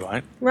IKEA,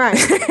 right? Right.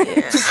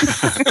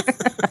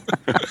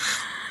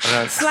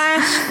 Yeah.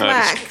 Slash No,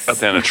 flax. just cut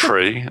down a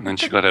tree and then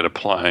she got out a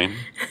plane.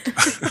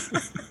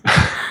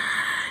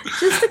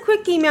 Just a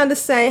quick email to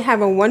say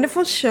have a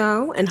wonderful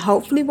show and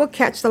hopefully we'll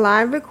catch the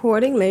live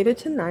recording later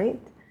tonight.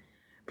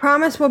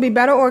 Promise we'll be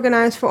better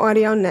organized for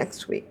audio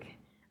next week.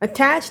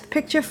 Attached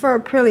picture for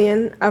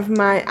Aprillian of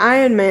my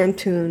Iron Man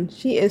tune.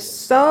 She is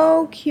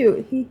so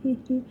cute.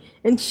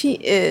 And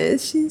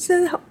she's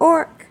an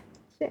orc.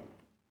 Shit.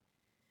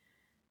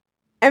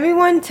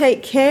 Everyone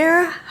take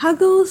care.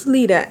 Huggles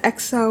Lita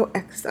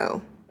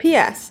XOXO.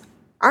 P.S.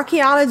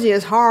 Archaeology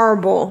is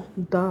horrible.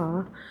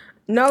 Duh.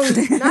 No,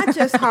 not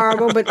just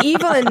horrible, but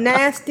evil and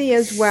nasty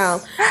as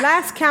well.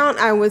 Last count,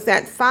 I was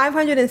at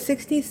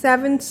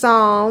 567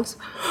 solves,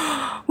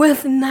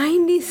 with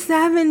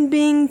 97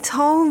 being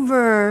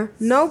Tolver.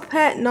 No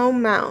pet, no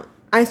mount.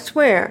 I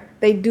swear,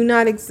 they do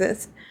not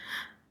exist.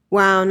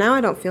 Wow, now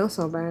I don't feel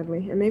so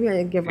badly, and maybe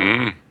I give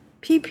up.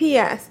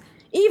 PPS.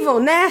 Evil,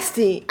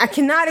 nasty. I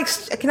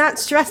cannot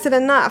stress it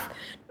enough.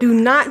 Do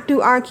not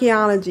do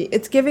archaeology.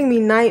 It's giving me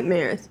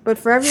nightmares. But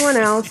for everyone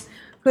else,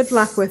 good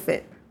luck with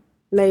it.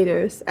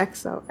 Laters,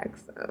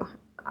 XOXO.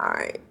 All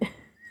right.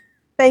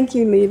 Thank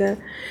you, Lita.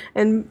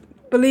 And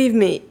believe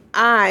me,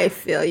 I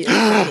feel your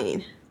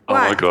pain. Oh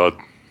my God.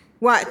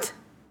 What?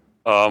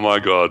 Oh my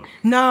God.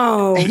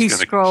 No.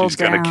 She's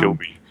gonna kill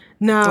me.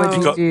 No.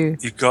 You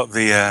got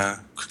the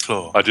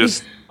claw. I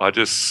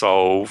just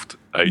solved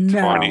a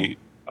tiny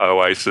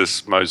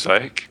oasis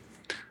mosaic.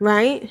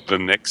 Right? The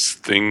next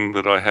thing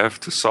that I have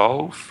to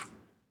solve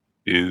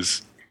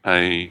is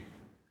a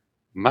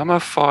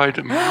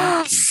mummified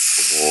monkey claw.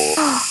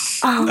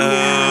 How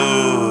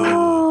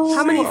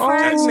many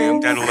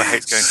fragments? Dad, all the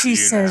hate's going to She you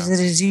says now. it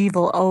is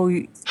evil. Oh,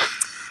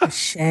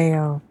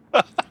 Sheo.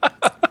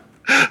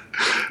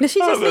 Did she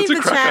just leave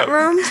the chat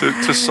room?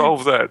 To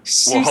solve that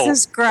She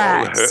says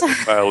grats. while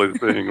her mail is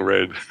being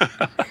read.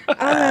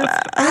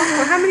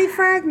 How many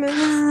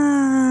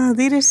fragments?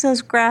 Lita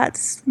says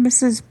grats.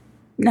 Mrs.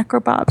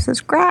 Necrobob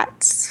says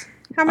grats.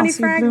 How many Aussie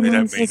fragments? Blue Moon They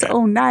don't mean says, it.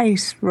 oh,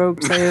 nice.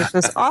 Rogue Slayer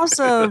says,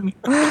 awesome.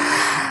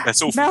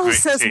 That's all for Mel great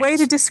says, kids. way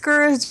to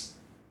discourage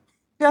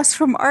us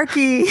from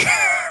Arky.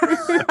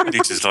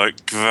 Lita's like,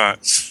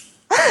 grats.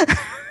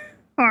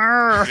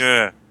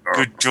 Yeah,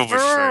 good job,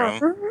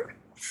 Michelle.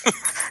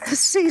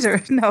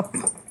 Caesar, no.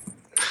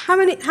 How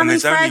many And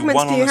there's only fragments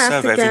one do on you the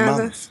have server to every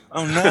gather? month.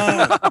 Oh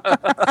no!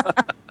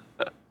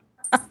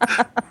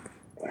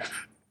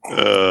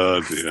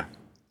 Oh dear.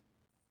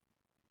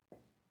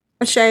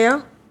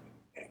 Asheo?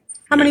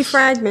 How many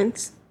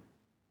fragments?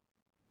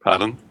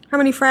 Pardon? How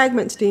many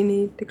fragments do you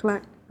need to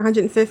collect?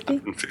 150?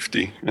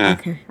 150. Yeah.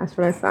 Okay, that's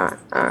what I thought.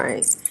 All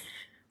right.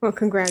 Well,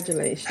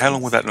 congratulations. How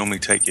long would that normally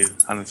take you?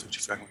 150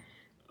 seconds.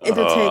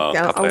 It'll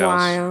take couple a hours.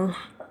 while.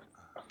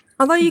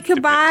 Although you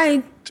could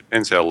buy.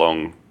 Depends how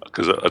long,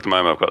 because at the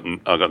moment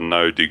I've got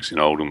no digs in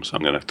Oldham, so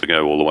I'm going to have to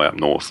go all the way up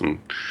north and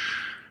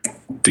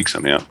dig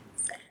some out.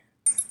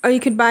 Or you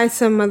could buy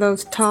some of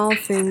those tall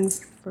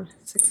things for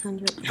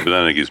 600. But that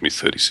only gives me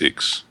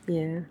 36.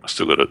 Yeah. I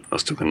still got it. I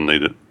still going to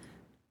need it.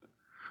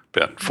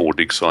 About 4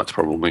 dig sites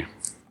probably.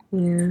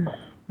 Yeah.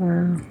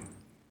 Wow.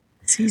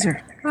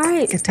 Caesar. All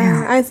right. Get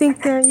down. I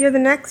think you're the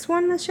next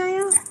one,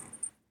 Michelle.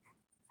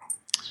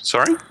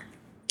 Sorry?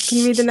 Can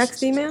you read the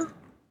next email?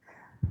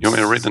 You want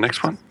me to read the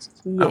next one?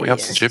 Yeah. Are we up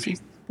to Jeppy?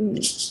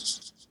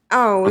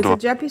 Oh, is it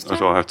Jeppy's Or do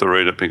turn? I have to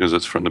read it because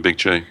it's from the Big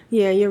G?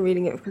 Yeah, you're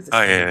reading it because it's.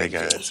 Oh, yeah, there you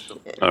go.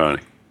 All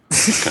righty.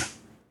 Okay.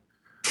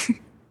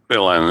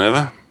 Better late than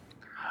ever.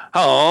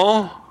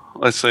 Oh,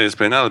 let's see. It's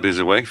been another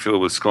busy week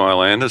filled with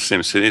Skylanders,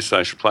 SimCity,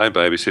 Social Play,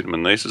 babysitting my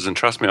nieces, and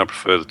trust me, I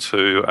prefer the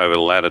two over the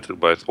latter to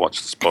both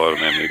watch the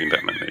Spider-Man movie and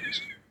Batman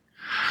movies.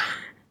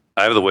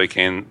 Over the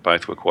weekend,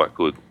 both were quite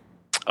good.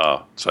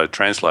 So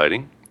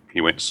translating, he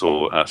went and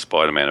saw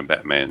Spider-Man and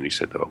Batman, and he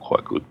said they were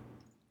quite good.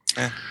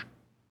 Yeah.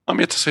 I'm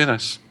yet to see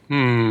those.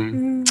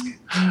 Bane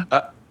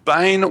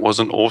was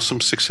an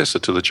awesome successor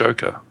to the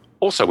Joker.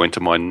 Also went to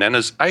my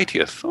Nana's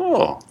 80th.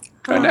 Oh,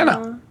 go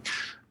Nana.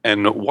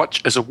 And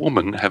Watch as a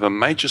Woman have a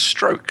major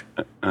stroke,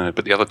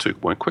 but the other two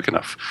weren't quick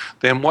enough.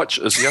 Then Watch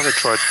as the other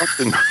tried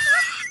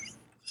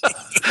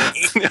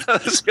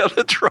the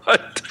other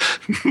tried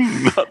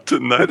not to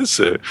notice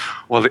her,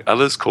 while the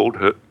others called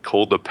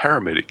the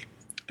paramedic,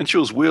 and she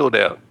was wheeled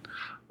out.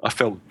 I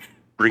felt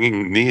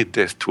bringing near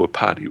death to a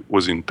party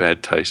was in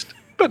bad taste,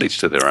 but each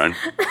to their own.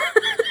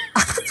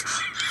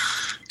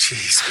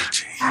 Jeez,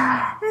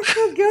 I'm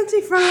so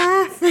guilty for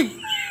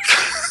laughing.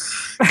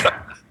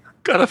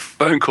 Got a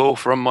phone call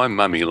from my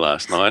mummy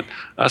last night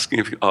asking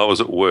if I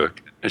was at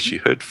work, as she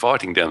heard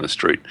fighting down the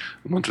street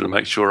and wanted to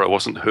make sure I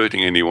wasn't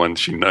hurting anyone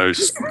she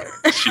knows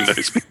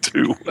me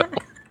too well.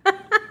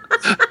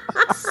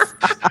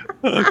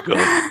 Oh,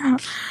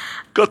 God.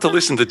 Got to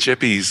listen to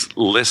Jeppy's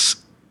less,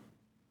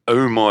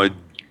 oh my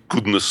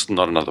goodness,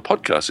 not another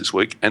podcast this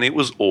week, and it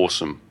was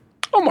awesome.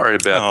 I'm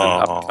worried about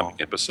an upcoming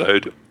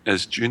episode,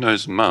 as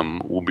Juno's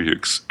mum will be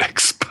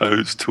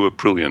exposed to a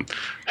brilliant.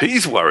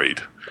 He's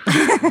worried.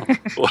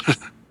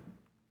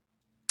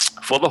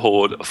 For the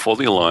Horde, for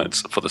the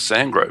Alliance, for the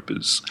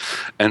Sandgropers,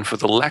 and for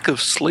the lack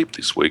of sleep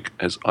this week,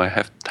 as I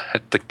have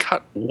had to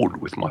cut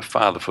wood with my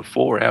father for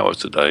 4 hours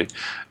today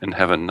and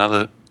have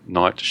another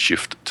night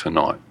shift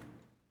tonight.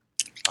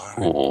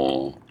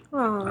 Oh,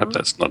 I hope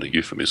that's not a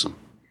euphemism.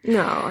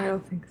 No, I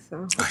don't think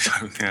so.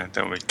 I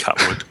don't really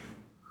cut wood.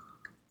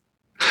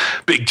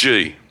 Big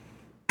G.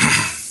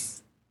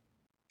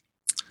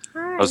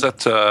 Was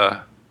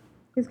that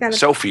He's got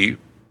selfie?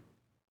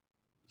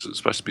 Is it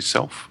supposed to be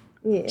self?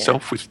 Yeah.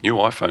 Self with new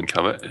iPhone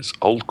cover as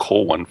old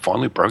core one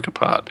finally broke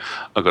apart.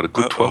 I got a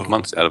good 12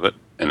 months out of it,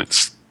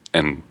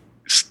 and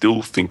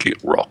still think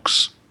it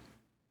rocks.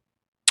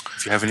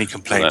 If you have any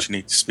complaints, you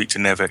need to speak to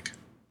Nevik.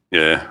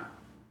 Yeah.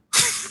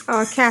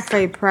 Oh,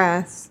 Cafe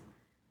Press.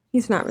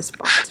 He's not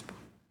responsible.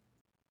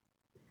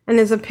 And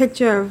there's a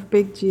picture of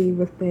Big G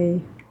with a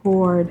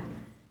Horde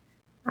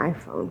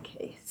iPhone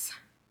case.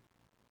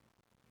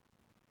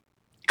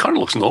 Kind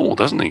of looks normal,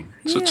 doesn't he?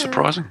 So it's Yeah.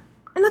 surprising.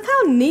 And look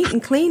how neat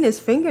and clean his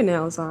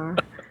fingernails are.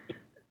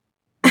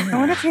 I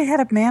wonder if he had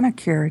a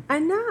manicured. I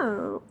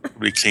know.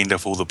 We cleaned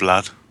off all the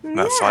blood from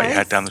that fight he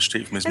had down the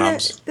street from his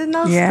mum's. There's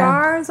no Yeah.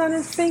 scars on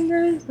his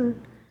fingers or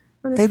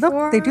on his They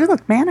forearm. do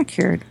look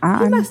manicured.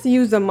 He must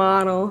use a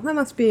model. That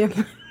must be a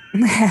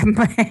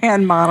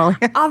hand model.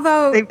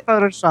 Although they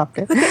photoshopped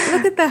it.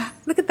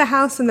 Look at the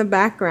house in the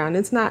background.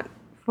 It's not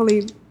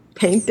fully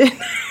painted.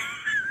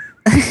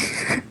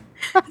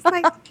 It's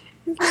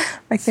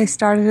like they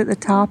started at the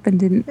top and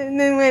didn't then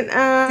went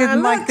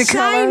didn't like the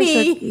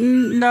shiny.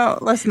 colors. No,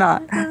 let's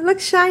not.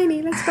 Looks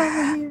shiny. Let's go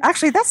over here.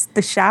 Actually, that's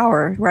the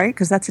shower, right?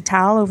 Because that's a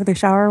towel over the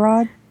shower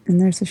rod, and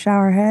there's a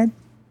shower head.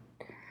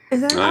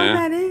 Is that all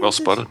that is? Well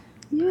spotted.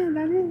 Yeah,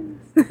 that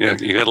is. Yeah,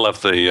 you gotta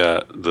love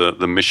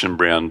the mission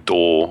brown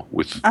door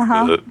with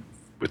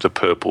the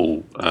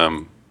purple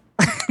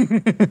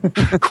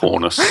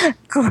cornice.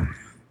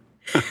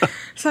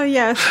 So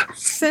yes,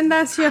 send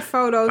us your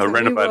photos. A and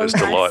we will renovator's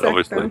delight,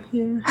 dissect obviously.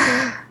 them.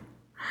 Yeah.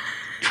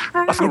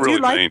 I feel really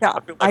like mean. that. I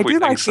feel like I we do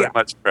think like so the-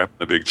 much crap in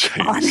the Big G.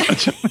 He's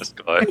such a nice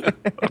guy.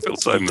 I feel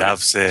so mean.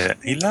 Loves it.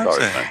 He loves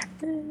Sorry, it.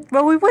 mate.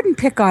 Well, we wouldn't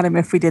pick on him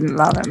if we didn't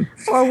love him.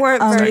 Or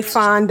weren't very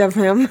fond of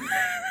him.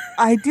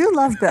 I do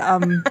love the I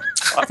love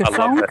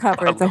phone that.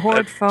 cover, I the love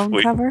Horde that phone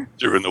tweet cover.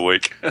 during the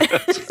week.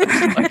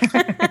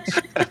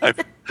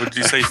 Would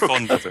you say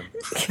fond of him?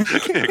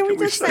 Can we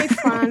just say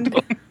fond?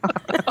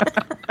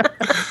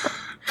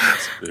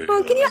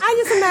 Well, I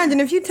just imagine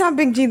if you tell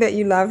Big G that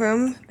you love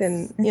him,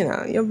 then,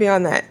 you'll be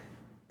on that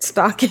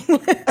stalking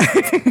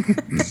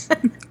list.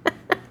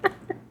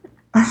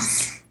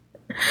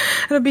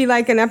 It'll be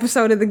like an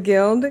episode of The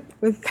Guild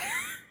with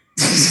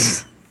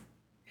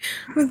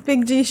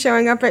Big G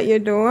showing up at your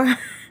door.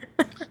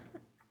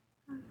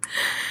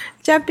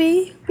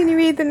 Jeppy, can you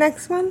read the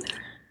next one?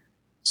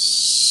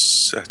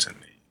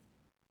 Certainly.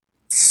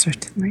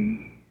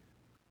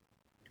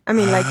 I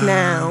mean, like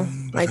now.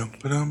 Like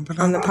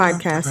on the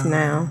podcast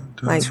now.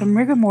 Like It's from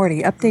Rigor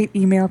Morty. Update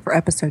email for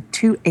episode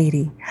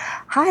 280.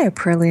 Hi,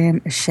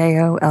 Aprillian,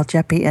 Shayo,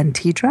 Eljepi, and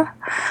Tidra.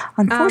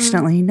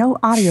 Unfortunately, no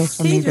audio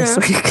from me this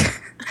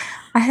week.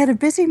 I had a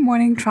busy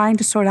morning trying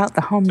to sort out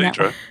the home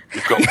network. Tidra,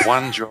 you've got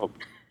one job.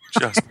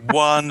 Just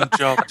one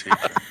job,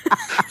 Tidra.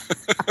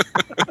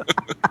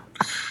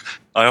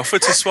 I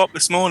offered to swap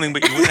this morning,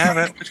 but you wouldn't have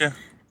it, would you?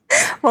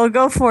 Well,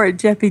 go for it,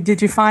 Jeppy.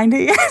 Did you find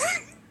it yet?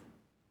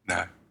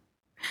 No.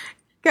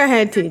 Go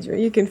ahead,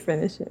 Tidra. You can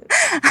finish it.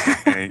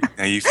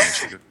 Now you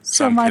finish it.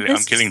 So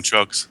I'm killing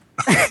drugs.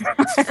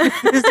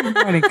 This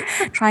morning,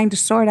 trying to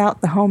sort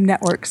out the home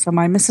network so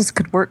my missus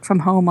could work from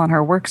home on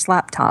her work's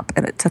laptop,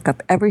 and it took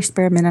up every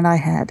spare minute I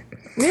had.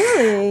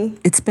 Really?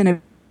 It's been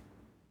a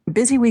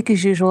busy week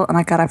as usual, and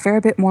I got a fair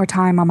bit more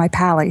time on my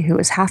Pally, who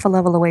is half a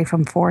level away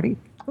from 40.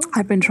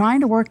 I've been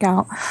trying to work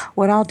out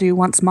what I'll do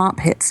once MOP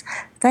hits.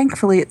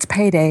 Thankfully, it's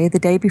payday the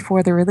day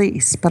before the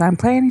release, but I'm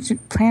planning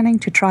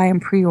to try and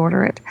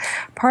pre-order it.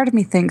 Part of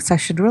me thinks I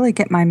should really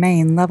get my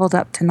main leveled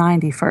up to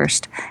 90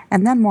 first,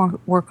 and then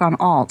work on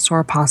alts or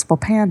a possible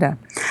panda.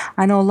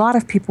 I know a lot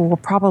of people will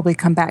probably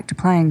come back to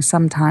playing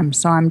sometime,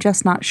 so I'm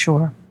just not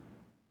sure.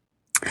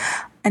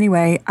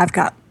 Anyway, I've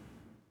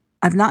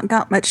not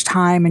got much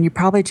time, and you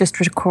probably just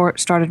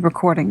started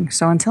recording.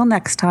 So until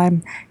next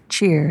time,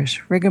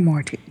 cheers, Rigor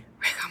Morty.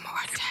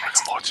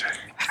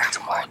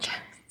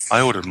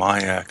 I ordered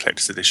my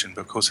collector's edition,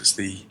 but of course it's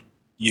the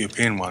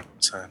European one,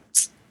 so a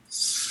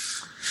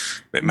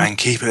bit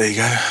manky, but there you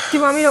go. Do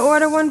you want me to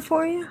order one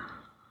for you?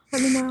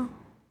 Let me know.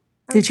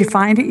 Did you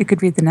find it? You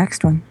could read the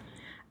next one.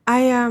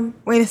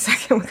 Wait a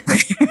second.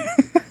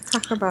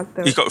 Talk about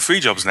those. You've got 3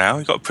 jobs now.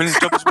 You've got a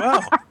printing job as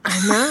well. I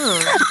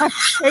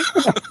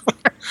know.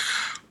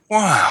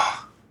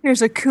 Wow.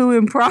 There's a coup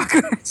in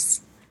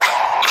progress.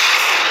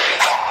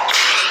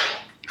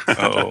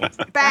 Uh-oh.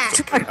 Back.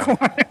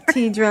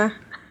 Tidra.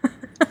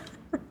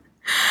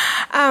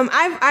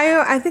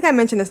 I think I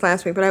mentioned this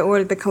last week, but I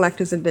ordered the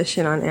collector's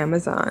edition on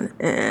Amazon,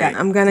 and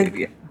I'm gonna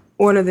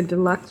order the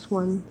deluxe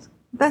ones.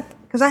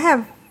 Because I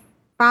have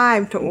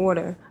 5 to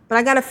order, but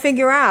I gotta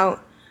figure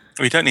out.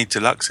 Well, you don't need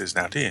deluxes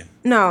now, do you?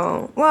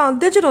 No, well,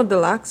 digital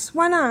deluxe.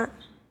 Why not?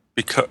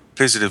 Because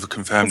Blizzard have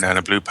confirmed now in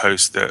a blue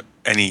post that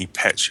any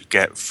pets you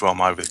get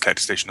from either the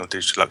collector's edition or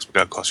digital deluxe will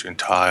go across your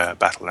entire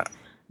BattleNet.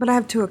 But I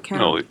have 2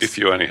 accounts. Well, if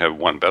you only have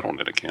one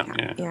BattleNet account,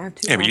 yeah. Yeah, I have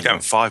 2. Yeah, but you don't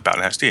have 5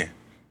 BattleNets, do you?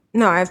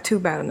 No, I have 2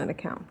 BattleNet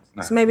accounts.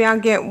 No. So maybe I'll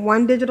get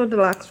 1 digital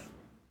deluxe,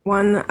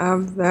 1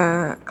 of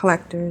the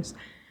collectors,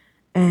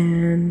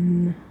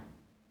 and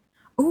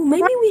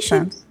maybe we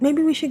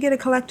should get a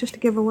collectors to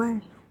give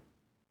away.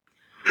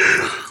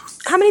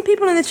 How many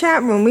people in the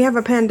chat room? We have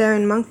a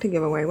Pandaren monk to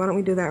give away. Why don't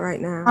we do that right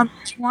now? Do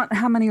you want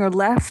how many are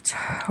left,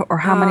 or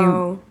how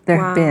many there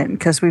have been?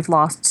 Because we've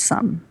lost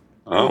some.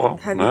 Oh,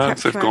 well, no,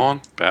 if they've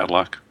gone, bad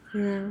luck.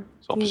 Yeah.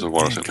 It's opposite of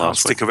what I said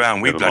last week. Stick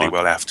around, we Never bloody mind.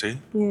 well have to. Yeah,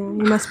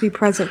 you must be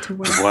present to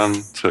win.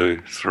 1,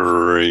 2,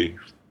 3,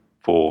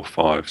 4,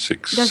 5,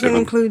 6, Doesn't 7,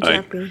 include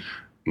 8, Jeppy.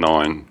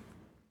 9.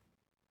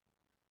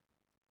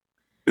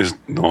 There's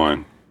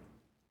 9.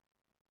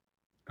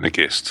 And a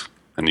guest,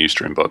 and the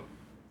Ustream bot.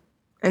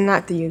 And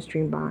not the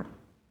Ustream bot.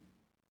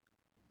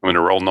 I'm going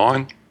to roll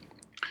 9.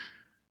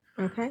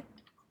 Okay.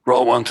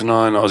 Roll 1 to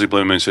 9. Aussie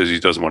Blue Moon says he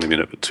doesn't want him in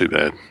it, but too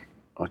bad.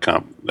 I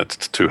can't.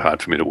 That's too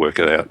hard for me to work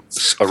it out.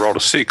 I rolled a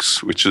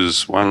 6, which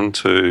is 1,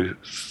 2,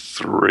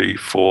 3,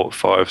 4,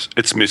 5.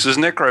 It's Mrs.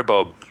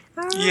 Necrobob.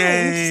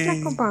 Yay!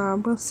 Mrs.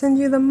 Necrobob. We'll send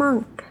you the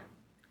monk.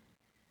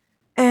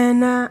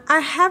 And I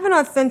have an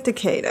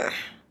authenticator.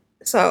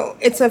 So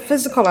it's a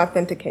physical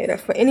authenticator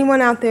for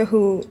anyone out there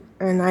who,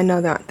 and I know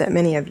that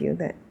many of you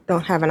that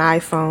don't have an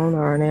iPhone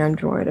or an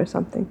Android or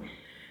something.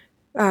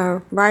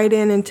 Write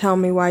in and tell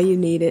me why you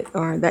need it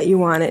or that you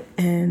want it,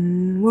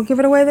 and we'll give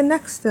it away the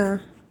next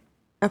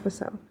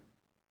episode.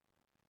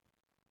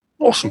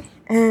 Awesome.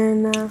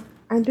 And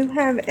I do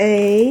have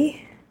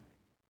a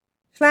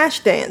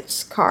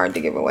Flashdance card to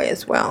give away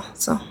as well,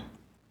 so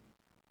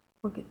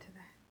we'll get to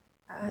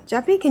that.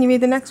 Jeppy, can you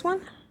read the next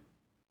one?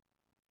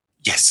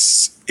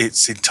 Yes,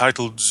 it's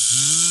entitled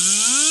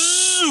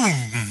Zoom.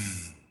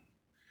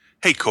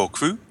 Hey, core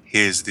crew.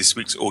 Here's this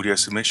week's audio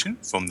submission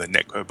from the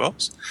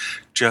Necrobobs.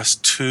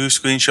 Just 2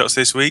 screenshots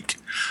this week.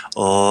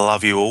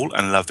 Love you all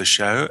and love the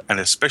show. And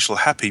a special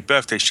happy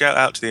birthday shout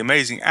out to the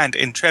amazing and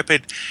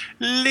intrepid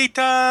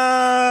Lita!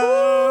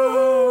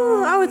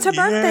 Oh, it's her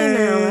birthday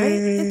now, right?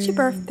 It's your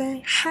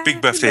birthday.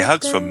 Big birthday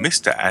hugs from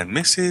Mr. and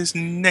Mrs.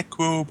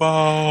 Necrobob.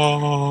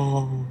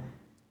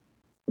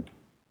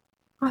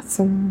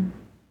 Awesome.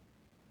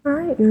 All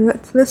right,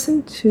 let's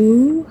listen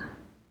to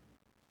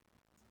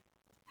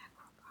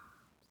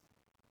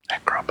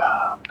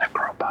Necrobob.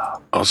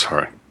 Oh,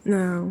 sorry.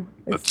 No.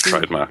 That's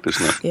trademarked,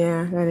 isn't it?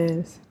 Yeah, that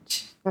is.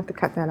 I have to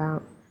cut that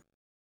out.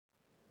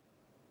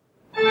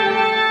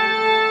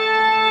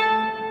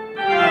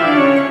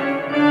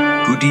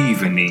 Good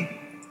evening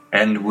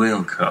and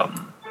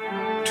welcome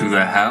to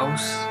the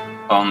house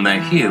on the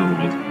hill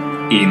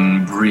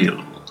in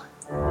Brill.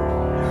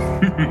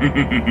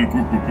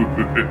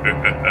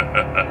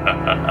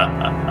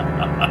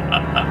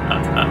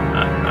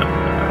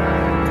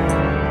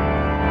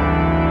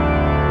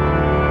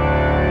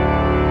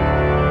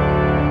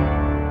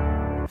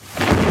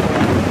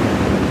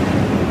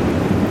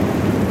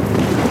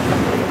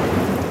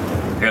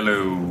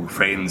 Hello,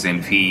 friends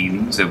and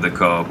fiends of the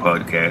Call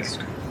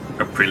Podcast.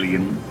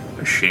 Aprillian,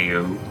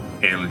 Asheo,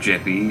 El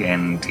Jeppy,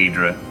 and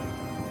Tidra.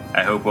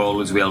 I hope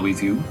all is well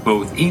with you,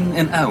 both in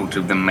and out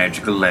of the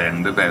magical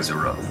land of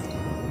Azeroth.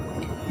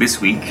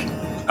 This week,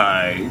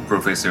 I,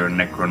 Professor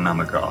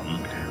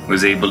Necronomicon,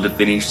 was able to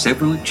finish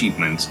several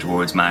achievements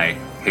towards my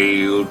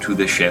Hail to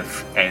the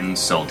Chef and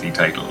Salty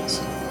titles.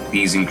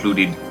 These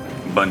included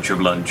Bunch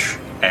of Lunch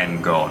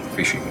and Gone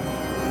Fishing.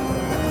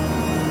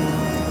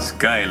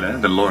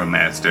 Skyla, the Lore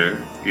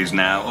Master, is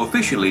now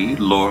officially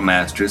Lore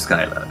Master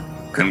Skyla.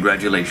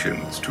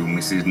 Congratulations to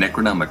Mrs.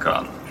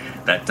 Necronomicon.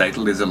 That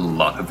title is a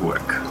lot of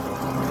work.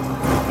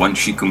 Once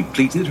she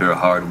completed her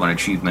hard-won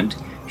achievement,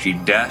 she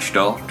dashed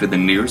off to the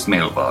nearest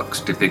mailbox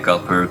to pick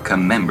up her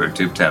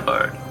commemorative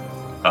tabard.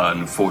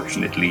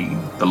 Unfortunately,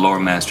 the Lore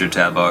Master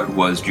tabard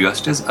was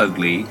just as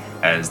ugly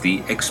as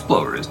the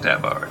Explorer's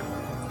tabard,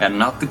 and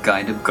not the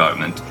kind of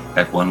garment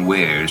that one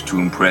wears to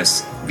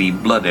impress the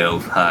Blood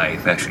Elf high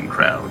fashion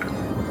crowd,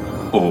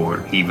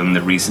 or even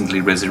the recently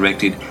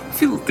resurrected,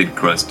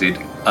 filth-encrusted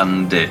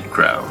undead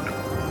crowd.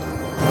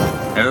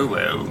 Oh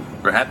well,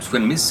 perhaps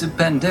when Mists of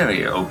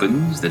Pandaria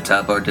opens, the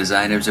tabard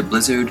designers of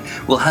Blizzard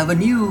will have a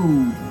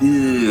new...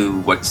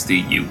 what's the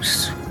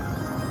use?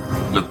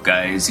 Look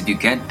guys, if you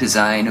can't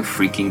design a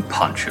freaking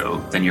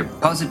poncho, then you're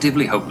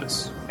positively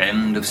hopeless.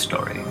 End of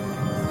story.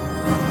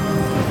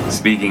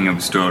 Speaking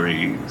of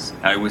stories,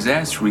 I was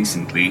asked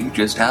recently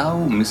just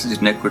how Mrs.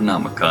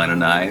 Necronomicon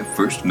and I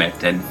first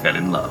met and fell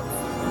in love.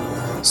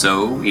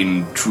 So,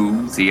 in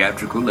true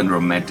theatrical and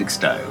romantic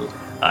style,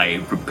 I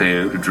have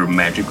prepared a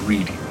dramatic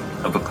reading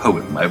of a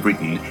poem I've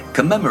written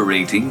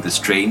commemorating the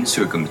strange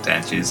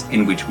circumstances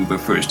in which we were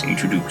first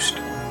introduced.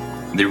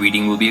 The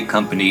reading will be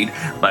accompanied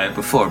by a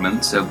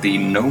performance of the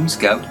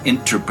Gnomescout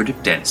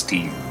Interpretive Dance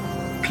Team.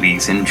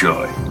 Please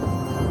enjoy.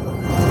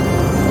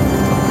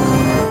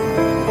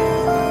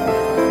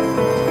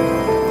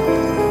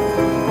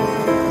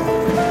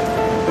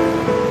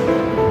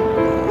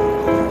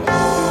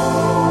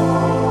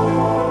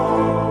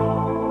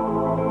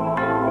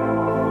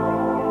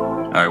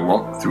 I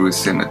walked through a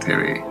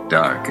cemetery,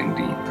 dark and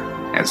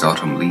deep, as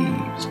autumn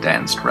leaves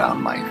danced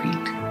round my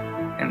feet,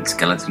 and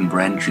skeleton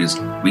branches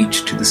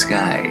reached to the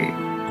sky,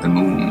 the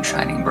moon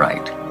shining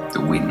bright,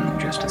 the wind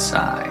just a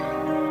sigh.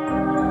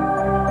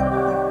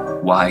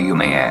 Why, you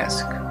may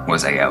ask,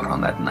 was I out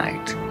on that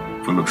night,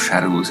 full of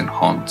shadows and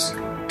haunts,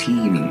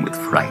 teeming with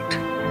fright?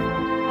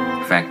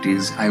 Fact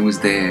is, I was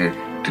there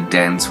to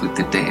dance with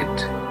the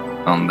dead,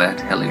 on that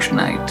hellish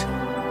night,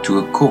 to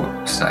a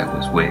corpse I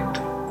was wed.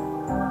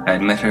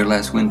 I'd met her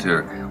last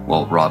winter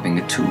while robbing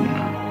a tomb,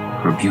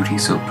 her beauty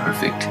so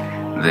perfect,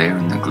 there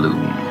in the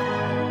gloom.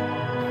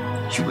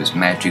 She was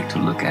magic to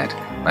look at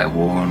by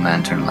warm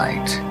lantern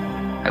light.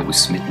 I was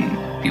smitten,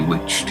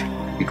 bewitched,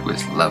 it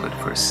was love at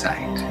first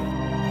sight.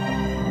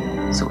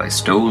 So I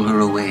stole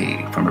her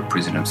away from her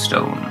prison of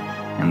stone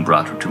and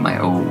brought her to my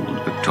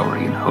old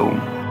Victorian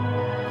home.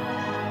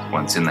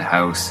 Once in the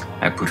house,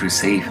 I put her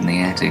safe in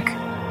the attic.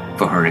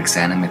 For her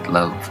exanimate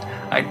love,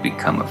 I'd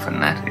become a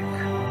fanatic.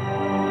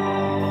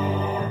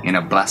 In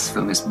a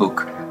blasphemous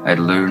book, I'd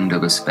learned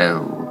of a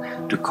spell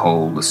to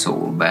call the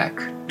soul back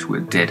to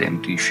a dead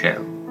empty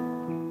shell.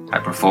 I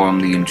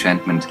performed the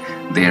enchantment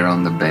there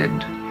on the bed,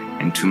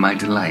 and to my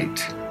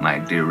delight, my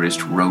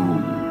dearest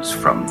rose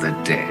from the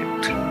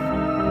dead.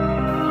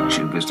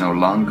 She was no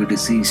longer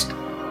deceased,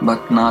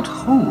 but not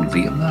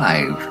wholly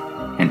alive,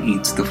 and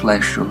eats the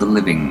flesh of the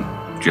living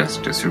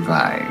just to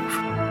survive.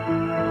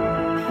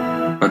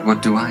 But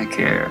what do I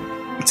care?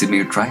 It's a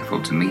mere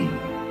trifle to me.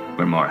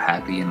 We're more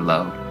happy in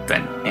love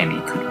than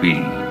any could be.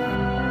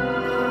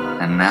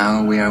 And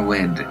now we are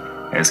wed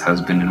as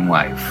husband and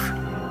wife,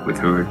 with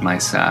her at my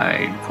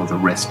side for the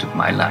rest of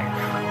my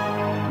life.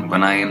 And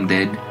when I am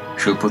dead,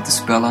 she'll put the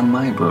spell on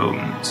my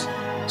bones,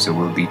 so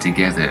we'll be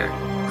together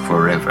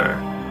forever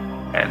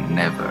and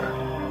never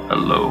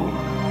alone.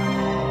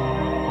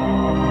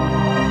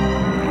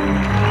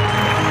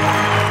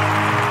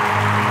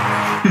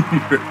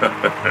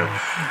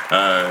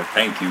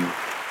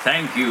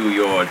 Thank you,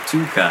 you're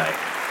too kind.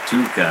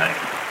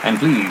 And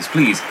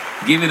please,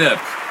 give it up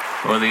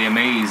for the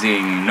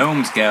amazing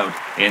Gnomescout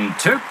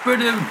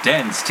Interpretive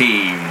Dance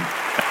Team.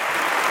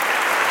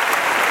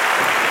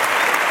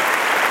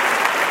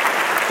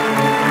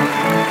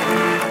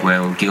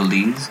 Well,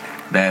 Guildies,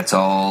 that's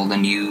all the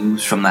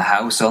news from the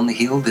house on the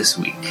hill this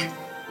week.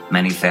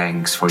 Many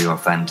thanks for your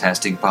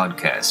fantastic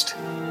podcast.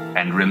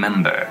 And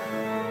remember,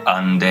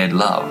 undead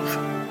love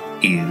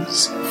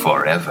is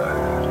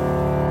forever.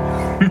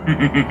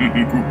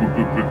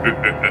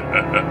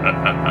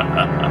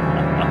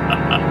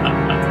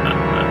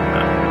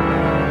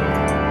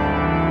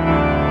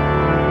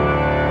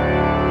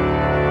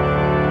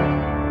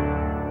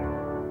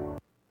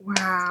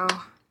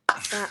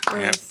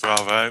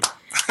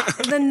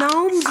 the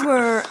gnomes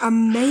were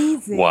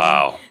amazing.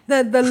 Wow.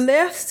 The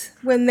lift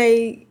when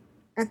they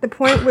at the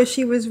point where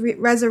she was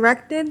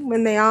resurrected,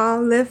 when they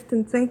all lift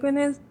and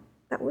synchronous,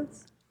 that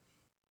was.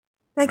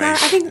 They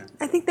got.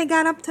 I think they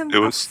got up to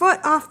a foot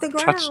off the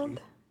ground.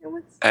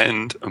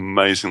 And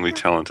amazingly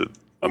talented.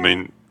 I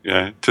mean,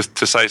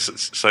 to say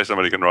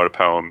somebody can write a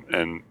poem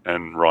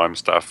and rhyme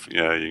stuff, you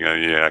go,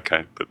 yeah,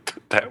 okay, but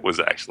that was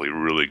actually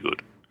really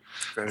good.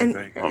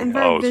 Very good.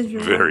 I was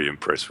very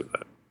impressed with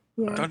that.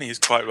 Yeah. Donnie is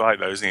quite right,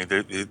 though, isn't he?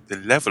 The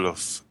level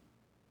of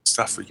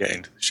stuff we get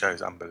into the show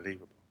is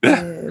unbelievable.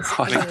 Yeah,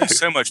 I mean, it's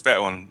so much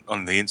better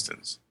on the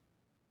instance,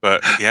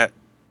 but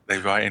they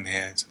write in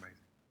here. It's amazing.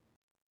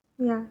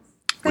 Yes.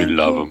 We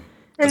love them.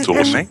 It's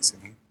awesome.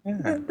 Amazing.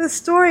 Yeah. The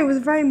story was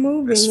very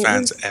moving. Best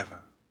fans ever.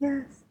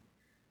 Yes.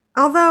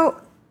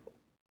 Although,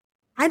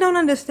 I don't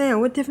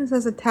understand. What difference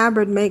does a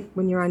tabard make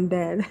when you're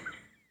undead?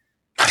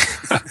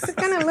 Does it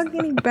kind of look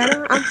any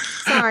better? I'm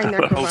sorry,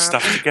 Necrobob. Hold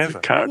stuff together.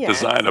 Can't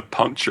design a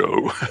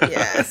poncho.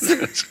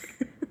 Yes.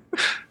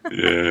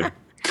 Yeah.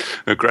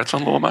 Congrats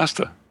on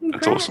Lawmaster.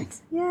 That's awesome.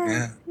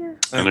 Yeah.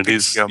 And it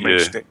is. Her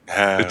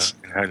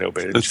a little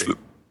bit.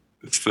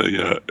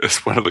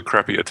 It's one of the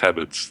crappier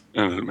tabards,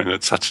 and I mean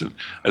it's such an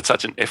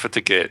effort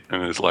to get,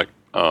 and it's like,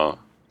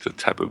 it's a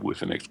tabard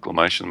with an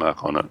exclamation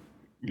mark on it.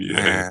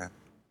 Yeah.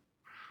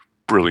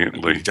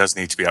 Brilliantly. It does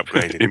need to be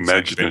upgraded.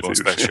 Imaginative. More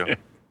special.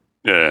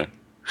 Yeah.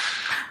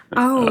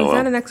 Oh, is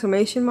that an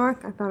exclamation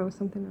mark? I thought it was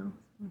something else.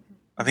 Okay.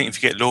 I think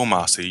if you get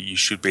Lawmaster, you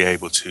should be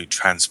able to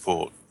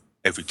transport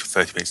every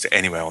 30 minutes to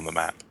anywhere on the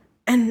map.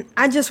 And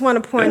I just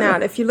want to point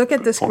out, if you look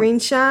at the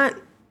screenshot,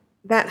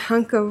 that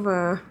hunk of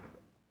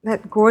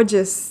that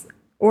gorgeous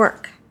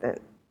orc that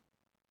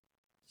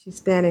she's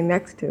standing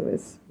next to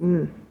is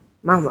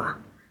Mama.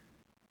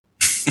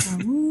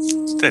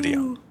 Steady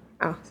on.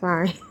 Oh,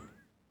 sorry.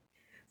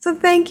 So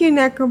thank you,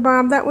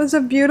 Necrobob. That was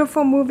a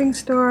beautiful, moving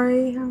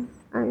story.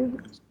 I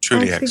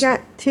Truly actually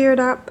got teared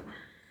up.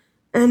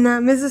 And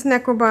Mrs.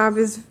 Necrobob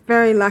is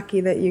very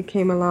lucky that you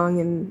came along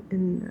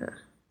and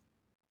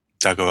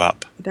dug her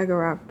up.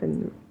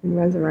 And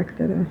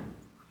resurrected her.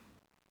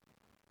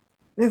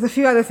 There's a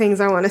few other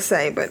things I want to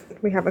say, but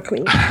we have a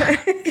clean.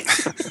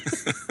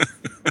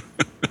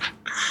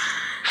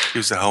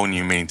 Gives a whole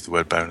new meaning to the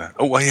word boner.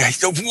 Oh, yeah.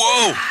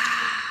 Whoa!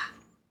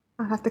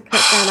 I'll have to cut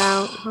that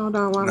out. Hold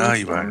on while No,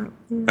 you won't.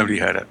 Nobody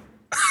heard it.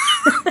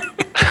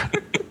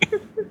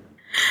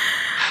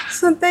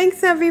 So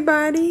thanks,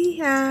 everybody.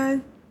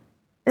 Well,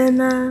 I'm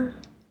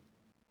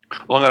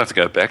going to have to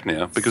go back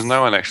now because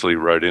no one actually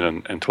wrote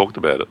in and talked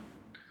about it.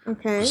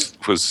 Okay.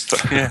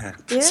 Yeah.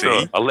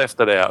 Yeah. I left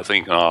it out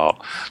thinking,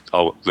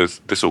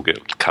 this will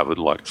get covered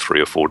like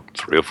three or four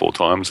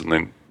times, and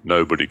then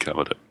nobody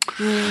covered it.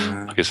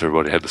 Yeah. I guess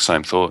everybody had the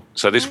same thought.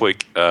 So this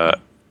week,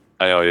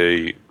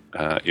 AIE,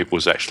 it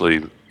was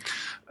actually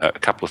a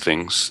couple of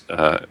things.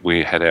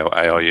 We had our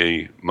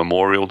AIE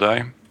Memorial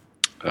Day,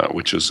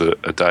 which is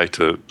a day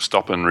to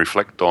stop and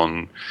reflect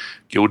on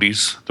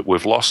guildies that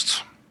we've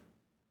lost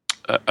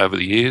over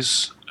the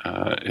years.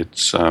 It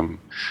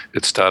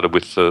started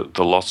with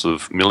the loss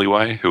of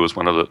Milliway, who was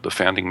one of the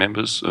founding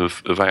members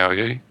of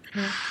AIE.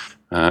 Yeah.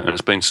 And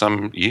it's been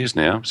some years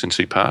now since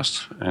he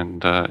passed,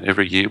 and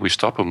every year we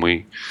stop and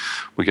we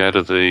go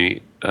to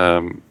the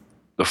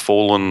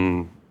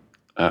fallen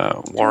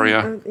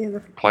warrior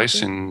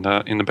place in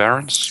the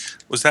Barrens.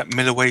 Was that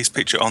Milliway's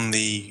picture on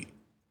the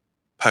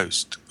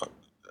post?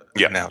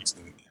 Yeah.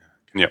 Announcing?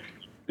 Yep.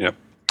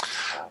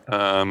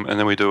 And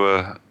then we do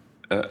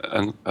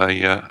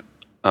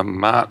a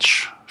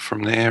march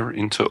from there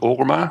into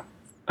Orgrimmar.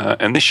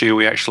 And this year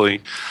we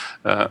actually,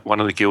 one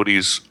of the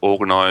guildies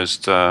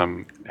organised,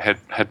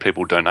 had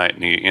people donate,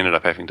 and he ended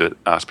up having to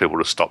ask people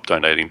to stop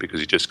donating because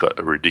he just got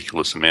a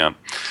ridiculous amount.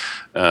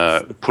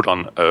 Put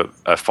on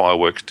a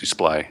fireworks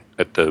display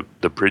at the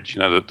bridge,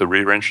 the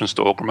rear entrance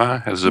to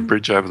Orgrimmar has a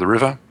bridge over the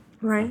river.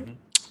 Right.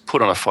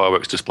 Put on a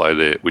fireworks display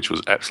there, which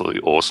was absolutely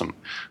awesome.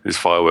 There's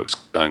fireworks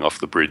going off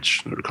the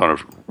bridge, kind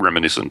of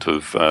reminiscent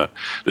of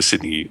the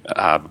Sydney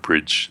Harbour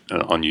Bridge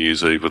on New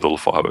Year's Eve with all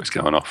the fireworks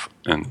going off.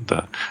 And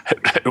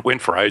it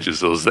went for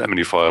ages. There was that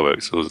many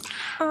fireworks. It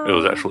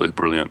was absolutely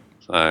brilliant.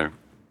 So,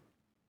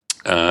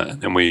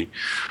 and then we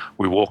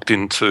walked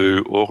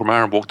into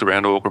Orgrimmar and walked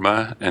around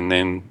Orgrimmar, and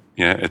then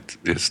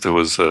there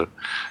was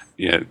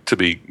to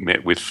be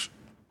met with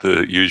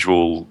the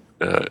usual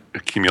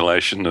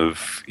accumulation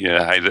of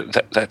hey,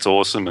 that's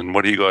awesome, and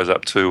what are you guys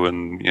up to,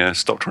 and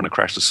stop trying to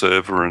crash the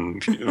server,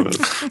 and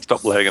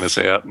stop lagging us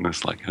out, and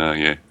it's like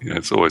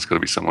it's always got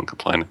to be someone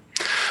complaining.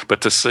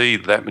 But to see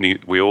that many,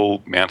 we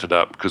all mounted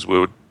up because we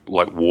were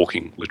like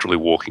literally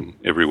walking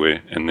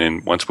everywhere, and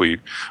then once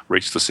we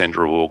reached the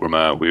centre of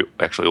Orgrimmar, we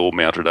actually all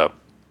mounted up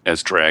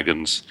as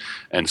dragons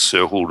and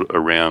circled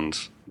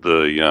around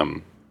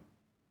the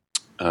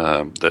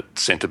that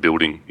centre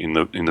building in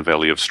the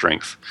Valley of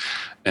Strength.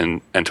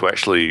 And to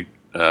actually,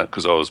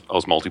 because I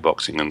was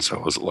multi-boxing, and so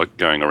I was like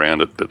going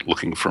around it, but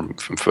looking from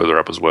further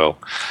up as well.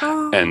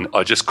 Oh. And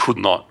I just could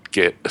not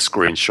get a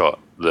screenshot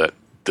that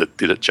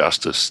did it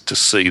justice to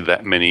see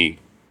that many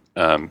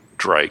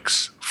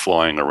drakes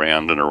flying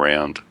around and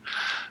around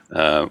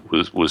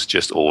was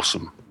just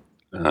awesome.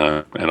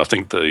 And I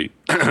think we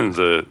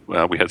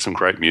had some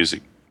great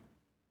music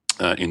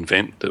in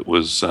Vent that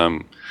was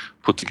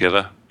put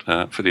together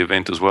for the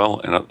event as well.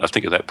 And I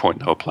think at that point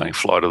they were playing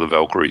Flight of the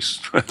Valkyries.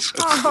 It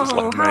was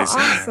amazing.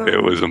 Awesome.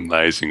 It was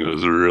amazing. It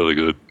was really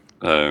good.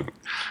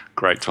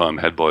 Great time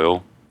had by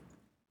all.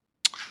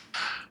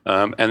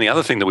 And the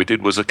other thing that we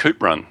did was a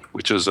coop run,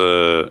 which is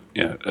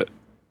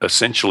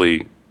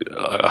essentially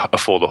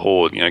for the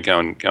Horde. Go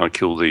and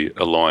kill the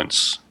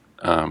Alliance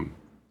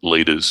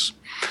leaders.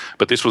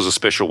 But this was a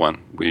special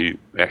one. We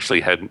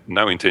actually had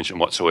no intention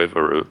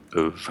whatsoever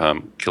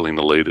of killing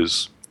the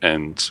leaders,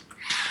 and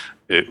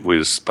it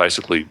was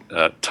basically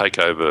take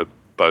over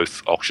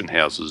both auction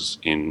houses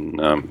in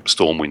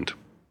Stormwind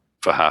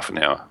for half an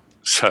hour.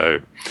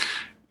 So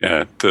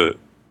I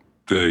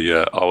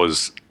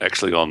was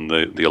actually on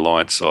the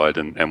Alliance side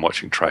and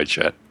watching trade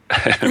chat,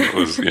 and it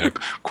was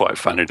quite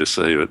funny to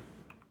see it.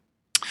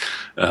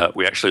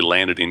 We actually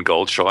landed in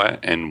Goldshire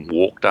and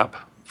walked up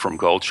from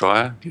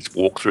Goldshire. Just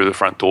walked through the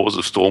front doors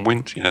of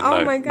Stormwind.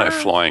 No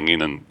flying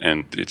in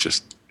and it's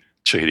just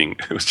cheating.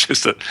 It was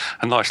just a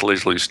nice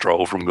leisurely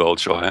stroll from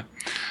Goldshire,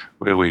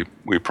 where we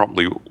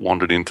promptly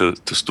wandered into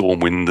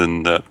Stormwind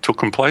and took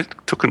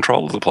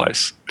control of the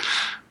place.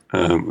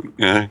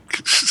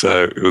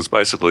 So it was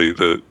basically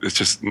it's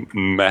just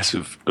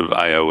massive of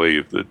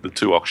AOE. The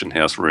two auction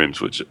house rooms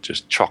were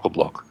just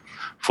chock-a-block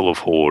full of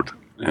Horde,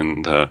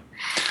 and and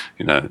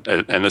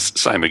the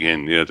same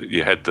again.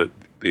 You had the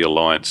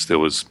Alliance. There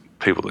was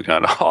people that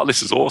going, oh,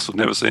 this is awesome,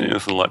 never seen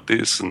anything like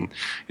this, and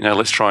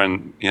let's try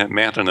and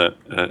mount an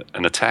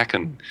attack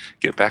and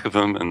get back of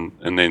them,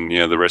 and then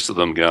the rest of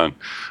them going,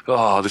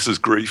 oh, this is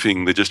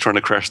griefing, they're just trying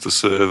to crash the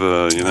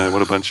server,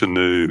 what a bunch of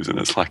noobs. And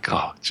it's like,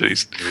 oh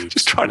geez,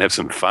 just try and have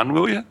some fun,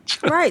 will you?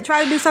 Right,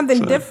 try to do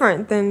something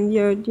different than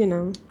your.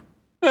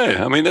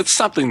 Yeah, I mean, it's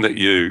something that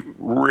you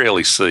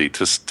rarely see,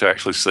 to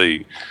actually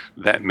see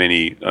that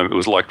many. It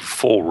was like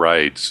four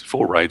raids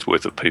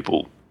worth of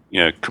people,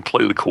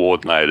 completely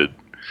coordinated.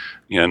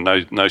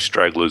 No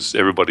stragglers,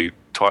 everybody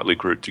tightly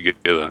grouped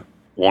together,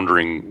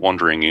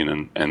 wandering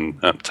in and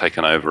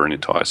taking over an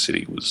entire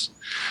city was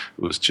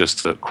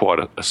just quite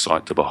a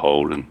sight to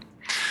behold,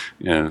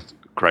 and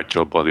great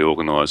job by the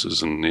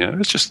organisers, and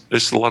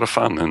it's a lot of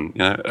fun,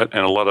 and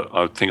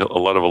I think a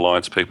lot of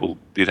Alliance people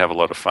did have a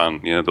lot of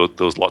fun. There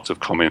was lots of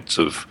comments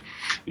of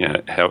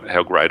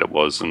how great it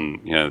was,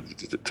 and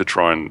to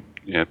try and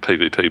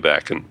PvP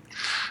back, and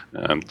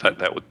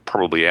that would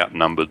probably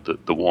outnumbered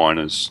the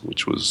whiners,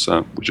 which was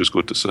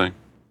good to see.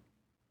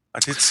 I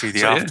did see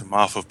the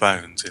aftermath of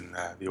Bones in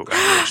the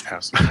auction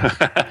house.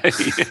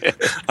 Yeah.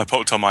 I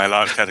popped on my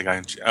Alliance cat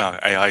going, oh,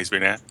 AI's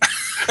been out.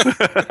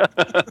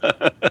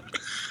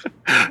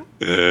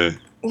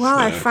 Well,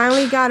 I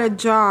finally got a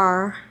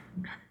jar.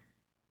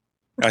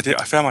 I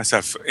found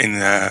myself in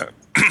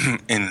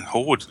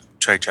Horde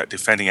trade chat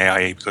defending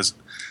AIE because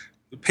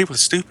people are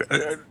stupid.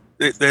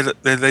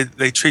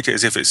 They treat it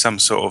as if it's some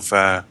sort of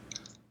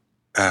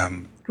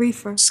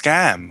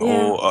scam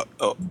or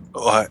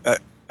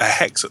a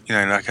hex,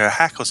 like a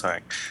hack or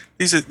something.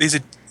 These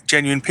are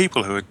genuine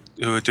people who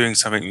are doing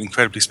something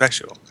incredibly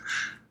special.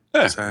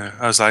 Yeah. So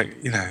I was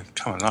like,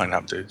 come on, line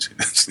up, dudes. You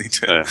just need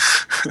to.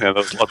 Yeah,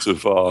 there's lots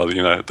of,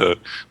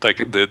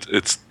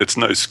 it's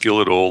no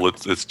skill at all.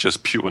 It's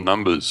just pure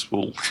numbers.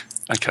 Well,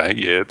 okay,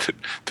 yeah,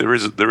 there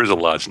is a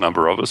large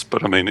number of us,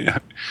 but I mean,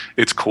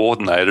 it's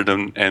coordinated,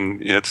 and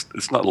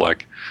it's not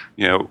like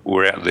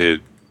we're out there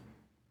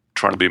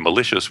trying to be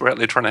malicious. We're out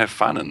there trying to have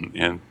fun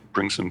and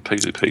bring some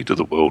PvP to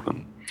the world,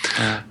 and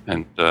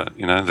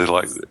they're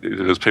like,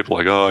 there's people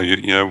like, oh,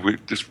 we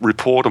just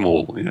report them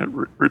all.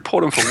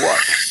 Report them for what?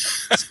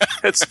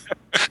 It's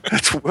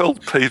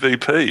world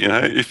PvP.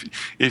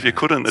 If you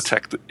couldn't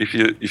attack, if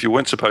you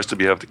weren't supposed to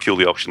be able to kill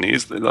the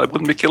auctioneers, then they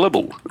wouldn't be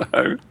killable.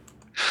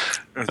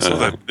 And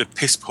so the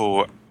piss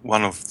poor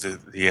one of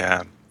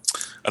the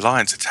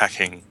Alliance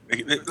attacking,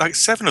 like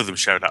 7 of them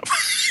showed up,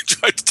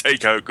 tried to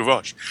take out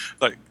Gavroche.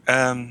 Like,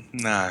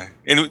 no,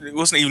 and it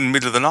wasn't even the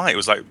middle of the night. It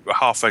was like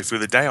halfway through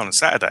the day on a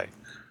Saturday.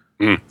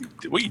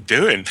 What are you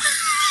doing?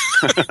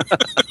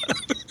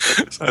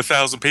 So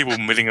 1,000 people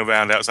milling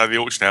around outside the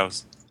auction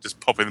house, just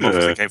popping them off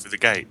as they came through the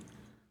gate.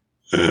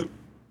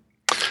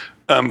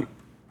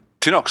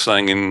 Tinox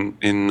saying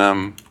in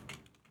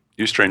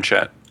Ustream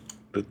chat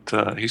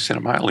that he sent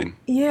a mail in.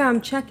 Yeah, I'm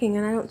checking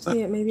and I don't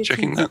see it. Maybe it's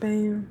in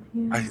spam.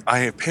 Yeah. I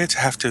appear to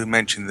have to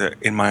mention that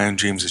In My Own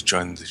Dreams has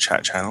joined the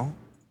chat channel.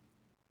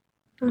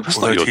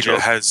 Although Tidra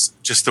has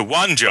just the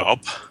one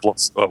job.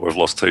 We've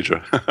lost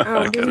Tidra.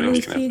 Oh, did we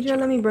lose Tidra?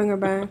 Let me bring her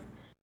back.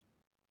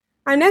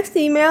 Our next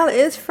email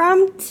is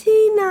from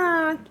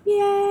Tina.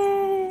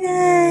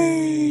 Yay!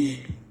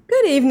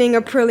 Good evening,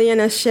 Aprillian,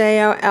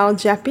 Asheo, El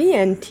Jeppy,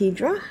 and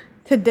Tidra.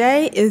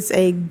 Today is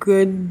a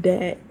good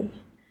day.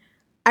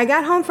 I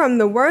got home from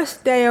the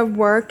worst day of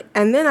work,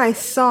 and then I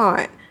saw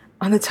it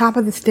on the top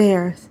of the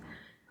stairs.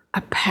 A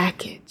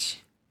package.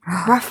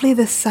 Roughly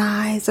the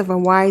size of a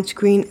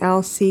widescreen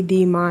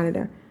LCD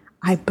monitor.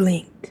 I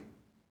blinked.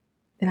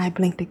 Then I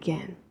blinked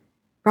again,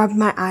 rubbed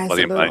my eyes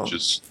Bloody a little,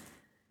 mages.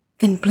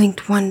 then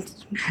blinked one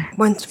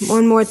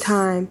more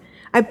time.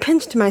 I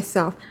pinched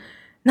myself,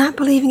 not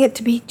believing it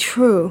to be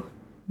true.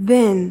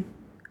 Then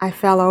I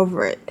fell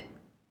over it.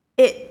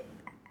 It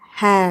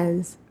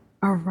has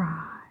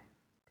arrived.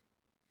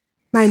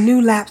 My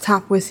new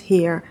laptop was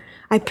here.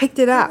 I picked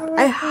it up.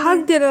 I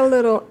hugged it a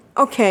little.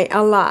 Okay,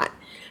 a lot.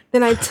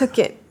 Then I took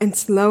it and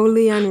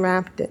slowly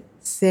unwrapped it,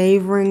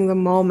 savoring the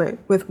moment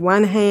with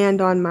one hand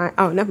on my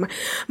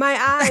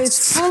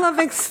eyes full of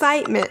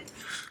excitement.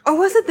 Or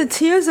was it the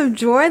tears of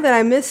joy that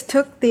I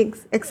mistook the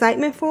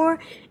excitement for?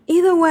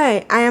 Either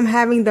way, I am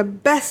having the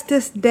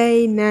bestest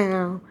day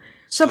now.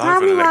 So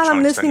probably while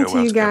I'm listening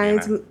to you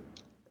guys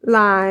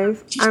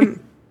live,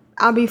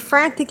 I'll be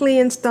frantically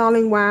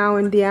installing WoW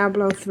and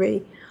Diablo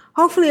 3.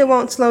 Hopefully it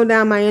won't slow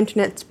down my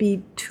internet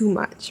speed too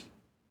much.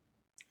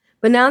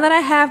 But now that I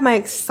have my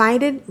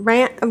excited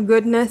rant of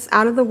goodness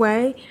out of the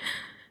way,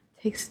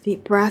 takes a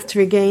deep breath to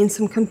regain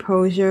some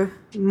composure.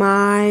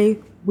 My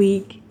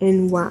week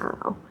in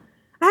WoW.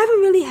 I haven't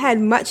really had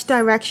much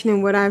direction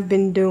in what I've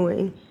been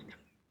doing.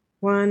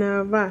 One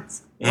of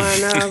us.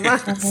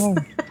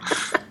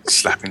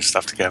 Slapping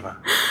stuff together.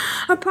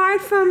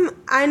 Apart from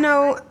I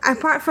know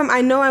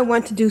I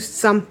want to do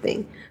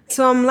something.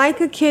 So I'm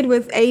like a kid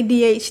with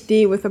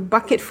ADHD with a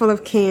bucket full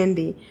of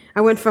candy. I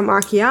went from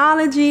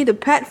archaeology to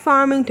pet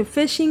farming to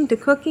fishing to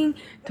cooking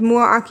to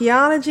more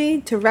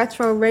archaeology to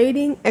retro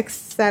raiding,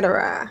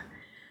 etc.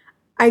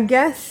 I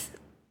guess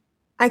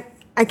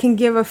I can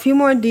give a few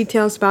more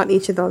details about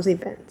each of those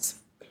events.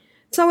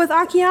 So with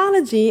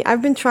archaeology,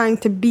 I've been trying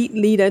to beat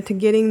Lita to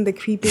getting the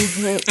creeping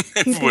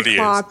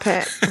claw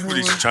pet.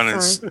 Everybody's trying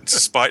to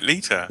spite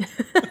Lita.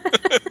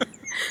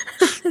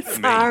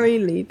 Sorry,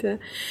 Lita.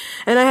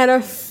 And I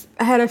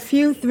had a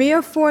few 3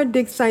 or 4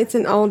 dig sites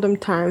in Oldham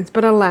times,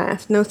 but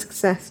alas, no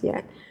success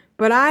yet.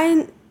 But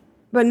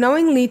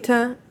knowing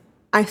Lita,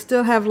 I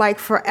still have like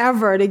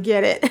forever to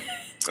get it.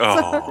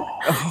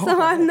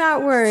 So I'm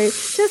not worried.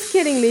 Just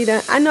kidding,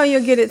 Lita. I know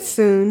you'll get it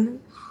soon.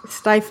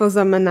 Stifles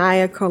a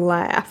maniacal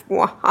laugh.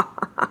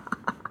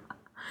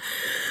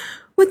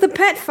 With the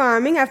pet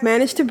farming, I've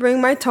managed to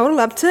bring my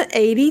total up to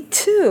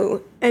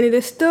 82, and it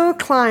is still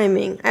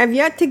climbing. I have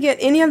yet to get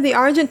any of the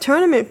Argent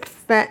tournament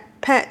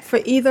pet for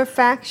either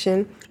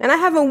faction, and I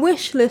have a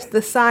wish list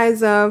the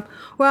size of,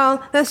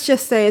 well, let's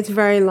just say it's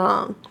very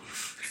long.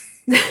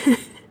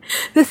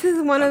 This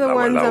is one of the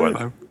ones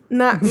I'm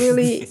not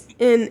really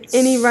in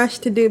any rush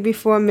to do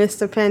before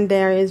Mr.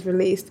 Pandaria is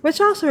released. Which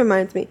also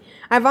reminds me,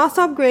 I've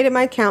also upgraded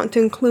my account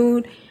to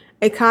include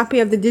a copy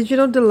of the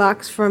Digital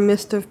Deluxe for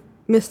Mr.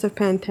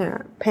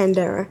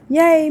 Pandaria.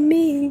 Yay,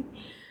 me!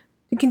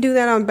 You can do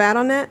that on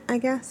Battle.net, I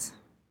guess.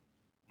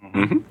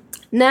 Mm-hmm.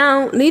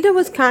 Now, Lita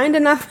was kind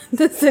enough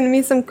to send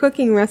me some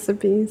cooking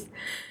recipes.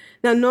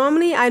 Now,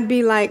 normally I'd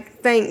be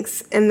like,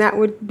 thanks, and that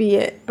would be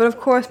it. But of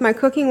course, my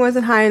cooking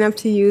wasn't high enough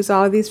to use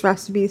all of these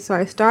recipes, so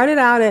I started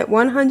out at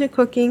 100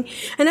 cooking,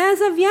 and as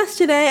of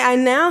yesterday, I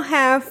now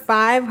have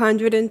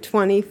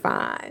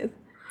 525.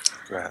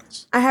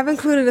 Congrats. I have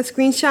included a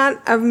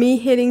screenshot of me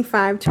hitting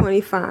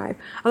 525.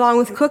 Along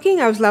with cooking,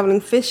 I was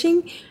leveling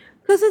fishing,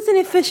 because it's an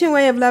efficient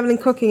way of leveling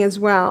cooking as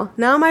well.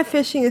 Now my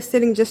fishing is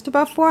sitting just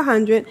above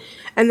 400,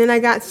 and then I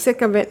got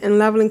sick of it and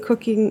leveling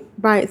cooking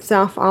by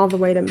itself all the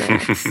way to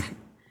max.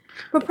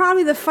 But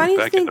probably the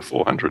funniest thing... Back into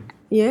 400.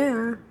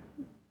 Yeah.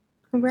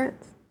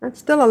 Congrats. That's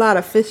still a lot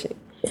of fishing.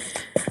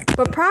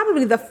 But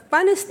probably the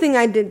funnest thing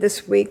I did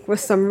this week was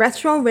some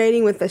retro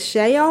raiding with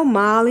Ashayo,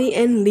 Molly,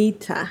 and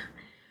Lita.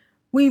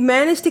 We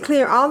managed to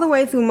clear all the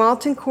way through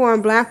Molten Core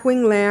and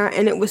Blackwing Lair,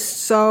 and it was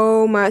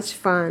so much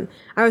fun.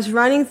 I was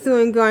running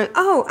through and going,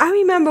 oh, I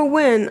remember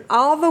when,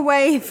 all the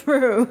way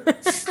through.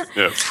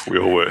 Yeah, we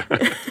all were.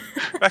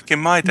 Back in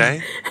my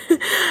day.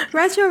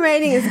 Retro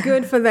raiding is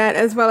good for that,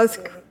 as well as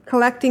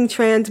collecting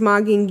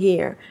transmogging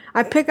gear.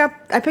 I picked up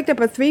a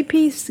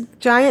 3-piece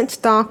giant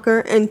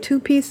stalker and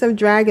 2-piece of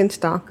dragon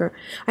stalker.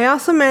 I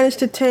also managed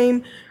to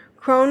tame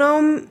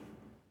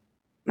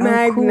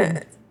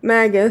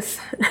Magus,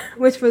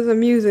 which was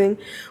amusing.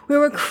 We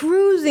were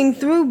cruising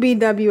through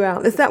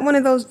BWL. Is that one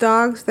of those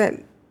dogs that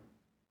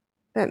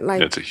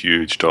like? It's a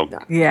huge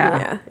dog.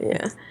 Yeah.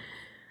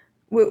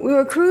 We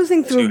were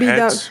cruising through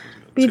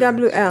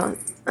BWL.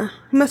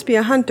 He must be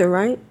a hunter,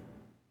 right?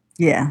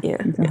 Yeah.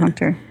 He's a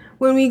hunter.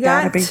 When we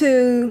got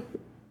to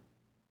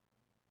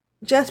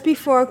just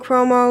before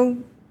Chrono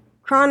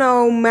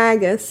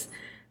Magus,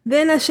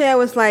 then Asher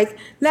was like,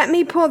 let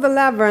me pull the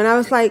lever. And I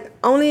was like,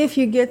 only if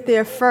you get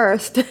there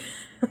first.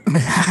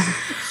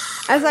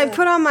 As I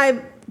put on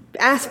my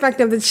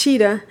aspect of the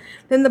cheetah,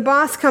 then the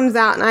boss comes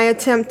out and I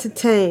attempt to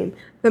tame.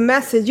 The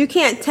message, you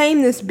can't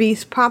tame this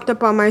beast, popped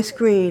up on my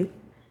screen.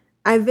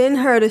 I then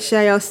heard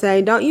Ashayo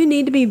say, don't you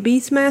need to be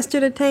Beastmaster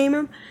to tame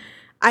him?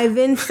 I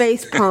then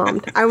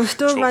face-palmed. I was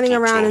still running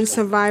around in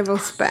survival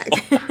spec.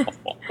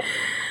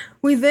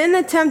 We then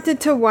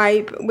attempted to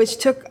wipe, which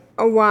took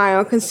a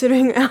while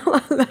considering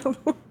our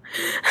level.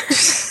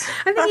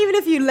 I think even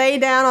if you lay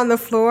down on the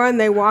floor and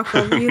they walk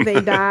over you, they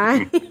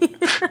die.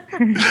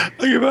 I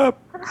give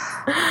up.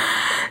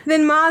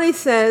 Then Molly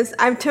says,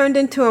 I've turned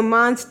into a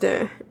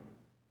monster.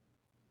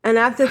 And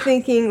after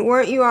thinking,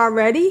 weren't you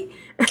already?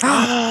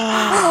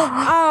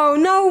 Oh,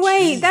 no,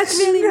 wait, that's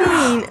really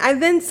mean. I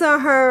then saw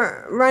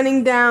her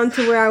running down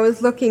to where I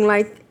was looking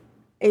like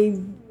a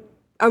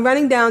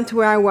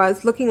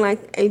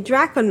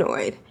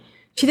draconoid.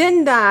 She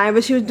didn't die,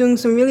 but she was doing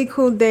some really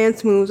cool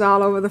dance moves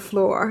all over the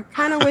floor.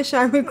 Kind of wish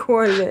I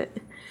recorded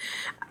it.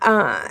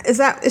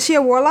 Is she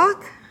a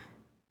warlock?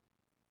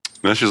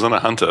 No, she's not a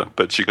hunter,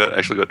 but she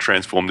actually got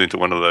transformed into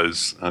one of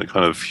those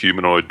kind of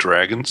humanoid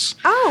dragons.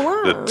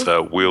 Oh, wow.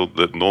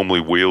 That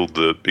normally wield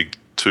the big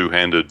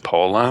two-handed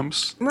pole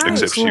arms, Right.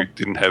 except Cool. she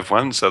didn't have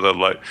one. So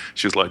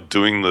she was like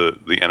doing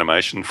the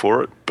animation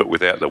for it, but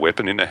without the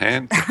weapon in her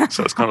hand.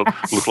 So it's kind of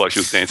looked like she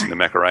was dancing the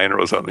Macarena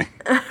or something.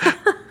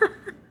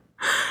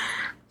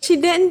 She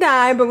didn't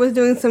die, but was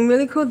doing some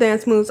really cool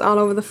dance moves all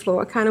over the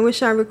floor. Kind of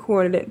wish I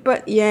recorded it,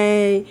 but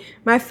yay.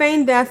 My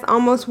feigned death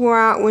almost wore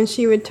out when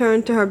she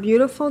returned to her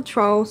beautiful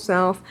troll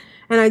self,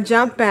 and I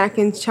jumped back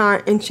and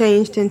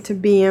changed into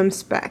BM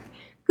spec.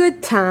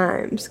 Good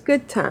times,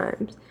 good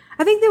times.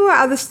 I think there were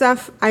other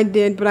stuff I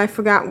did, but I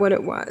forgot what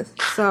it was,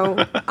 so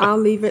I'll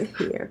leave it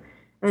here.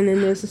 And then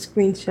there's a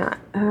screenshot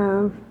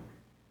of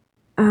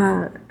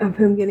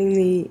him getting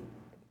he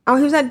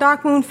was at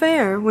Dark Moon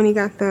Fair when he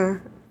got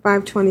the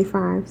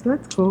 525, so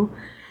that's cool.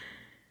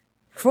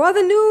 For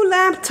the new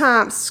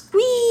laptop,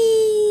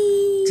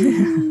 squeeze!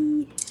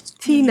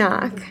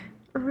 T-Knock.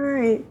 All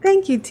right,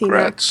 thank you, T-Knock.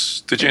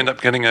 Congrats. Did you end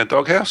up getting a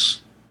doghouse?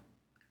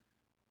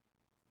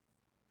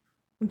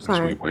 I'm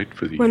sorry. As we wait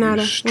for the We're not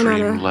a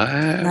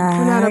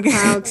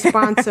proud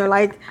sponsor,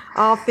 like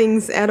all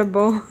things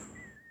edible.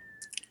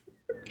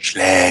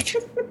 Schlag.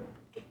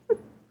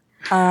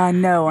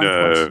 No,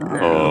 unfortunately.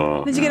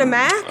 Oh. Did you get a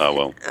Mac? Oh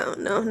well. Oh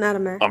no, not a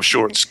Mac. I'm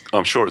sure it's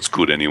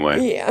good anyway.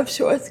 Yeah, I'm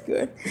sure it's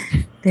good.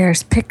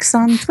 There's pics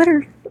on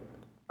Twitter.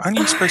 Aren't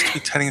you supposed to be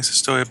telling us a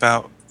story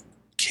about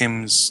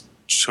Kim's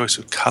choice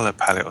of color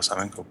palette or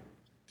something? Or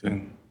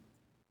doing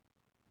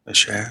a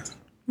share?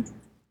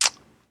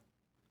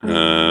 All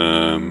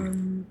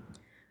Am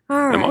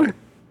right.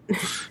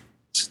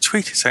 She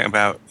tweeted something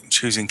about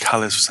choosing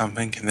colors for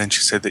something, and then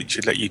she said that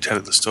she'd let you tell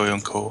the story on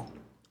call.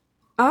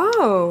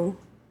 Oh.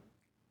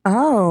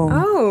 Oh.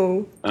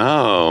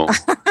 I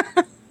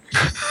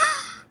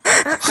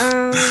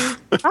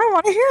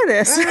want to hear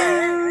this.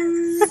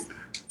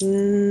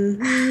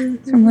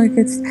 Some really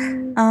good.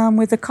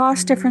 With the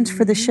cost difference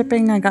for the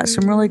shipping, I got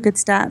some really good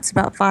stats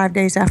about 5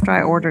 days after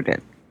I ordered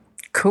it.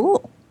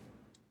 Cool.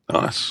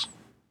 Nice.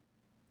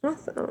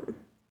 Awesome.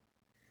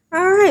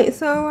 All right,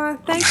 so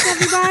thanks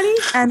everybody.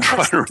 And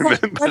I remember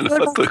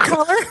what the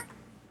color.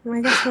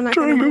 I guess we're not I don't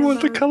gonna remember have,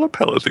 what the color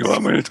palette thing was. I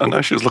mean, I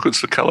know she was looking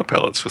for color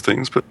palettes for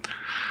things, but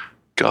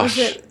gosh.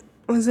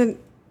 Was it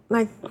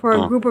like for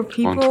a group of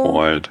people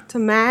tired. to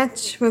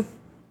match with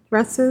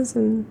dresses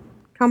and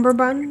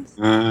cummerbunds?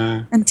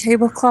 And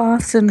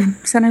tablecloths and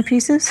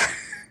centerpieces?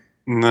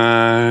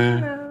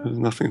 No, there's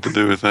nothing to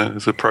do with that.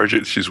 It's a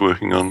project she's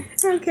working on.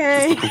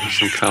 Okay. She's looking for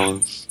some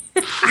colors.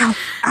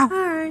 All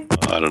right.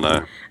 I don't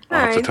know. I'll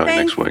have to All tell right,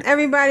 you next thanks week.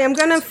 everybody. I'm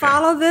going to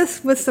follow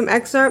this with some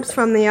excerpts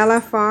from the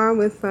LFR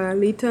with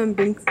Lita and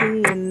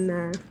Binksy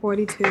and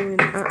 42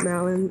 and Aunt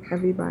Mel and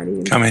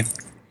everybody. Come in.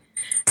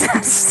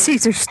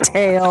 Caesar's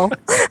tail.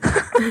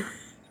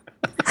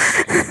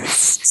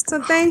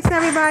 So thanks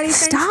everybody.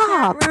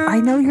 Stop.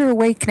 I know you're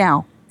awake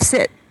now.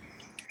 Sit.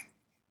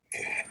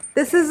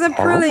 This is a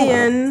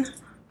Aprillian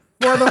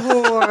for the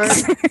Horde.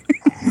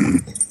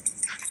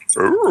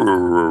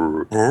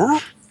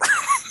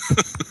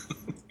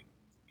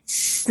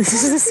 This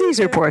is the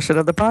Caesar portion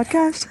of the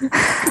podcast.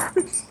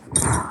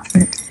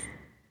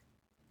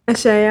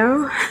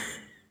 Asheo.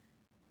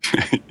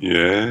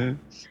 Yeah.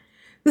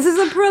 This is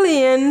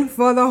Aprillian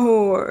for the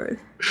Horde.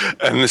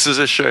 And this is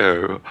a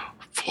show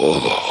for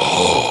the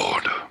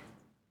Horde.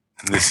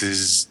 And this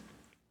is...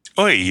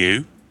 Oi,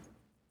 you.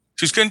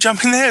 She's going to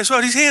jump in there as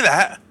well. Did you hear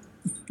that?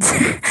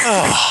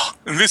 Oh,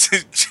 and this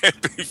is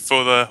Jeppy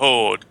for the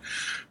Horde.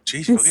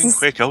 Jeez, you're getting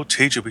quick. Old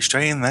Tej will be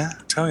straight in there.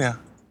 I tell ya.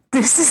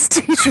 This is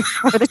teacher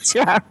for the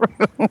chat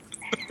room.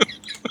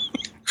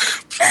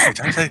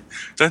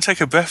 Don't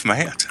take a breath,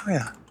 mate. I tell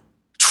ya.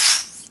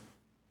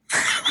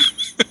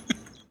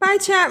 Bye,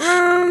 chat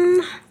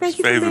room. Thank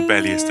you. Very for being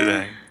rebellious here.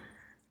 today.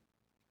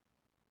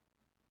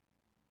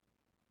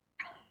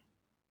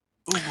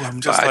 Ooh,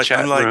 I'm just Bye, like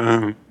chat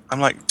room. I'm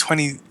like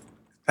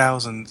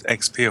 20,000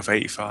 XP off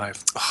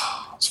 85. Oh,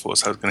 I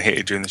thought I was going to hit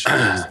it during the show.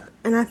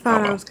 And I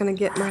thought I was going to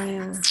get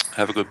my...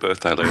 Have a good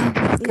birthday,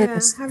 Lita.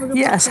 Goodness. have a good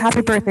Yes, birthday,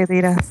 happy birthday,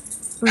 Lita.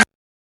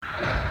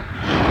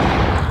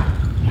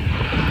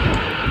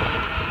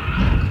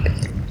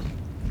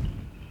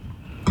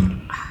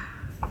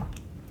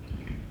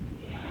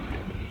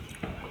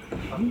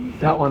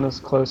 That one was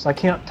close. I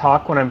can't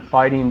talk when I'm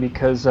fighting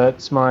because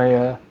it's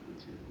my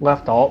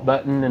left alt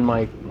button and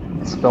my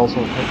spells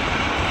won't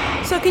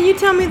hit. So can you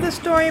tell me the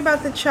story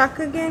about the Chuck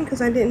again?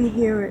 Because I didn't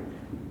hear it.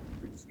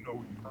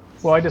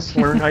 Well, I just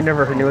learned. I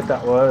never knew what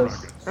that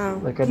was. Oh,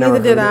 Like I neither never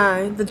did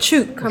heard I. The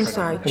chook. I'm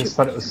sorry, I just chook.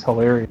 thought it was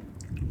hilarious.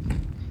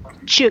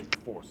 Chook.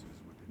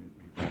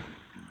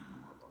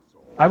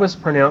 I was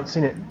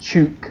pronouncing it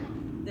chook.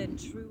 Then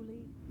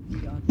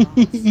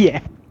truly,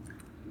 Yeah.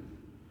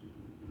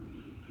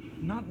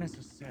 not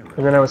necessarily.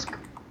 And then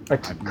I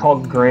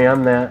called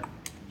Graham that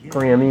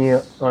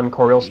Grammy on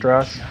Coriel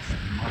Strauss,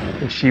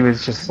 and she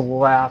was just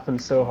laughing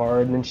so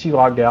hard. And then she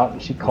logged out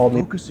and she called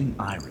me. Focusing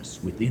Iris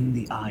within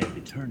the Eye of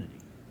Eternity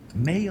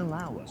may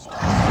allow us to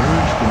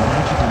converge the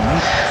magical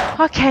natures.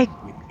 Okay,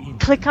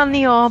 click on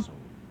the orb.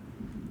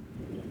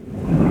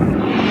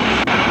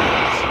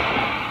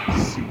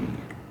 See,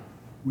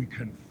 we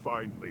can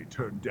finally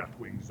turn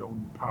Deathwing's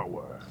own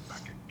power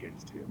back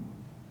against him.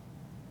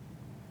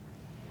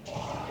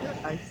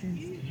 I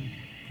sense it.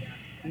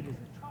 It is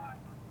a trap,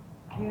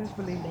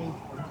 carefully laid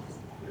for us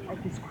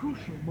at this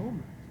crucial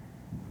moment.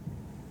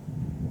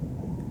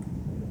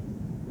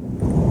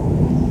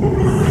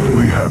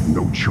 We have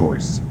no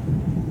choice.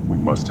 We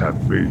must have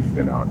faith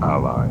in our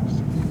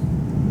allies.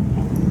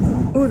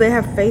 Ooh, they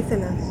have faith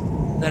in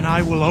us. Then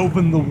I will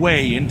open the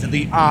way into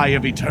the Eye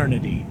of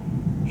Eternity.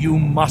 You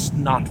must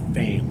not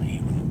fail,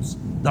 heroes.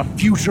 The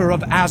future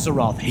of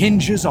Azeroth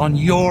hinges on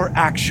your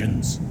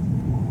actions.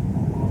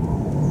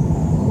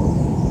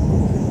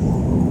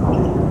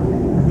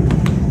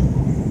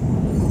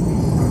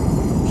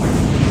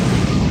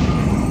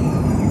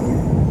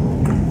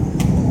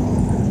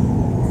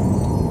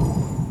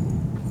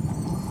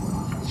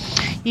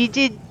 You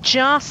did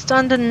just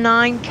under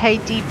 9k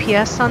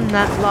DPS on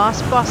that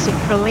last boss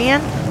at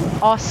Brilliant.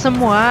 Awesome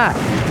work.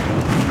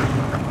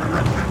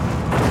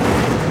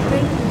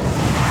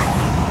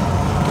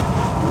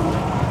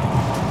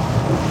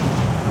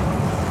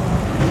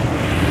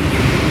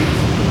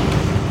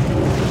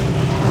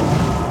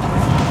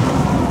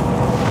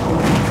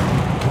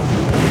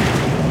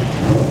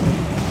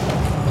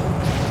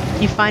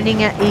 You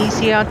finding it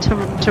easier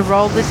to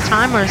roll this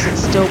time, or is it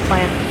still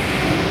playing?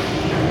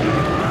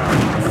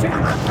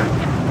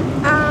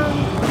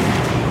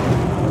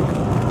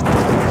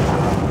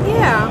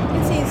 Yeah,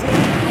 it's easy.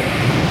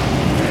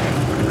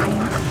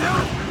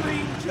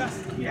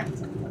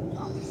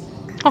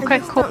 Okay, I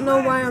just don't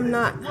know why I'm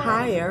not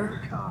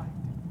higher.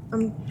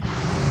 I'm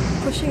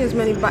pushing as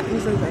many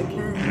buttons as I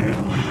can.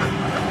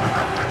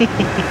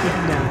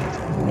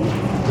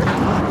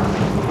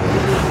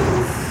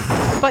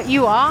 But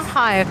you are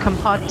higher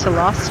compared to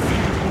last.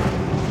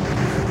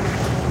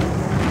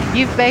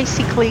 You've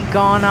basically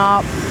gone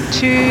up 2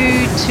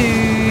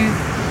 to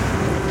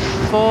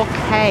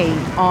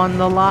 4k on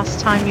the last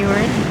time you were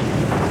in.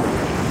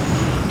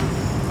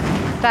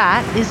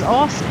 That is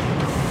awesome.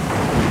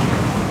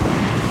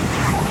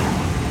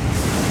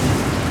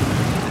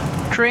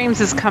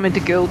 Dreams is coming to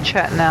guild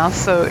chat now,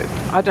 so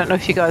I don't know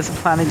if you guys are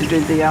planning to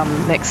do the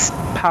next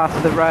part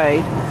of the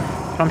raid,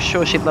 but I'm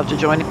sure she'd love to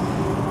join you.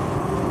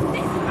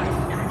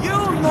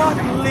 You'll not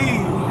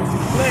leave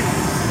this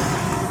place.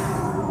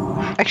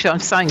 Actually, I'm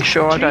saying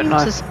sure, I don't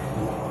know.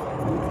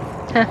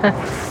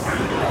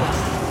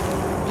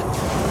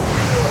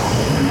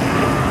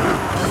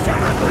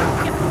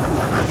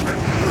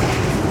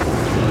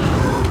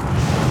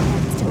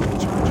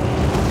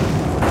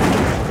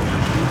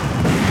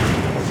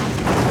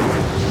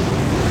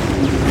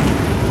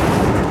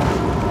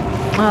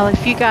 Well,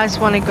 if you guys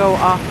want to go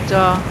after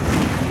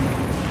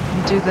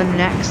and do the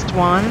next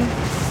one,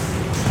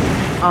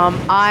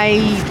 I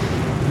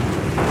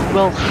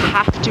will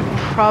have to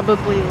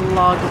probably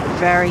log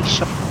very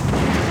short.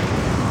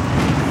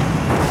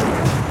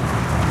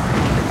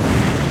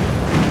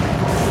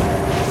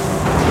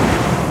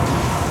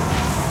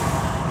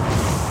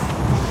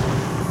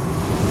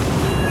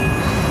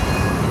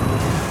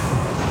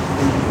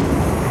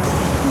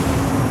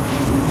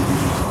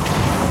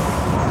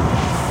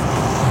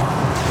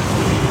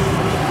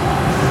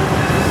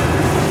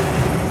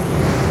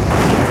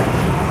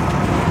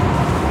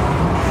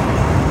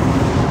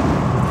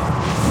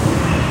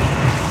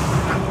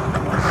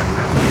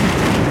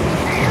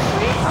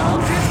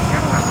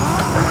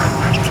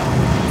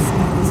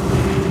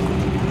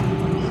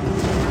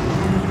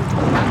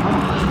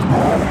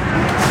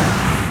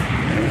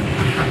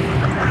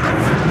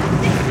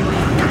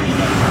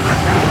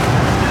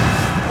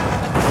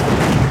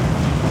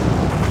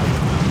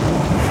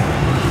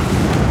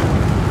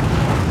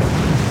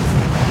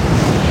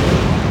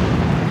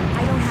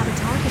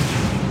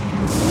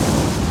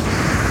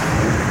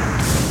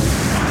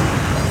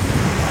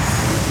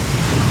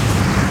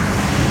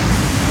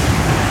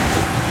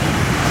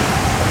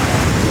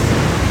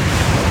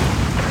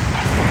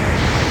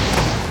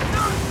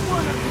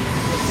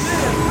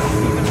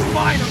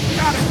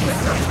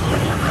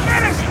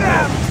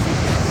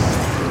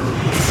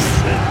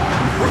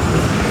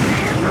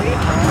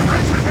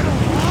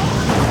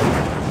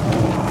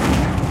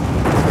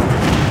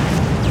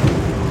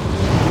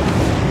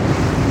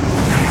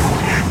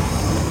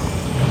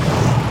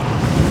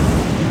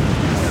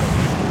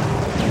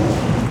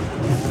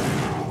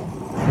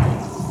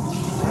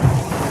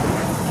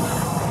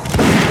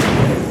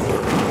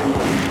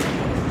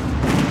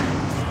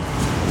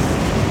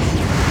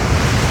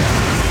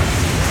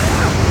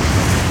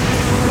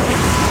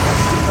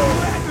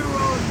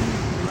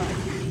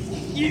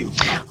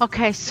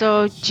 Okay,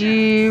 so do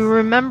you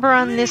remember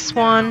on this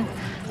one,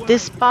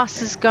 this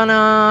boss is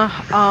gonna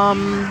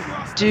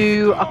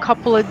do a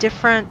couple of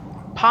different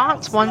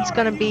parts. One's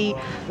gonna be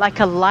like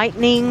a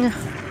lightning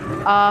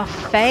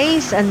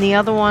phase, and the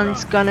other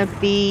one's gonna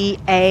be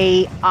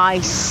a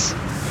ice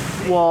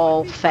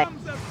wall phase.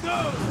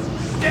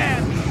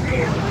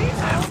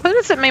 What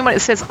does it mean when it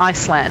says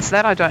Icelands?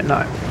 That I don't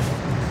know.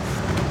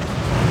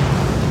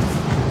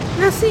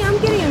 Now see, I'm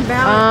getting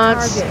invalid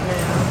target now.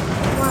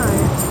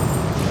 Why?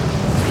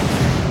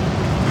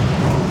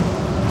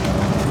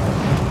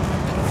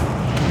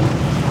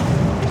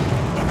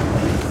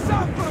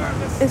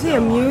 Is he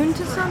immune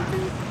to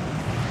something?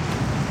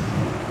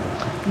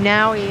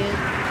 Now he is.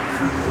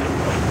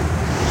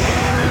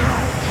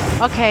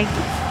 Okay.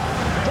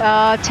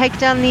 Take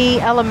down the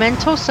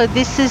elemental. So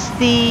this is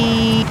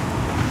the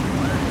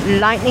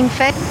lightning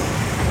phase.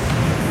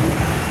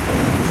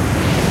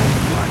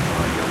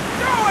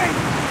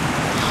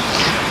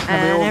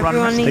 And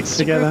everyone needs to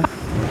together.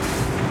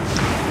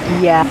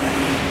 Yeah.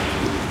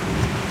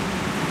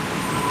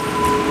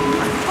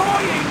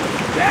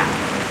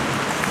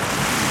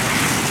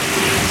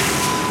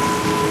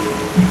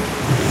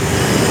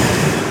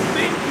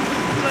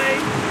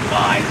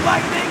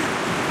 Lightning!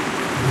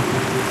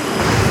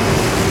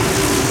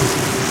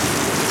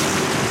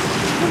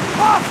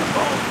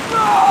 Impossible!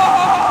 No!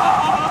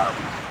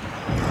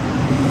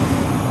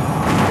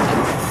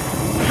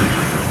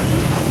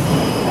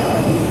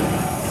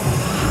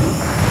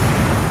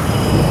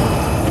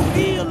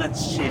 Feel the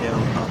chill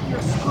of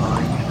your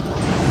spine.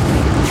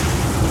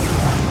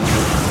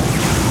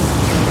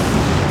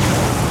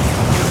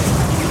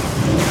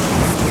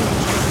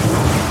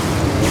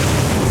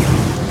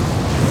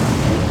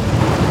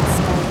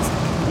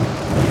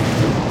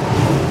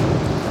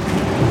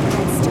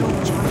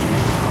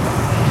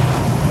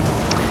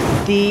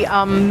 The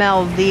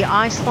the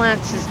ice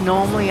lance is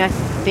normally, I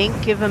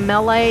think, give a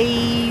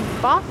melee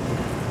buff.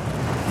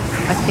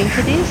 I think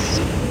it is.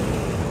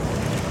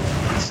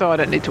 So I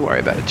don't need to worry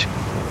about it.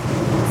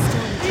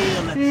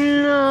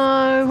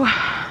 No,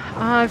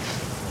 I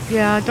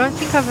don't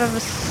think I've ever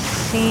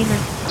seen a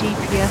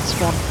DPS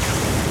one.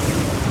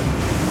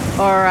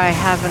 Or I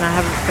haven't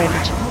paid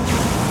attention.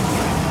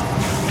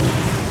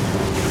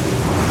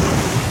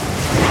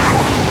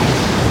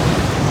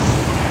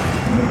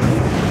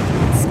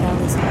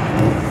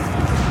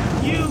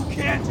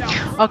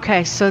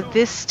 Okay, so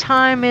this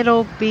time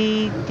it'll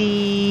be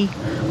the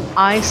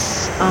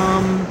ice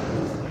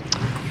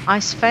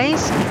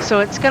phase. So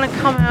it's gonna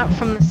come out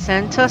from the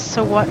center,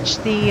 so watch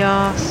the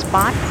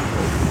spike.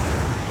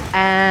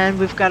 And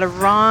we've got to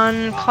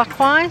run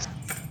clockwise.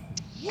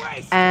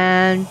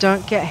 And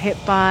don't get hit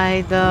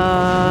by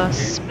the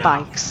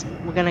spikes.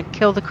 We're gonna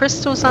kill the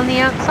crystals on the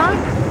outside.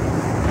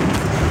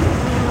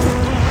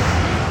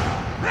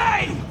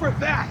 Hey, for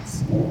that!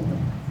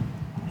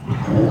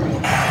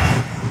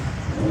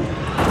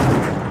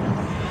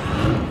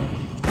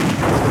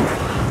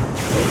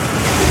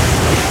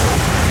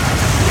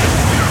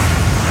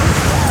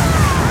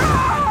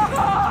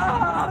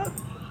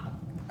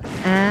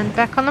 And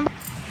back on the...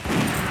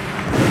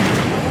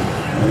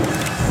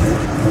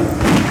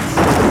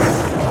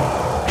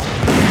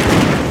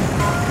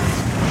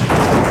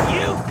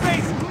 You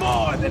face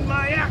more than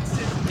my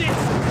axes did.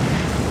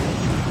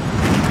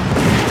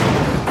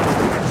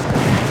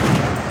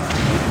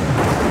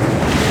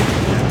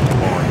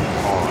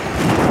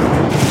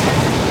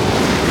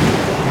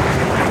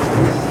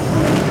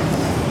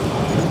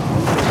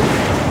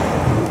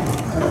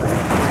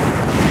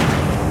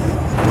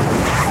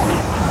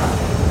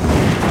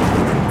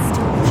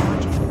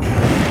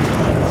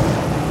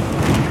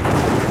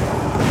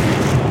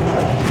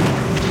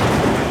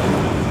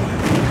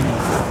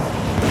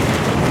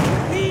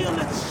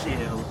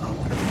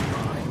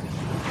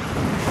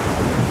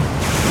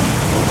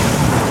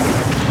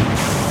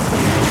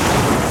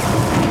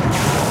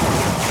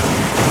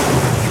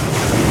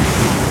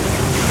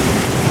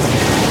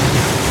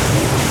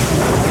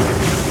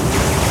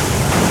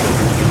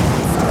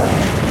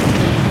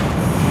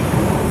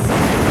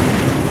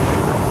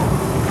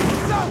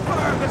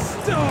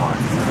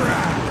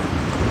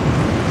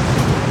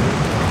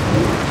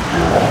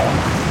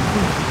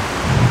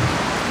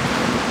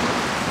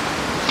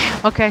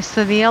 Okay,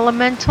 so the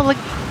elemental...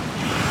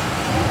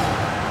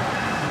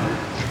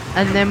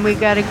 And then we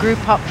got to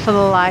group up for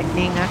the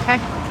lightning, okay?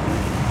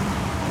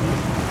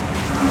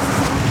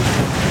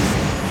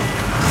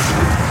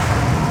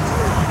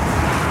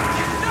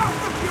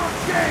 Enough of your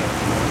game!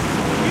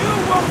 You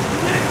won't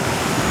live!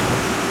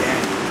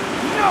 Then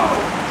no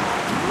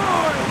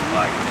more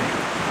lightning!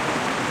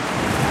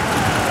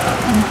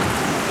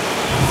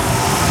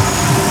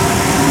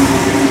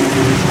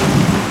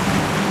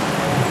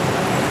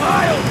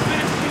 I'll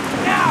finish you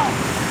now!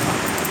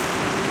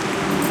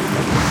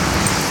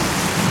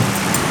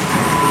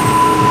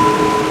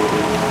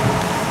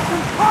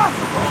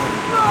 Impossible!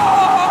 No!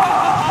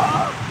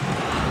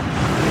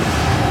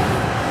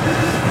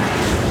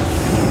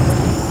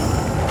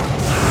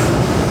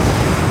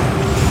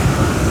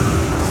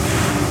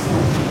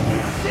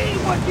 See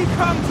what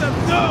becomes of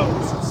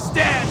those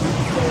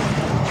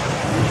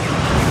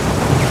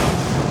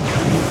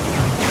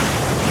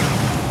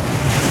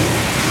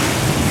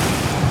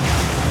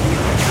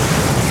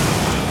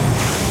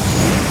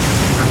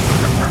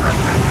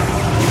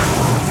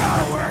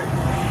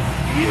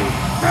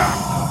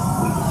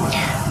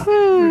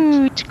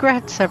Woo!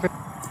 Congrats, everyone.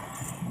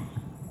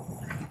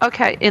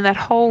 Okay, in that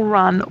whole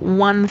run,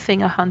 one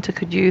thing a hunter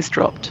could use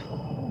dropped.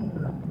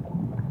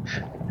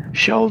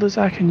 Shoulders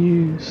I can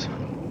use.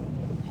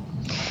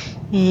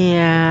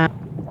 Yeah.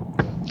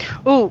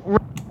 Oh.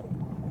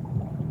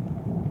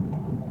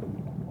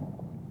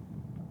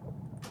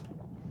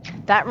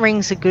 That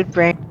rings a good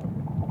break.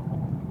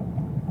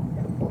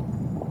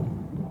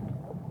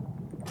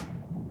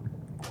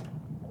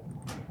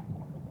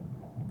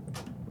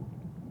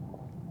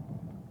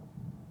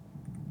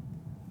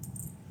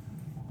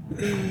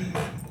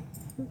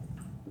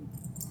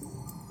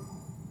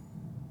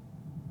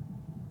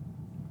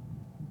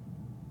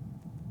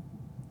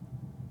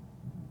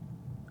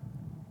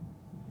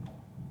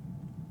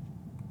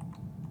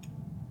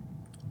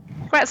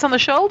 Congrats on the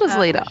shoulders,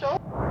 leader.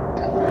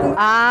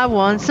 I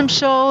want some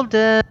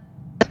shoulders.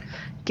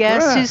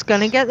 Guess who's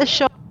gonna get the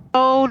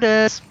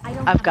shoulders?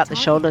 I've got the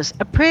shoulders.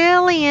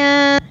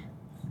 Aprillian.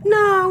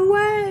 No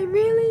way,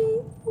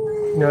 really?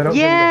 No, don't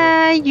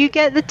Yeah, you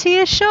get the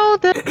tier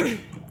shoulder.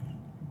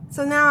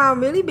 So now I'll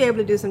really be able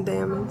to do some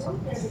damage.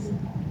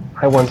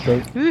 I want to.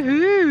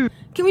 Woohoo!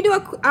 Can we do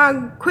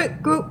a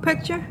quick group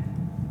picture?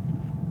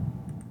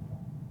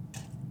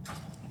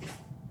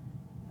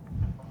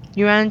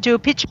 You want to do a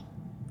picture?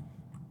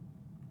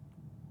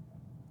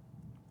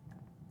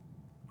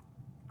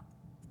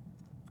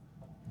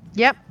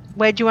 Yep.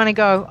 Where do you want to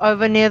go?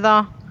 Over near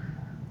the...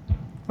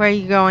 Where are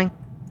you going?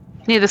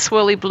 Near the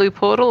swirly blue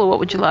portal, or what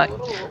would you like?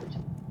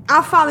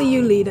 I'll follow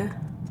you, leader.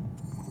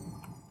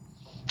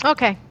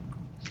 Okay.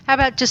 How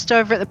about just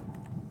over at the...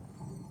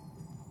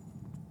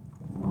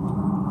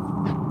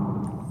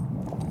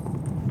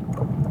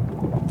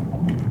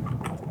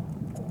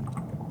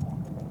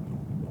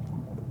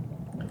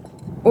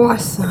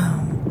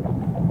 Awesome.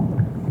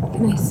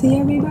 Can I see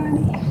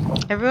everybody?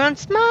 Everyone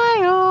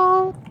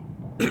smile.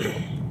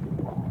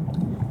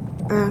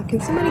 Can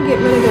somebody get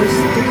rid of those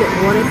stupid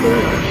water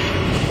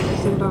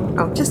thing?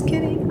 Oh, just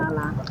kidding. La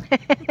la.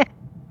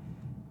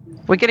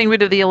 We're getting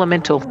rid of the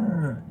elemental.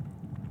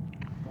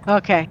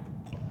 Okay.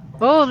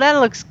 Oh, that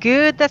looks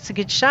good. That's a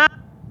good shot.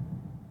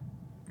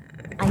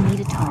 I need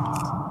a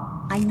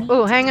target.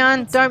 Oh, hang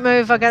on. Don't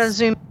move. I gotta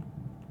zoom.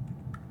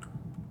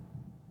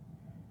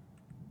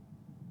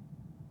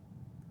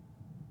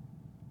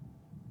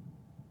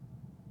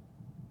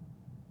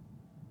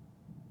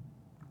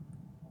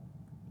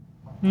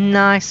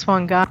 Nice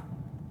one, guy.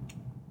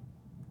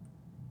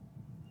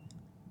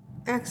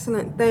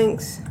 Excellent,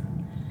 thanks.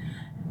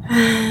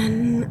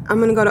 And I'm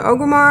gonna go to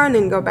Ogrimmar and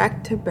then go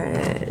back to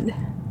bed.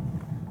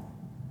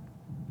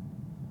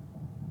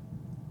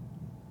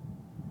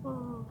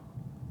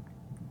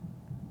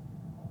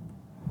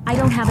 I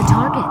don't have a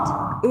target.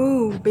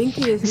 Ooh,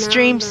 Binky is The now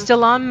stream's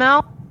still on,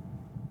 Mel?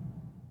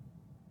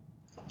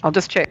 I'll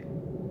just check.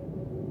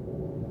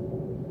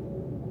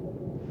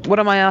 What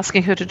am I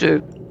asking her to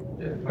do?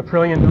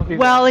 Aprillian,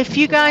 well, if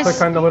you guys...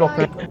 Click on the little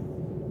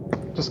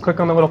thing. Just click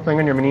on the little thing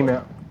on your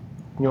mini-map.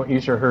 You won't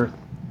use your hearth.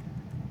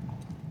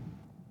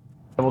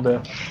 Able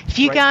to if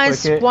you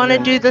guys want to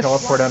do the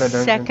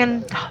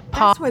second part...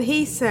 That's what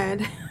he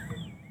said.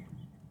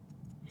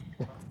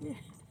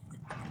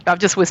 I've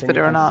just whispered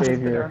her and asked.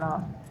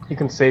 You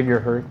can save your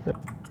hearth.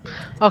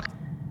 Okay.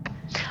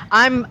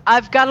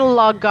 I've got a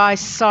log, guys.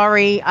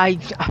 Sorry, I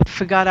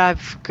forgot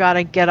I've got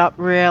to get up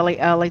really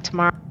early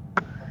tomorrow.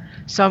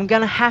 So I'm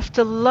going to have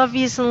to love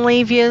yous and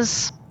leave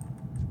yous.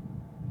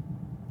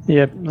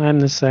 Yep, I'm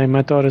the same.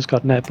 My daughter's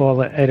got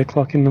netball at 8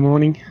 o'clock in the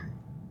morning.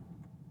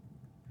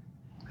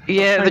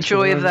 Yeah, the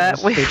joy of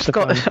that. We've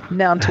got it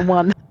down to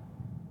 1.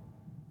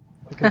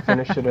 We can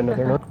finish it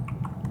another night.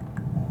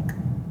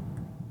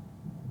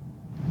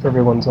 If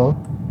everyone's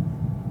on.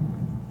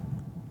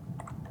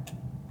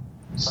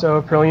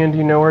 So, Aprillian, do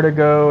you know where to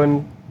go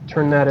and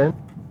turn that in?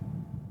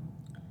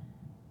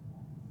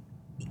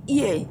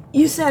 Yeah,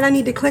 you said I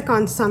need to click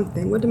on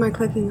something. What am I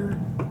clicking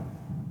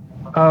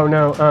on? Oh,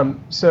 no.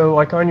 So,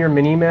 like on your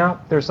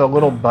mini-map, there's a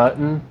little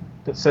button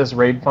that says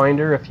Raid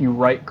Finder. If you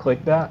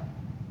right-click that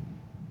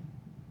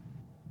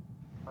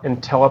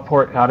and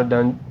teleport out of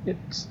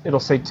it'll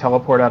say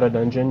teleport out of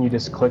dungeon. You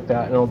just click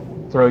that and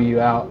it'll throw you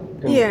out.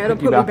 And Yeah, it'll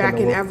put me back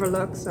in world.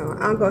 Everlook, so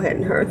I'll go ahead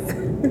and hearth.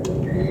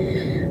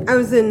 I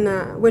was in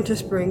Winter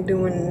Spring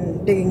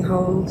digging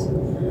holes.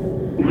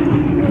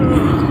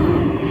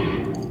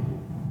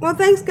 Well,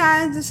 thanks,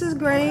 guys. This is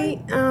great.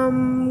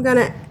 I'm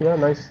gonna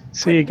nice.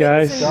 See you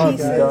guys.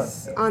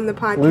 pieces on the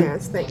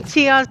podcast. Thanks.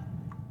 See ya.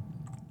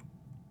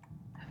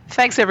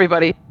 Thanks,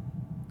 everybody.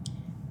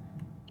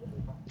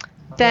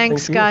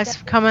 Thanks, guys,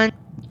 for coming.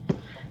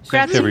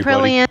 Congrats,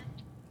 Aprillian.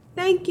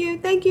 Thank you,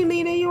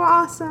 Nita. You were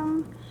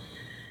awesome.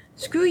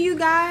 Screw you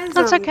guys.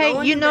 That's I'm okay.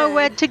 going You to know bed.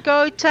 where to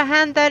go to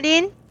hand that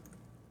in?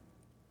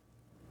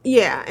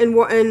 Yeah, in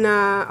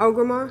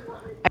Ogrimmar.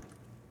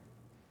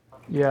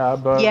 Yeah,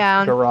 above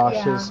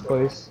Garash's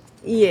place.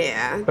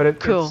 Yeah. But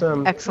it's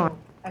excellent.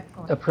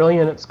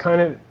 Aprillian, it's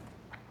kind of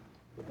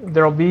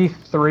there'll be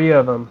 3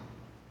 of them.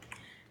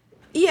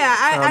 Yeah,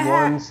 I have.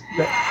 Ones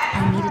that,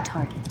 I need a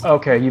target.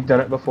 okay, you've done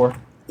it before.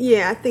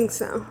 Yeah, I think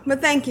so.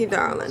 But thank you,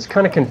 darling. It's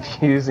kind of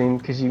confusing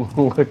because you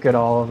look at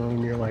all of them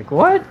and you're like,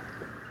 what?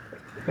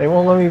 They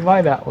won't let me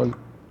buy that one.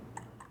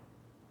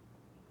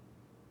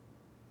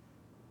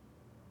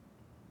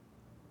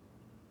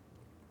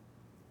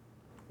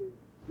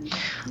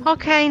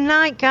 Okay,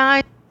 night,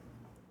 guys.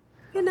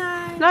 Good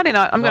night. Nighty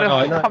night. I'm going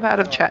Night, to night. pop out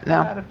of chat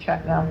now.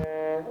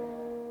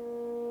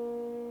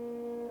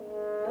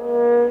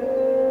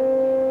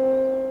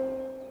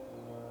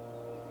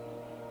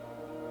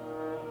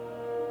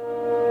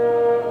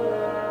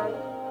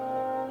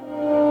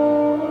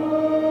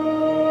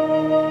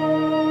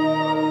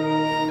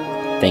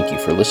 Thank you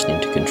for listening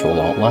to Control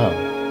Alt WoW.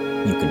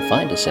 You can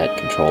find us at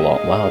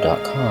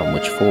ControlAltWow.com,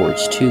 which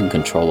forwards to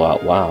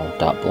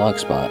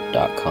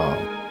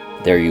ControlAltWow.blogspot.com.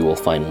 There you will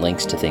find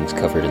links to things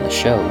covered in the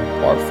show,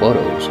 our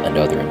photos, and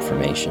other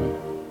information.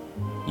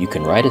 You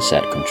can write us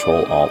at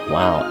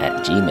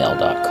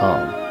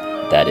ControlAltWow@gmail.com.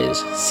 That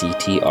is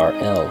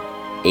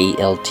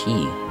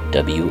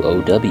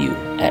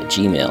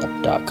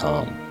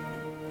CtrlAltWow@gmail.com.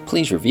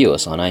 Please review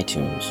us on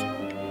iTunes.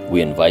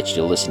 We invite you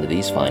to listen to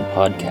these fine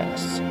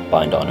podcasts.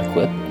 Bind on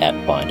Equip at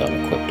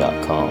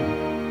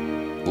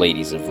bindonequip.com.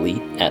 Ladies of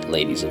Leet at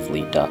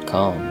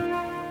ladiesofleet.com.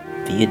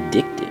 The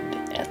Addicted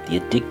at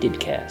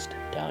theaddictedcast.com.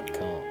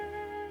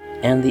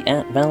 And the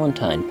At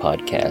Valentine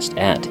podcast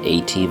at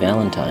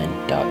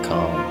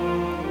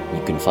atvalentine.com.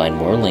 You can find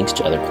more links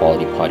to other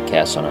quality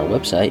podcasts on our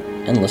website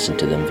and listen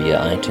to them via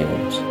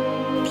iTunes.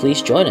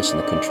 Please join us in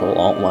the Control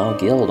Alt WoW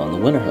Guild on the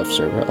Winterhoof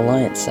server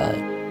Alliance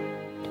side.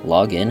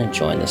 Log in and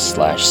join the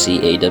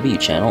 /CAW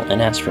channel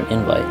and ask for an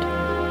invite.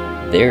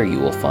 There you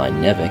will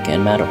find Nevik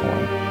and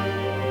Matterhorn.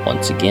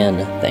 Once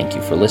again, thank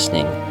you for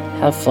listening,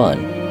 have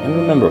fun, and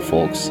remember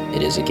folks,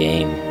 it is a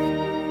game.